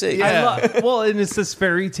wanted to see. Yeah. And it's this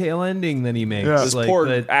fairy tale ending that he makes. Yeah. This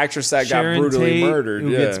poor actress that got brutally murdered.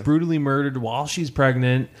 Who gets brutally murdered while she's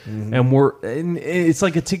pregnant, and it's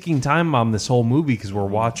like a ticking time bomb this whole movie because we're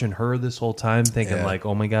watching her this whole time thinking like,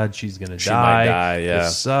 oh my god, she's gonna die. She might die.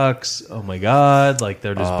 This sucks. Oh my god, like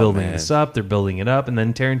they're just building this up, they're building it up, and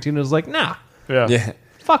then Tarantino's like, nah.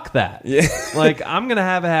 Fuck that. Yeah. Like, I'm going to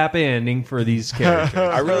have a happy ending for these characters.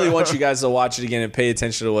 I really want you guys to watch it again and pay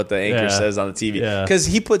attention to what the anchor says on the TV. Because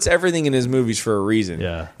he puts everything in his movies for a reason.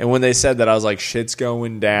 Yeah. And when they said that, I was like, shit's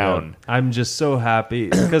going down. Yeah. I'm just so happy.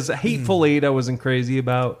 Because Hateful Eight, I wasn't crazy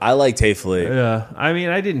about. I liked Hateful Eight. Yeah. I mean,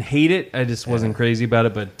 I didn't hate it. I just wasn't crazy about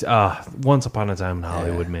it. But Once Upon a Time in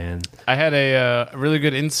Hollywood, man. I had a really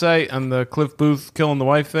good insight on the Cliff Booth killing the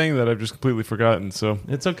wife thing that I've just completely forgotten. So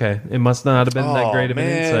it's okay. It must not have been that great of an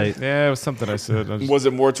insight. Yeah, it was something I said. Was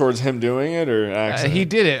it more towards him doing it or accident? He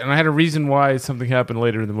did it, and I had a reason why something happened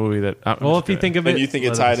later in the movie. That if you think of it, and you think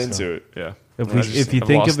it tied into it, yeah. If you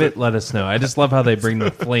think of it, let us know. I just love how they bring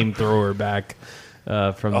the flamethrower back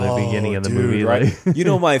from the beginning of the movie. Right? You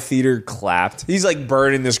know, my theater clapped. He's like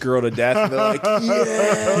burning this girl to death, and they're like,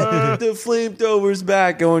 "Yeah, the flamethrower's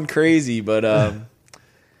back, going crazy." But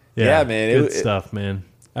yeah, man, good stuff, man.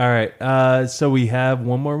 All right, so we have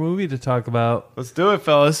one more movie to talk about. Let's do it,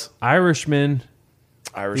 fellas. Irishman.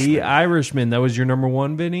 The Irishman. That was your number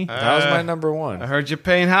one, Vinny? That was my number one. I heard you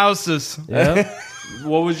paint houses. Yeah.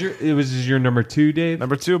 What was it was your number two, Dave?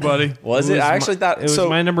 Number two, buddy. Was it? I actually thought it was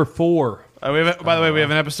my number four. By the way, we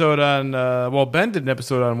have an episode on. Ben did an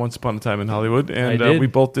episode on Once Upon a Time in Hollywood, and we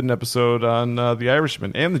both did an episode on The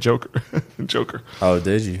Irishman and the Joker. Joker. Oh,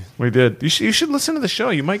 did you? We did. You should listen to the show.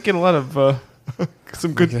 You might get a lot of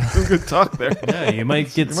some good talk there. Yeah, you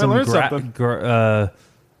might get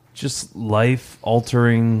just life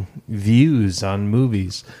altering views on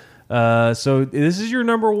movies. So this is your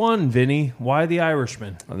number one, Vinny. Why The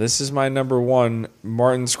Irishman? This is my number one.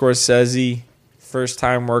 Martin Scorsese. First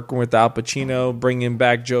time working with Al Pacino, bringing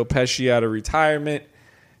back Joe Pesci out of retirement.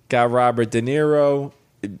 Got Robert De Niro.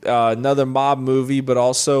 Another mob movie, but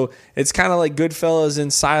also it's kind of like Goodfellas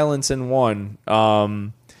and Silence in one.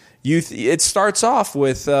 It starts off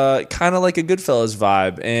with kind of like a Goodfellas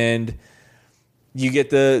vibe, and you get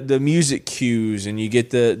the music cues, and you get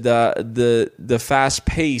the fast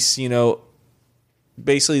pace. You know,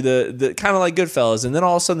 basically the kind of like Goodfellas, and then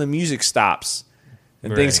all of a sudden the music stops.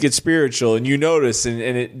 And things get spiritual, and you notice, and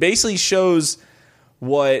it basically shows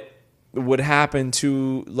what would happen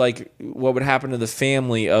to the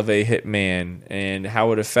family of a hitman, and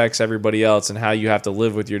how it affects everybody else, and how you have to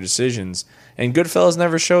live with your decisions. And Goodfellas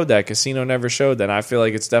never showed that. Casino never showed that. And I feel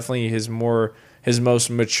like it's definitely his most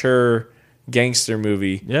mature gangster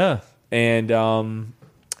movie. Yeah, and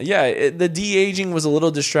the de-aging was a little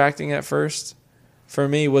distracting at first. For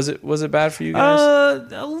me, was it bad for you guys?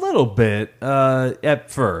 A little bit at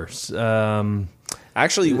first.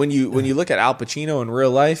 Actually, when you look at Al Pacino in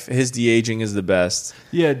real life, his de-aging is the best.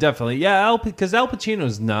 Yeah, definitely. Yeah, because Al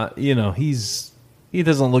Pacino's not. You know, he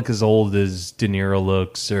doesn't look as old as De Niro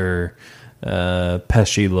looks or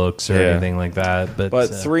Pesci looks or anything like that. But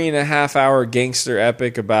 3.5 hour gangster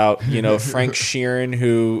epic about Frank Sheeran,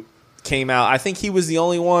 who came out. I think he was the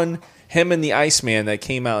only one. Him and the Iceman that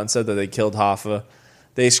came out and said that they killed Hoffa.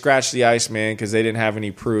 They scratched the Iceman because they didn't have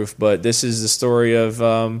any proof. But this is the story of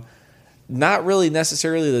not really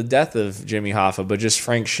necessarily the death of Jimmy Hoffa, but just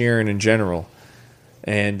Frank Sheeran in general,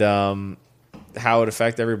 and how it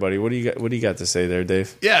affected everybody. What do you got to say there,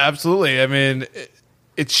 Dave? Yeah, absolutely. I mean,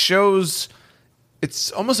 it shows.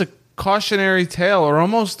 It's almost a cautionary tale, or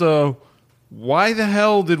almost a why the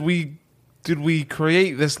hell did we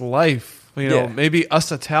create this life? Maybe us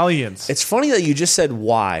Italians. It's funny that you just said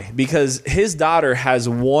why, because his daughter has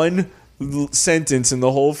one sentence in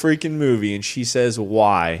the whole freaking movie, and she says,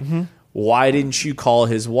 why? Mm-hmm. Why didn't you call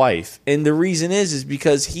his wife? And the reason is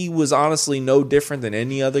because he was honestly no different than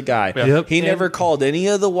any other guy. Yep. He never called any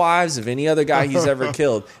of the wives of any other guy he's ever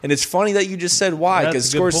killed. And it's funny that you just said why,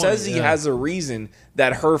 because Scorsese has a reason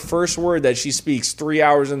that her first word that she speaks 3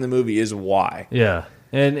 hours in the movie is why. Yeah.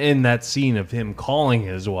 And that scene of him calling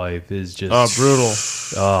his wife is just brutal.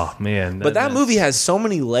 Oh man! But that movie has so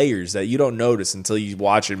many layers that you don't notice until you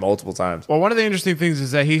watch it multiple times. Well, one of the interesting things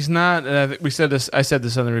is that he's not. I said this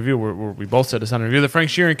on the review. We both said this on the review. The Frank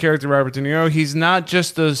Sheeran character, Robert De Niro, he's not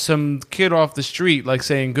just some kid off the street like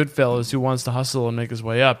saying Goodfellas who wants to hustle and make his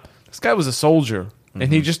way up. This guy was a soldier,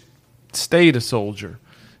 and he just stayed a soldier,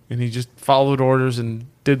 and he just followed orders and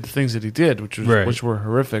did the things that he did, which were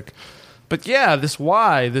horrific. But yeah,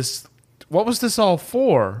 what was this all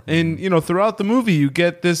for? And, throughout the movie, you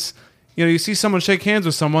get this, you see someone shake hands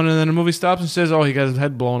with someone, and then the movie stops and says, oh, he got his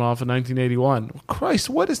head blown off in 1981. Well, Christ,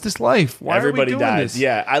 what is this life? Why Everybody are we doing dies. This?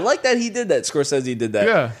 Yeah, I like that he did that. Scorsese did that.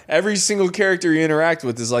 Yeah. Every single character you interact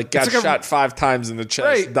with is shot 5 times in the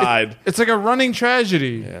chest, died. It's like a running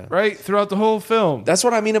tragedy, right? Throughout the whole film. That's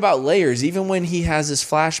what I mean about layers. Even when he has this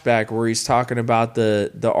flashback where he's talking about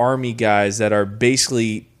the army guys that are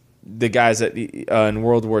basically the guys that in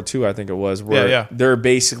World War II, I think it was, where they're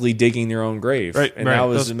basically digging their own grave. Right, and that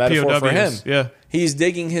was a metaphor for him. Yeah. He's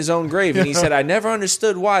digging his own grave, and he said, I never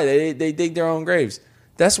understood why they dig their own graves.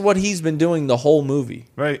 That's what he's been doing the whole movie.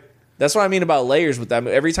 Right. That's what I mean about layers with that.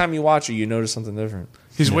 Every time you watch it, you notice something different.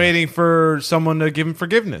 He's waiting for someone to give him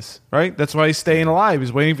forgiveness, right? That's why he's staying alive.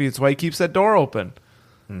 He's waiting for you. That's why he keeps that door open,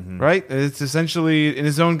 right? It's essentially in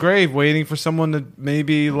his own grave, waiting for someone to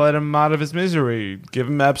maybe let him out of his misery, give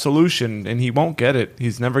him absolution, and he won't get it.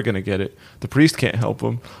 He's never going to get it. The priest can't help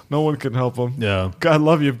him. No one can help him. Yeah. God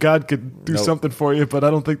love you if God could do something for you, but I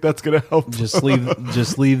don't think that's going to help. Just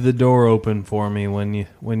leave the door open for me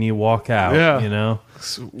when you walk out. Yeah. You know,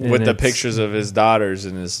 with the pictures of his daughters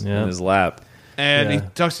in his lap. And he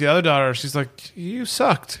talks to the other daughter. She's like, you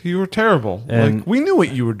sucked. You were terrible. And like, we knew what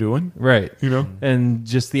you were doing. Right. You know? And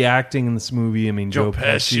just the acting in this movie. I mean, Joe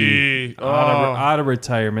Pesci. Out of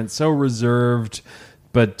retirement. So reserved,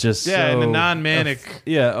 but just so... and the non-manic.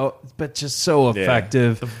 But just so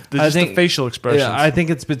effective. The facial expressions. Yeah, I think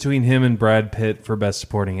it's between him and Brad Pitt for Best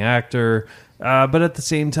Supporting Actor. But at the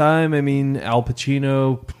same time, I mean, Al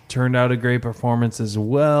Pacino turned out a great performance as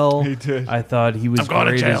well. He did. I thought he was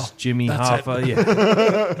great as Jimmy Hoffa.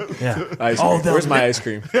 Where's my ice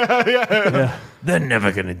cream? Yeah. They're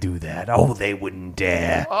never going to do that. Oh, they wouldn't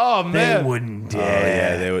dare. Oh, man. They wouldn't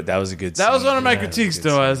dare. That was a good scene. That was one of my critiques,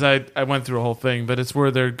 though, as I went through a whole thing. But it's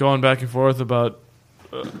where they're going back and forth about...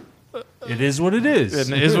 it is what it is.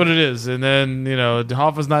 It is what it is. And then,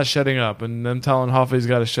 Hoffa's not shutting up. And them telling Hoffa he's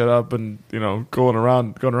got to shut up and, going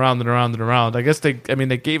around and around and around. I guess they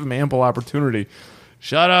gave him ample opportunity.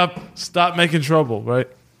 Shut up. Stop making trouble, right?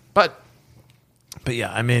 But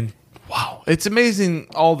yeah, I mean, wow. It's amazing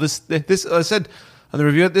all this. This I said on the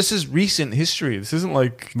review, this is recent history. This isn't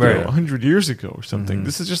like 100 years ago or something. Mm-hmm.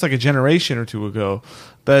 This is just like a generation or two ago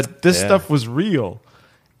that this stuff was real.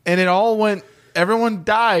 And it all went... Everyone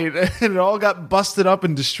died, and it all got busted up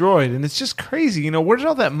and destroyed. And it's just crazy. Where did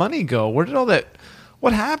all that money go? What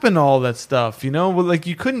happened to all that stuff? Like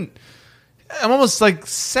you couldn't... I'm almost like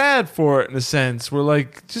sad for it in a sense. We're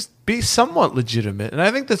like, just be somewhat legitimate. And I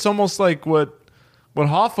think that's almost like what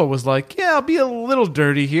Hoffa was like. Yeah, I'll be a little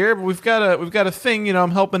dirty here, but we've got a thing.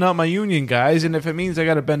 I'm helping out my union guys, and if it means I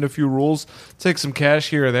got to bend a few rules, take some cash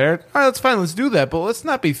here or there, all right, that's fine. Let's do that. But let's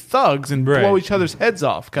not be thugs and blow each other's heads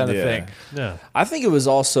off, kind of thing. Yeah, I think it was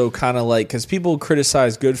also kind of like because people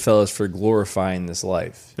criticize Goodfellas for glorifying this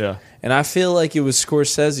life. Yeah. And I feel like it was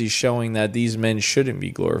Scorsese showing that these men shouldn't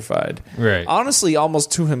be glorified. Right. Honestly, almost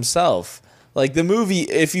to himself. Like the movie,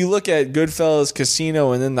 if you look at Goodfellas,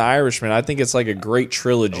 Casino, and then The Irishman, I think it's like a great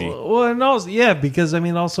trilogy. Well, and also, because I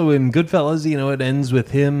mean, also in Goodfellas, it ends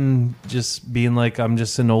with him just being like, "I'm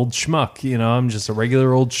just an old schmuck," I'm just a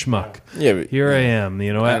regular old schmuck. Yeah, but, here I am.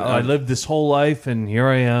 I lived this whole life, and here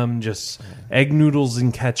I am. Just egg noodles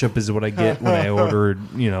and ketchup is what I get when I order,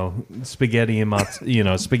 spaghetti and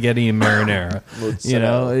spaghetti and marinara.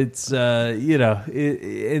 It's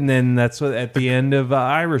and then that's what at the end of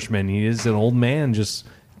Irishman, he is an old man. Just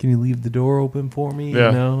can you leave the door open for me?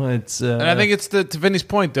 It's and I think it's to Vinny's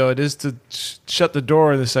point though. It is to shut the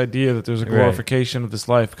door on this idea that there's a glorification of this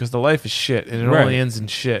life because the life is shit and it only ends in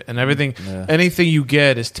shit and everything. Anything you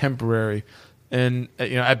get is temporary. And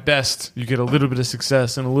at best, you get a little bit of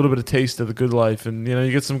success and a little bit of taste of the good life, and you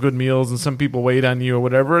get some good meals, and some people wait on you or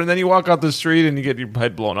whatever, and then you walk out the street and you get your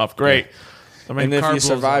head blown off. Great. I mean, and if you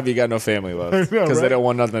survive, you got no family left because they don't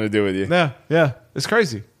want nothing to do with you. Yeah, it's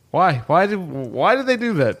crazy. Why? Why did they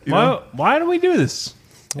do that? Why do we do this?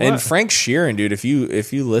 What? And Frank Sheeran, dude, if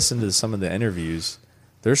you listen to some of the interviews,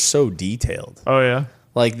 they're so detailed. Oh yeah.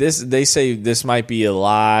 Like this, they say this might be a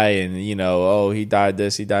lie, and he died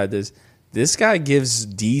this, he died this. This guy gives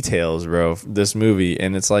details, bro, this movie,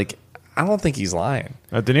 and it's like, I don't think he's lying.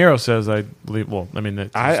 De Niro says, I believe, well, I mean,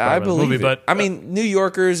 I believe movie, it. But I mean, New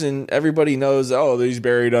Yorkers and everybody knows, he's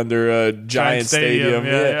buried under a giant stadium.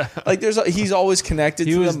 Yeah. Like, he's always connected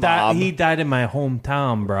to the mob. He died in my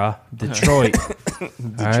hometown, bro, Detroit. All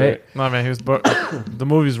right? No, man, the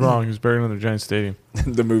movie's wrong. He was buried under a giant stadium.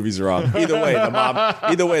 The movie's wrong. Either way,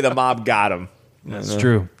 the mob got him. That's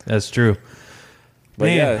true. But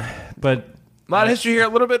man, but a lot of history here, a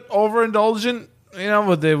little bit overindulgent.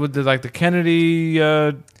 With the Kennedy.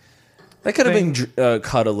 That could have been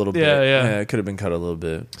cut a little bit. Yeah, it could have been cut a little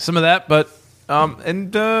bit. Some of that, but I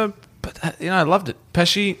loved it.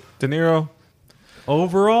 Pesci, De Niro.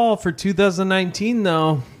 Overall, for 2019,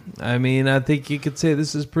 though, I mean, I think you could say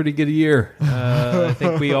this is a pretty good year. I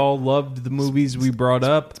think we all loved the movies we brought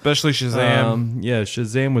up, especially Shazam.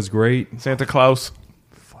 Shazam was great. Santa Claus.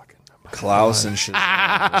 Klaus and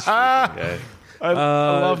Shazam. I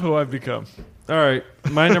love who I've become. All right,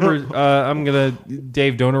 my number. I'm gonna.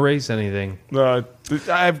 Dave, don't erase anything. I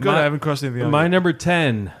haven't crossed anything. My number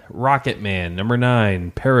 10, Rocket Man. Number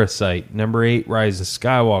 9, Parasite. Number 8, Rise of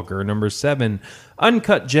Skywalker. Number 7,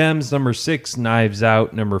 Uncut Gems. Number 6, Knives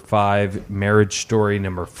Out. Number 5, Marriage Story.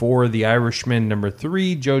 Number 4, The Irishman. Number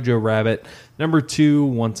 3, Jojo Rabbit. Number 2,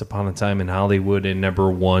 Once Upon a Time in Hollywood. And number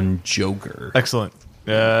 1, Joker. Excellent.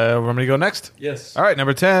 Want me to go next? Yes. All right,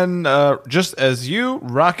 number 10, Just As You,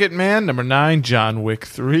 Rocket Man. Number 9, John Wick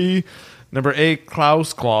 3. Number 8,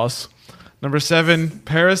 Klaus. Number 7,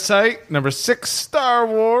 Parasite. Number 6, Star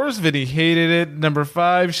Wars. Vinny hated it. Number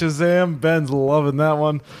 5, Shazam. Ben's loving that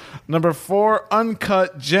one. Number 4,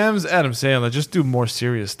 Uncut Gems. Adam Sandler, just do more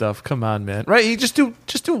serious stuff. Come on, man. Right? You just do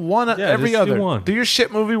one every other. Do your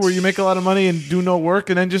shit movie where you make a lot of money and do no work,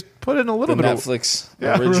 and then just put in a little bit Netflix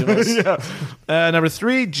originals. Yeah. Number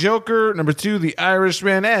 3, Joker. Number 2, The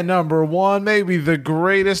Irishman. And number 1, maybe the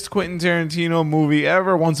greatest Quentin Tarantino movie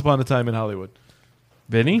ever, Once Upon a Time in Hollywood.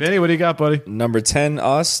 Vinny, what do you got, buddy? Number 10,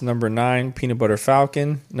 Us. Number 9, Peanut Butter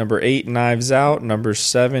Falcon. Number 8, Knives Out. Number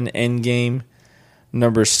 7, Endgame.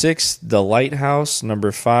 Number 6, The Lighthouse.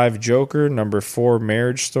 Number 5, Joker. Number 4,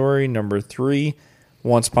 Marriage Story. Number 3,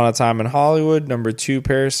 Once Upon a Time in Hollywood. Number 2,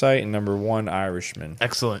 Parasite. And number 1, Irishman.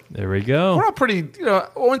 Excellent. There we go. We're all pretty,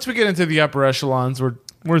 once we get into the upper echelons, we're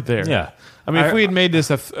there. Yeah. I mean, if we had made this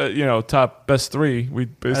top best 3,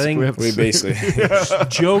 we'd basically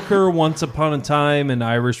Joker, Once Upon a Time, and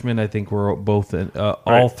Irishman. I think we're both in,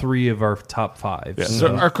 all 3 of our top 5. Yeah.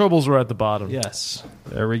 So our Kobles were at the bottom. Yes.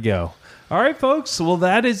 There we go. All right, folks. Well,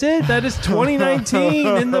 that is it. That is 2019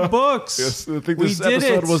 in the books. Yes, I think this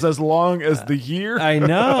episode was as long as the year. I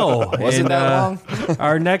know. Wasn't that long?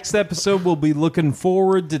 Our next episode, we'll be looking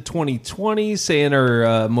forward to 2020, saying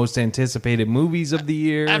our most anticipated movies of the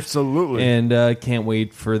year. Absolutely. And can't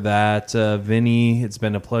wait for that. Vinny, it's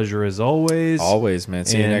been a pleasure as always. Always, man.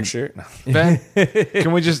 See you next year. Ben,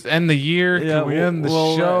 can we just end the year? Can we end the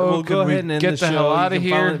show? We'll go ahead and end the show. Hell out of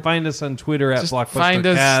here. Find us on Twitter at Blockbuster Find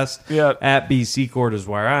us. Cast. Yeah. At BC Court is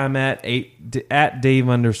where I'm at. At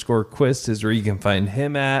Dave_Quist is where you can find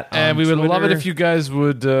him at. And we would love it if you guys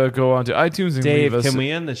would go onto iTunes and Dave, leave us can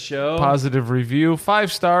we end the show? Positive review,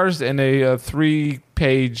 5 stars, and a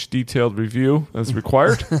 3-page detailed review as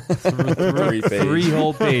required. 3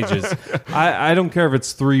 whole pages. I don't care if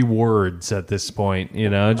it's 3 words at this point.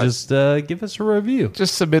 Just give us a review.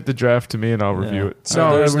 Just submit the draft to me and I'll review it.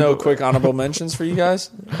 So there's no quick honorable mentions for you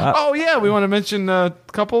guys? We want to mention a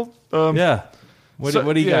couple. What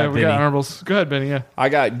do you got, we Benny? got honorables. Go ahead, Benny. Yeah, I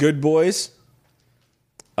got Good Boys.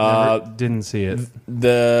 Didn't see it.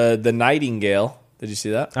 The Nightingale. Did you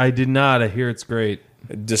see that? I did not. I hear it's great.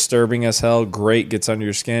 Disturbing as hell. Great. Gets under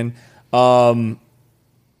your skin. The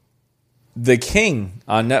King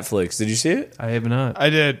on Netflix. Did you see it? I have not. I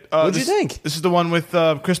did. What'd you think? This is the one with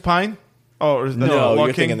Chris Pine. Oh,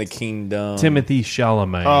 you're thinking The Kingdom. Timothy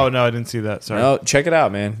Chalamet. Oh no, I didn't see that. Sorry. No, check it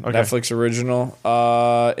out, man. Okay. Netflix original.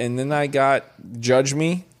 And then I got Judge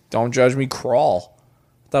Me, Don't Judge Me, Crawl.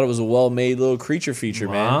 Thought it was a well-made little creature feature,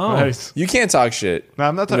 man. Nice. You can't talk shit. No,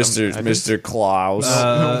 I'm not talking. Mr. Klaus.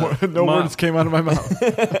 No words came out of my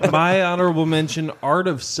mouth. My honorable mention: Art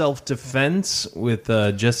of Self-Defense with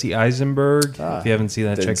Jesse Eisenberg. If you haven't seen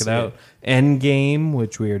that, check it out. Endgame,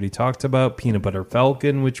 which we already talked about. Peanut Butter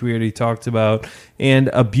Falcon, which we already talked about.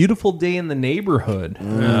 And A Beautiful Day in the Neighborhood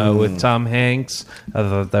with Tom Hanks. I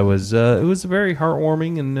thought that was it was a very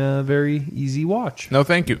heartwarming and very easy watch. No,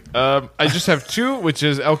 thank you. I just have 2, which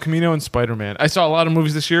is El Camino and Spider-Man. I saw a lot of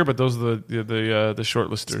movies this year, but those are the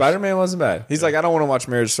short listers. Spider-Man wasn't bad. He's like, I don't want to watch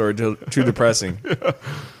Marriage Story. Too depressing.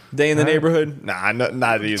 Day in the Neighborhood? Nah,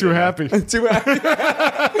 not either. Too happy. Too happy.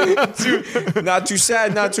 Not too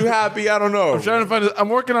sad, not too happy. I don't know. I'm trying to find I'm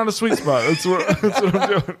working on a sweet spot. That's what I'm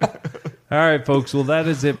doing. All right, folks. Well, that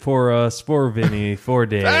is it for us, for Vinny, for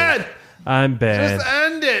Dave. Ben! I'm Ben. Just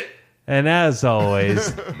end it. And as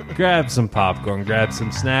always, grab some popcorn, grab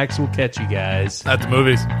some snacks. We'll catch you guys at the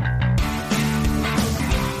movies.